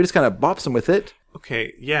 So he just kind of bops him with it.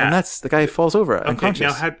 Okay, yeah. And that's the guy falls over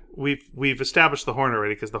unconscious. Now we've established the horn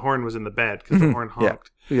already because the horn was in the bed because the horn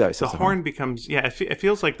honked. Yeah. The horn becomes it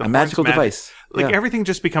feels like the a magical device. Like everything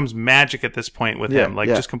just becomes magic at this point with him, like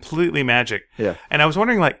just completely magic. Yeah. And I was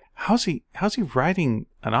wondering, like, how's he riding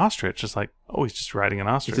an ostrich? Just like, he's just riding an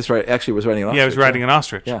ostrich. Actually was riding an ostrich. Yeah, he was riding an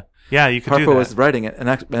ostrich. Yeah. Yeah, you could do that. Harpo was riding it,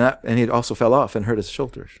 and he also fell off and hurt his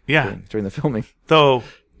shoulder. Yeah. During the filming. Though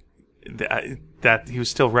that he was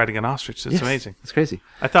still riding an ostrich. It's amazing. It's crazy.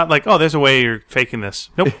 I thought, like, there's a way you're faking this.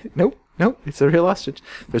 Nope. Nope. Nope, it's a real ostrich.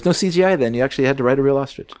 There's no CGI then. You actually had to ride a real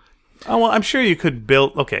ostrich. Oh, well, I'm sure you could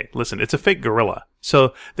build... Okay, listen, it's a fake gorilla.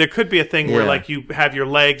 So there could be a thing where, like, you have your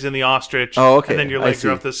legs in the ostrich, and then your legs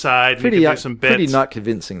are off the side, and you can do some bits. Pretty not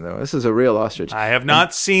convincing, though. This is a real ostrich. I have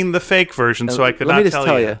not seen the fake version, so I could not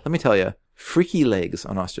tell you. Let me tell you. Freaky legs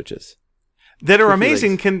on ostriches. That are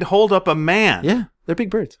amazing, can hold up a man. Yeah, they're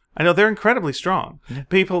big birds. I know, they're incredibly strong. Yeah.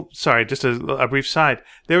 People, sorry, just a brief side.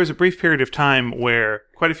 There was a brief period of time where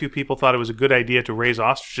quite a few people thought it was a good idea to raise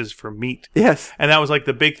ostriches for meat. Yes. And that was like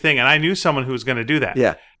the big thing. And I knew someone who was going to do that.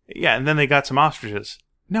 Yeah. Yeah, and then they got some ostriches.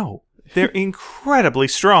 No, they're incredibly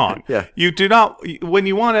strong. Yeah. You do not, when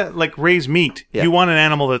you want to like raise meat, you want an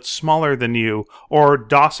animal that's smaller than you or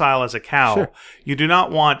docile as a cow. Sure. You do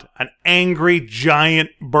not want an angry giant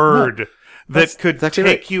bird that could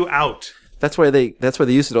take you out. That's why they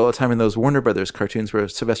use it all the time in those Warner Brothers cartoons where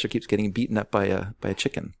Sylvester keeps getting beaten up by a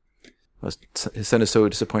chicken. His son is so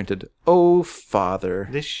disappointed. Oh, father.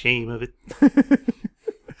 The shame of it.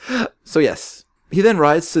 So yes. He then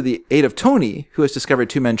rides to the aid of Tony, who has discovered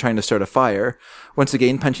two men trying to start a fire. Once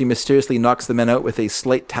again, Punchy mysteriously knocks the men out with a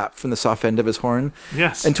slight tap from the soft end of his horn.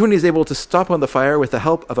 Yes. And Tony is able to stop on the fire with the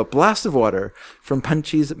help of a blast of water from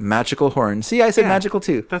Punchy's magical horn. See, I said magical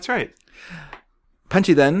too. That's right.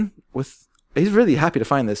 Punchy then, he's really happy to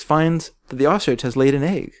find this, finds that the ostrich has laid an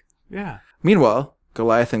egg. Yeah. Meanwhile,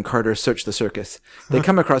 Goliath and Carter search the circus. They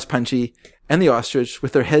come across Punchy and the ostrich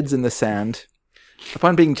with their heads in the sand.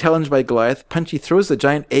 Upon being challenged by Goliath, Punchy throws the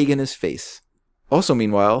giant egg in his face. Also,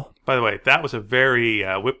 meanwhile... By the way, that was a very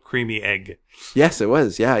whipped creamy egg. Yes, it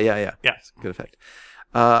was. Yeah. Yes. Good effect.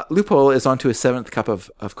 Loophole is onto his 7th cup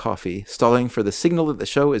of coffee, stalling for the signal that the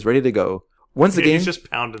show is ready to go. Once again... He's just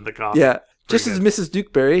pounding the coffee. Yeah. Just as Mrs.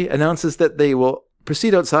 Dukeberry announces that they will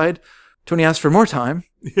proceed outside, Tony asks for more time.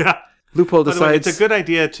 Yeah. Loophole decides... By the way, it's a good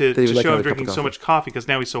idea to show him drinking so much coffee because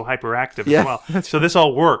now he's so hyperactive as well. So this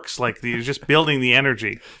all works. Like, you're just building the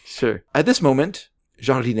energy. Sure. At this moment,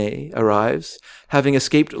 Jardinet arrives, having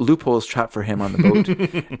escaped Loophole's trap for him on the boat,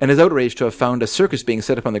 and is outraged to have found a circus being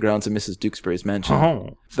set up on the grounds of Mrs. Dukeberry's mansion.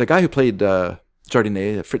 Oh. The guy who played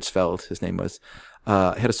Jardinet, Fritz Feld, his name was,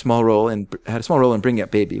 had a small role in Bringing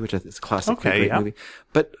Up Baby, which is a classic, great movie.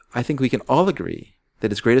 But I think we can all agree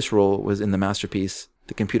that his greatest role was in the masterpiece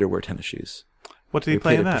The Computer Wore Tennis Shoes. What did he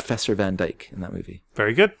play in that? Professor Van Dyke in that movie.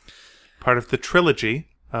 Very good. Part of the trilogy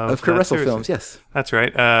of Kurt Russell films, yes. That's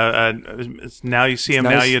right. Now You See Him,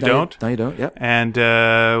 Now You Don't. Now You Don't, yeah. And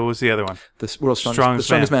what was the other one? The world's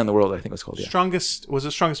strongest man in the world, I think it was called, yeah. Was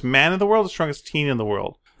it Strongest Man in the World or Strongest Teen in the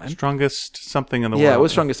World? Strongest something in the world. Yeah, it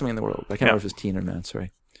was Strongest Something in the World. I can't remember if it was teen or man,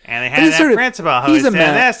 sorry. And they had that principal who said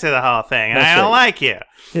this to the whole thing. I don't like you.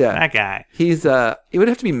 Yeah. That guy. He would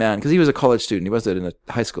have to be man because he was a college student. He wasn't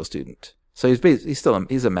a high school student. So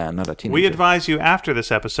he's a man, not a teenager. We advise you after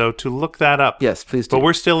this episode to look that up. Yes, please do. But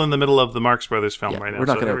we're still in the middle of the Marx Brothers film right now. We're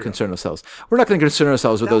not going to concern ourselves. We're not going to concern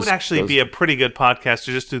ourselves with those. That would actually be a pretty good podcast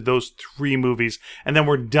to just do those 3 movies, and then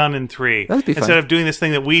we're done in 3. That'd be fun. Instead of doing this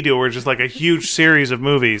thing that we do, where it's just like a huge series of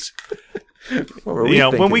movies.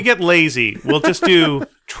 When we get lazy, we'll just do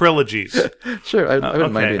trilogies. Sure, I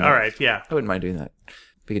wouldn't mind doing that. All right, yeah. I wouldn't mind doing that.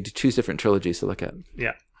 We could choose different trilogies to look at.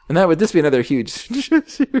 Yeah. And that would just be another huge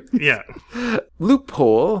series. Yeah.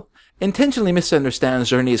 Loophole intentionally misunderstands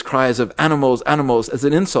Journey's cries of animals, animals as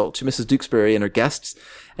an insult to Mrs. Dukeberry and her guests,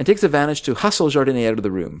 and takes advantage to hustle Jardinet out of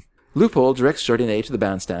the room. Loophole directs Jardinet to the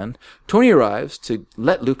bandstand. Tony arrives to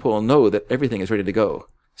let Loophole know that everything is ready to go.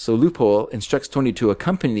 So Loophole instructs Tony to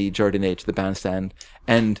accompany Jardinet to the bandstand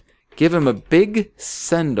and give him a big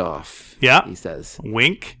send-off, he says.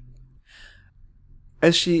 Wink.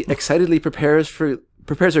 As she excitedly prepares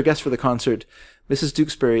her guests for the concert, Mrs.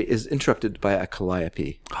 Dukeberry is interrupted by a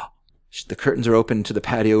calliope. The curtains are opened to the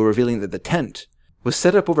patio, revealing that the tent was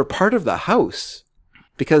set up over part of the house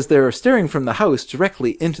because they're staring from the house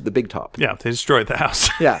directly into the big top. Yeah, they destroyed the house.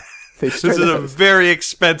 Yeah. This is a very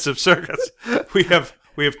expensive circus. We have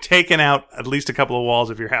taken out at least a couple of walls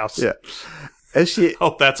of your house. Yeah. As she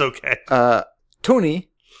hope that's okay. Tony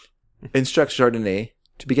instructs Jardinet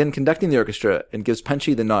to begin conducting the orchestra and gives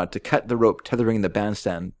Punchy the nod to cut the rope tethering the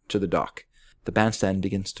bandstand to the dock. The bandstand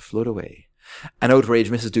begins to float away. An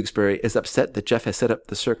outraged Mrs. Dukeberry is upset that Jeff has set up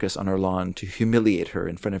the circus on her lawn to humiliate her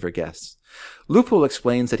in front of her guests. Loophole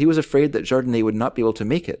explains that he was afraid that Jardinet would not be able to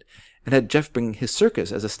make it and had Jeff bring his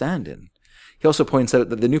circus as a stand-in. He also points out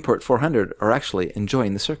that the Newport 400 are actually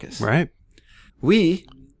enjoying the circus. Right. We,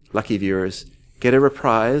 lucky viewers, get a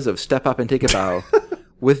reprise of Step Up and Take a Bow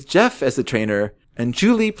with Jeff as the trainer and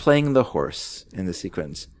Julie playing the horse in the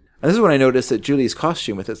sequence. And this is when I noticed that Julie's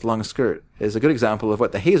costume with its long skirt is a good example of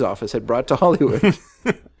what the Hays office had brought to Hollywood.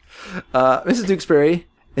 Mrs. Dukeberry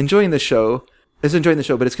enjoying the show,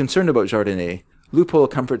 but is concerned about Jardinay. Loophole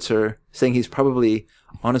comforts her, saying he's probably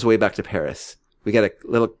on his way back to Paris. We get a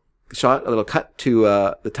little cut to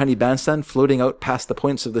the tiny bandstand floating out past the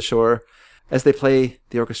points of the shore. As they play,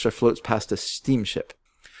 the orchestra floats past a steamship.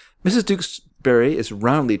 Mrs. Dewsbury is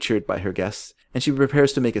roundly cheered by her guests, and she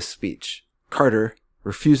prepares to make a speech. Carter,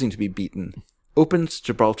 refusing to be beaten, opens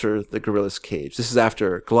Gibraltar the gorilla's cage. This is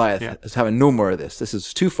after Goliath is having no more of this. This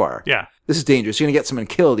is too far. Yeah. This is dangerous. You're going to get someone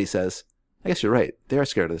killed, he says. I guess you're right. They are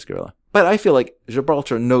scared of this gorilla. But I feel like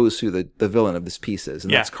Gibraltar knows who the villain of this piece is,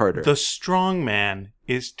 and that's Carter. The strong man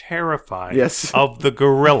is terrified of the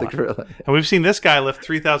gorilla. the gorilla. And we've seen this guy lift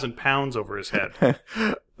 3,000 pounds over his head.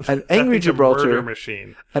 An angry Gibraltar. Murder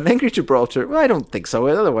machine. An angry Gibraltar. Well, I don't think so.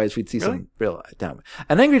 Otherwise, we'd see some real damn.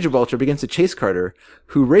 An angry Gibraltar begins to chase Carter,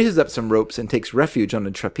 who raises up some ropes and takes refuge on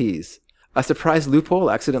a trapeze. A surprised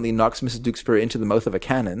Loophole accidentally knocks Mrs. Dewsbury into the mouth of a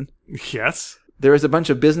cannon. Yes. There is a bunch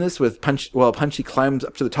of business with Punchy climbs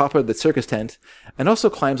up to the top of the circus tent and also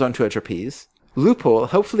climbs onto a trapeze. Loophole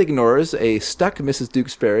helpfully ignores a stuck Mrs.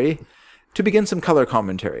 Dewsbury to begin some color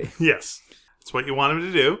commentary. Yes. That's what you want him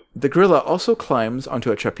to do. The gorilla also climbs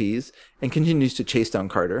onto a trapeze and continues to chase down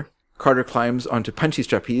Carter. Carter climbs onto Punchy's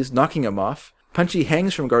trapeze, knocking him off. Punchy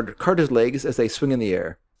hangs from Carter's legs as they swing in the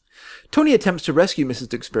air. Tony attempts to rescue Mrs.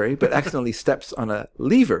 Dewsbury, but accidentally steps on a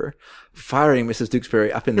lever, firing Mrs.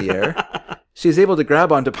 Dewsbury up in the air. She is able to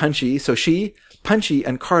grab onto Punchy, so she, Punchy,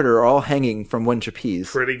 and Carter are all hanging from one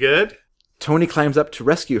trapeze. Pretty good. Tony climbs up to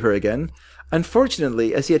rescue her again.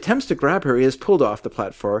 Unfortunately, as he attempts to grab her, he is pulled off the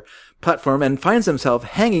platform and finds himself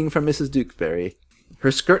hanging from Mrs. Dewsbury.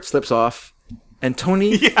 Her skirt slips off, and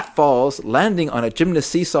Tony falls, landing on a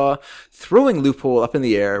gymnast seesaw, throwing Loophole up in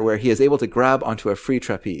the air, where he is able to grab onto a free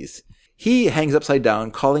trapeze. He hangs upside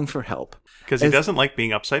down, calling for help. Because he doesn't like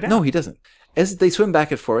being upside down. No, he doesn't. As they swim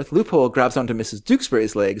back and forth, Loophole grabs onto Mrs.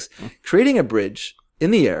 Dewsbury's legs, creating a bridge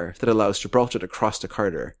in the air that allows Gibraltar to cross to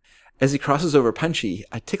Carter. As he crosses over Punchy,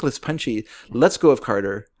 a tickless Punchy lets go of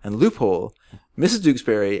Carter, and Loophole, Mrs.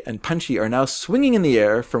 Dewsbury, and Punchy are now swinging in the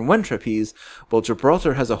air from one trapeze, while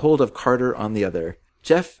Gibraltar has a hold of Carter on the other.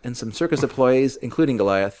 Jeff and some circus employees, including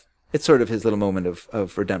Goliath, it's sort of his little moment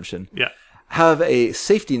of redemption, have a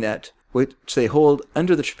safety net which they hold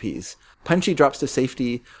under the trapeze. Punchy drops to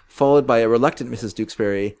safety, followed by a reluctant Mrs.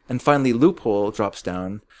 Dewsbury, and finally Loophole drops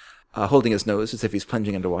down, holding his nose as if he's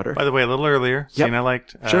plunging underwater. By the way, a little earlier, scene I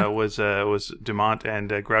liked was Dumont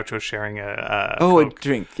and Groucho sharing a Coke. A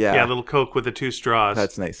drink, Yeah, a little Coke with the two straws.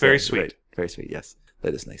 That's nice. Very sweet. Right. Very sweet, yes.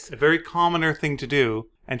 That is nice. A very commoner thing to do,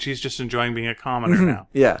 and she's just enjoying being a commoner now.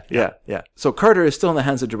 Yeah. So Carter is still in the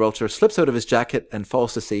hands of Gibraltar, slips out of his jacket and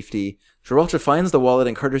falls to safety. Gibraltar finds the wallet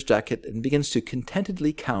in Carter's jacket and begins to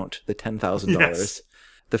contentedly count the $10,000. Yes.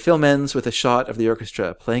 The film ends with a shot of the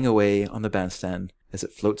orchestra playing away on the bandstand as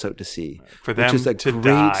it floats out to sea. For them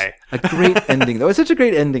die. A great ending, though. It's such a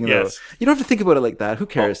great ending, though. Yes. You don't have to think about it like that. Who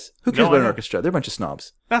cares? Who cares about an orchestra? They're a bunch of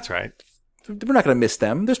snobs. That's right. We're not going to miss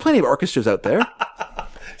them. There's plenty of orchestras out there.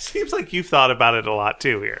 Seems like you've thought about it a lot,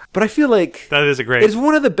 too, here. But I feel like that is a great... It's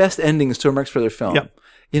one of the best endings to a Marx Brothers film. Yep.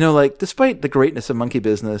 You know, like, despite the greatness of Monkey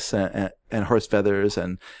Business and Horse Feathers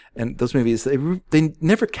and those movies, they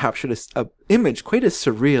never captured a image quite as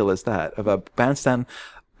surreal as that of a bandstand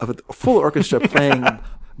of a full orchestra playing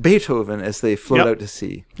Beethoven as they float out to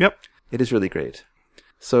sea. Yep. It is really great.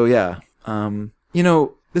 So, yeah. You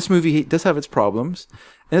know, this movie does have its problems.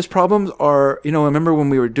 And its problems are, you know, I remember when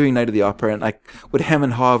we were doing Night of the Opera and I would hem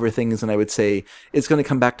and haw over things and I would say, it's going to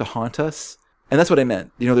come back to haunt us. And that's what I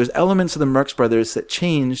meant. You know, there's elements of the Marx Brothers that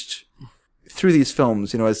changed through these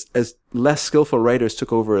films. You know, as less skillful writers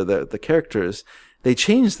took over the characters, they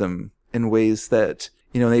changed them in ways that,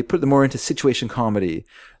 you know, they put them more into situation comedy.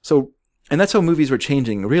 So, and that's how movies were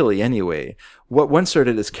changing, really, anyway. What once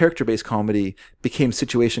started as character-based comedy became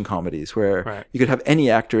situation comedies, where you could have any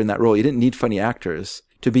actor in that role. You didn't need funny actors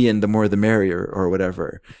to be in The More the Merrier or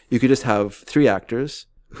whatever. You could just have three actors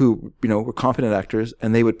who, you know, were competent actors,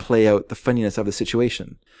 and they would play out the funniness of the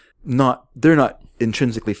situation. They're not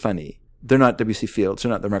intrinsically funny. They're not W.C. Fields.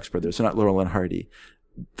 They're not the Marx Brothers. They're not Laurel and Hardy.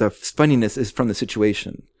 The funniness is from the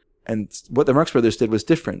situation. And what the Marx Brothers did was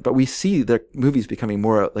different, but we see their movies becoming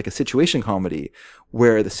more like a situation comedy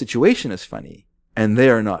where the situation is funny and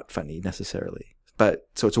they are not funny necessarily. But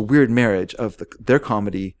so it's a weird marriage of their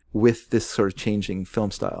comedy with this sort of changing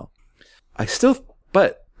film style.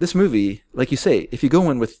 But this movie, like you say, if you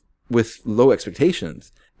go in with low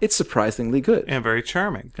expectations, it's surprisingly good. And very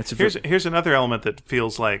charming. Here's another element that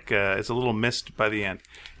feels like it's a little missed by the end,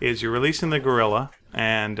 is you're releasing the gorilla,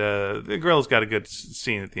 and the gorilla's got a good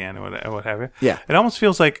scene at the end, or what have you. Yeah. It almost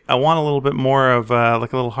feels like I want a little bit more of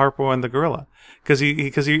like a little Harpo and the gorilla, because he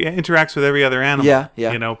interacts with every other animal. Yeah,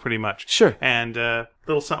 yeah. You know, pretty much. Sure. And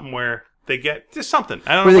little something where they get just something.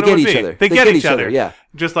 I don't Where know they what it get would each be. other. They get each other. Yeah.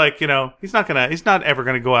 Just like, you know, he's not ever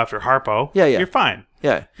gonna go after Harpo. Yeah, yeah. You're fine.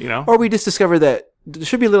 Yeah. You know. Or we just discover that there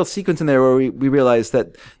should be a little sequence in there where we realize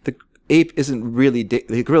that the ape isn't really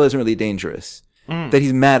the gorilla isn't really dangerous. That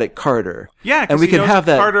he's mad at Carter. Yeah, and we can have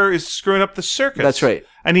that. Carter is screwing up the circus. That's right.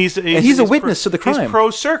 And he's a witness to the crime. He's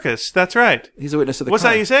pro circus. That's right. He's a witness to the What's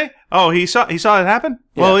crime. that you say? Oh, he saw it happen.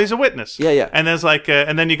 Yeah. Well, he's a witness. Yeah, yeah. And there's like,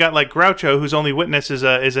 and then you got like Groucho, whose only witness is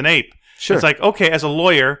an ape. Sure. It's like, okay, as a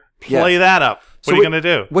lawyer, play Yeah. that up. What are you gonna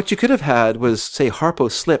do? What you could have had was, say,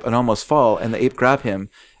 Harpo slip and almost fall, and the ape grab him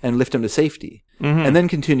and lift him to safety, and then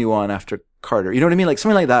continue on after Carter. You know what I mean? Like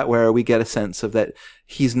something like that, where we get a sense of that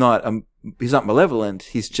he's not malevolent.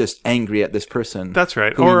 He's just angry at this person. That's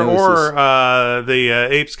right. who he knows Or the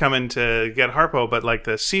apes coming to get Harpo, but like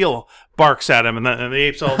the seal barks at him, and the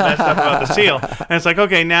ape's all messed up about the seal. And it's like,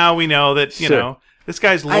 okay, now we know that you Sure. know this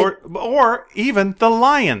guy's lord, or even the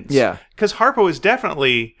lions. Yeah. because Harpo is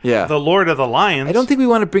definitely the Lord of the Lions. I don't think we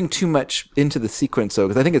want to bring too much into the sequence though,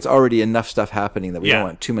 because I think it's already enough stuff happening that we don't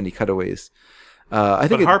want too many cutaways. I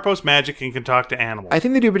think Harpo's magic and can talk to animals. I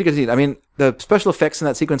think they do a pretty good scene. I mean, the special effects in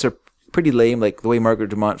that sequence are pretty lame, like the way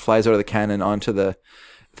Margaret Dumont flies out of the cannon onto the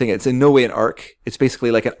thing. It's in no way an arc. It's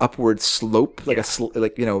basically like an upward slope, like but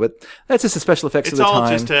that's just the special effects of the time.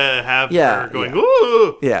 It's all just to have her going,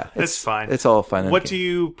 ooh! Yeah. It's fine. It's all fun. What do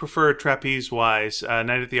you prefer trapeze-wise, Night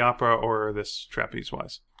at the Opera or this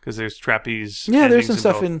trapeze-wise? Because there's trapeze there's some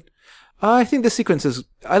stuff both. in... I think the sequence is...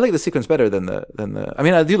 I like the sequence better than the... I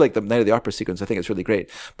mean, I do like the Night of the Opera sequence. I think it's really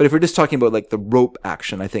great. But if we're just talking about like the rope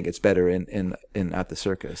action, I think it's better in At the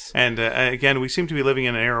Circus. And again, we seem to be living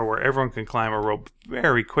in an era where everyone can climb a rope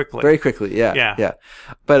very quickly. Very quickly, yeah.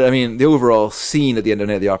 But I mean, the overall scene at the end of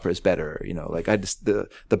Night of the Opera is better. You know, like the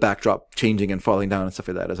backdrop changing and falling down and stuff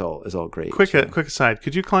like that is all great. Quick aside,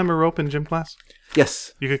 could you climb a rope in gym class?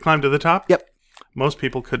 Yes. You could climb to the top? Yep. Most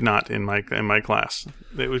people could not in my class.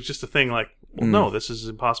 It was just a thing like, well, no, this is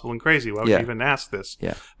impossible and crazy. Why would you even ask this?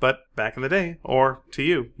 Yeah. But back in the day, or to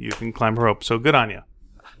you, you can climb a rope. So good on you.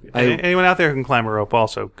 Anyone out there who can climb a rope,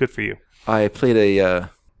 also good for you. I played a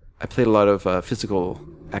lot of physical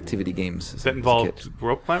activity games. That involved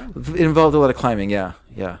rope climbing? It involved a lot of climbing. Yeah.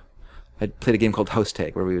 I played a game called House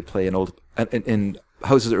Tag where we would play in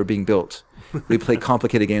houses that were being built. We played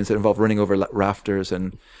complicated games that involved running over rafters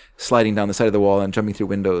and sliding down the side of the wall and jumping through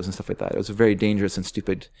windows and stuff like that. It was a very dangerous and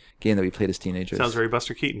stupid game that we played as teenagers. Sounds very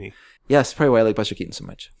Buster Keaton-y. Yes, probably why I like Buster Keaton so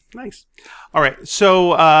much. Nice. All right.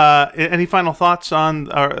 So, any final thoughts on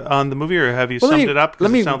the movie, or have you summed it up?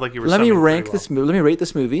 Because it sounded like you were. Let me rank this movie. Let me rate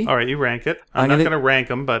this movie. All right, you rank it. I'm not going to rank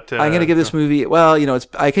them, but I'm going to give this movie. Well, I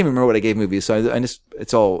can't even remember what I gave movies, so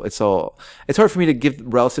it's hard for me to give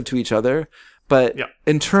relative to each other. But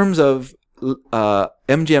in terms of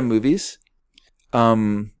MGM movies,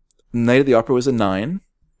 Night of the Opera was a 9.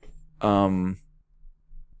 You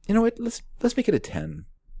know what? Let's make it a 10.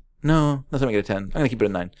 No, let's not make it a 10. I'm gonna keep it a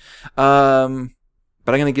 9. But I'm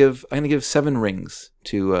gonna give 7 rings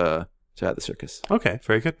to At the Circus. Okay,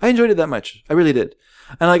 very good. I enjoyed it that much. I really did.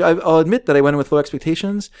 And I'll admit that I went in with low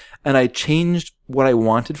expectations, and I changed what I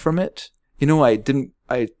wanted from it.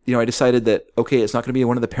 I decided that okay, it's not going to be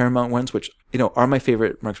one of the Paramount ones, which are my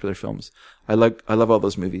favorite Marx Brothers films. I love all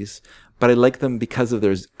those movies, but I like them because of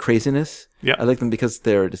their craziness. Yeah, I like them because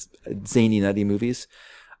they're just zany, nutty movies.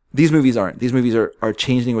 These movies aren't. These movies are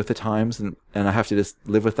changing with the times, and I have to just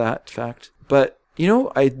live with that fact. But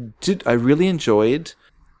I really enjoyed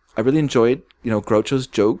Groucho's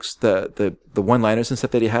jokes. The one-liners and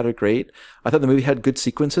stuff that he had are great. I thought the movie had good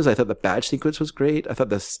sequences. I thought the badge sequence was great. I thought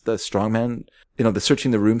the strongman, the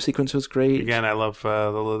searching the room sequence was great. Again, I love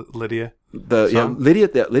the Lydia. Lydia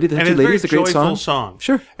the Two Ladies, a great song.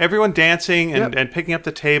 Sure. Everyone dancing and picking up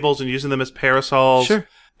the tables and using them as parasols. Sure.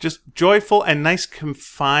 Just joyful and nice,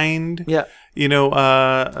 confined. Yeah.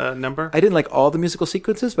 Number. I didn't like all the musical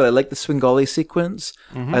sequences, but I liked the Svengali sequence.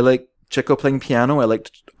 Mm-hmm. I liked Checo playing piano.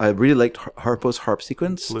 I really liked Harpo's harp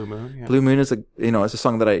sequence. Blue Moon. Yeah. Blue Moon is it's a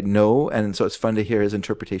song that I know, and so it's fun to hear his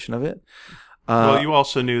interpretation of it. Well, you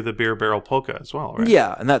also knew the Beer Barrel Polka as well, right?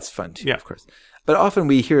 Yeah, and that's fun too, of course. But often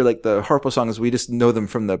we hear like the Harpo songs, we just know them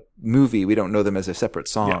from the movie. We don't know them as a separate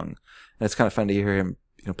song, and it's kind of fun to hear him,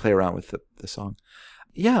 play around with the song.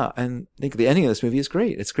 Yeah, and I think the ending of this movie is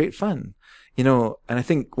great. It's great fun, and I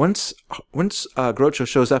think once Groucho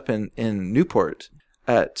shows up in Newport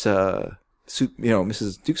at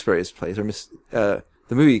Mrs. Duxbury's place, or the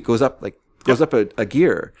movie goes up like goes up a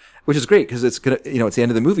gear, which is great because it's gonna, it's the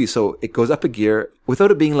end of the movie, so it goes up a gear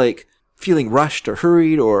without it being like feeling rushed or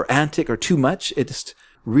hurried or antic or too much. It just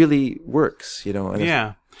really works, And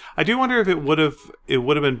Yeah. I do wonder if it would have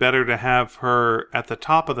been better to have her at the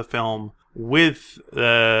top of the film with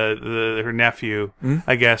her nephew,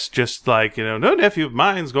 I guess, just like, no nephew of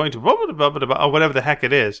mine's going to blah, blah, blah, blah, blah, or whatever the heck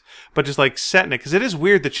it is, but just like setting it, because it is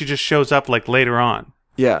weird that she just shows up like later on.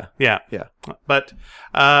 Yeah. Yeah. Yeah. But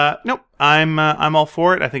nope, I'm all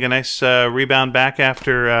for it. I think a nice rebound back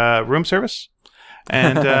after room service.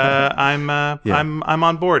 And I'm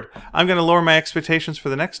on board. I'm going to lower my expectations for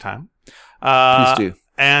the next time. Please do.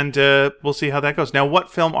 And we'll see how that goes. Now,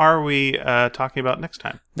 what film are we talking about next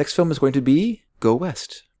time? Next film is going to be Go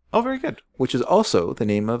West. Oh, very good. Which is also the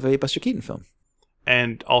name of a Buster Keaton film.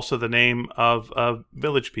 And also the name of a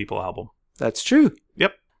Village People album. That's true.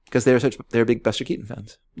 Yep. Because they're big Buster Keaton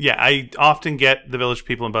fans. Yeah, I often get the Village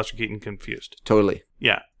People and Buster Keaton confused. Totally.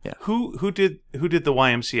 Yeah. Yeah. Who did the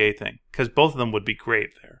YMCA thing? Because both of them would be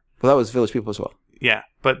great there. Well, that was Village People as well. Yeah,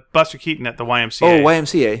 but Buster Keaton at the YMCA. Oh,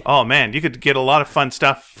 YMCA. Oh, man, you could get a lot of fun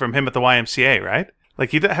stuff from him at the YMCA, right?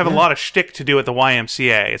 Like, he'd have a lot of shtick to do at the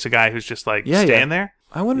YMCA. It's a guy who's just, like, staying there.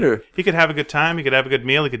 I wonder. He could have a good time. He could have a good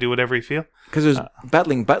meal. He could do whatever he feel. Because there's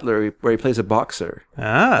Battling Butler, where he plays a boxer. And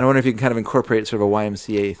I wonder if you can kind of incorporate sort of a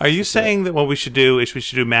YMCA. Are you saying that what we should do is we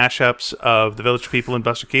should do mashups of the Village People and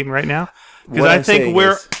Buster Keaton right now? Because I think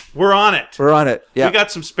we're on it. We're on it. Yeah, we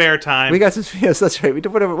got some spare time. Yes, that's right. We do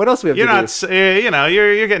whatever. What else do we have to do?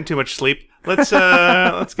 You're getting too much sleep. Let's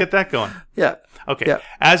get that going. Yeah. Okay. Yeah.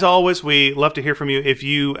 As always, we love to hear from you. If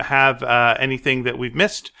you have anything that we've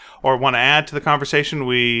missed or want to add to the conversation,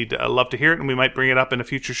 we'd love to hear it, and we might bring it up in a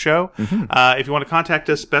future show. Mm-hmm. If you want to contact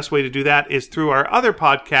us, best way to do that is through our other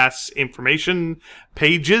podcasts information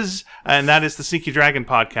pages, and that is the Sneaky Dragon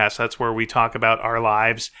podcast. That's where we talk about our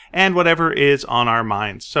lives and whatever is on our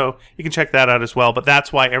minds. So you can check that out as well. But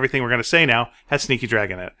that's why everything we're going to say now has Sneaky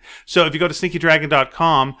Dragon in it. So if you go to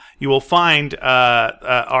sneakydragon.com, you will find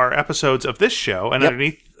our episodes of this show, and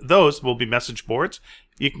underneath those will be message boards.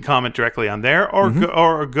 You can comment directly on there,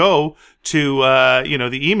 or go to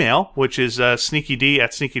the email, which is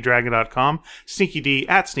sneakyd@sneakydragon.com,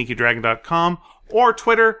 sneakyd@sneakydragon.com, or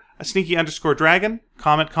Twitter, @sneaky_dragon.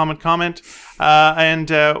 Comment.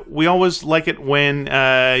 And we always like it when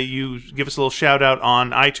you give us a little shout out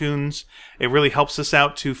on iTunes. It really helps us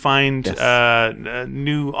out to find a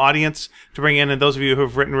new audience to bring in. And those of you who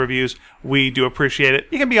have written reviews, we do appreciate it.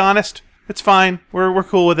 You can be honest. It's fine. We're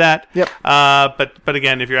cool with that. Yep. But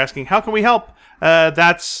again, if you're asking how can we help,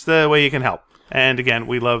 that's the way you can help. And again,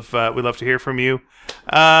 we love to hear from you.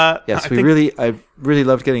 Yes, I really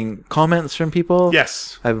loved getting comments from people.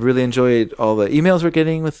 Yes, I've really enjoyed all the emails we're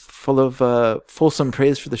getting full of fulsome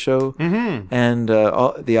praise for the show, and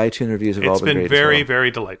all the iTunes reviews have all been great. It's been very, very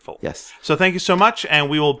delightful. Yes. So thank you so much, and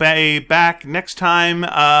we will be back next time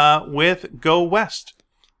with Go West.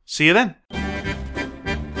 See you then.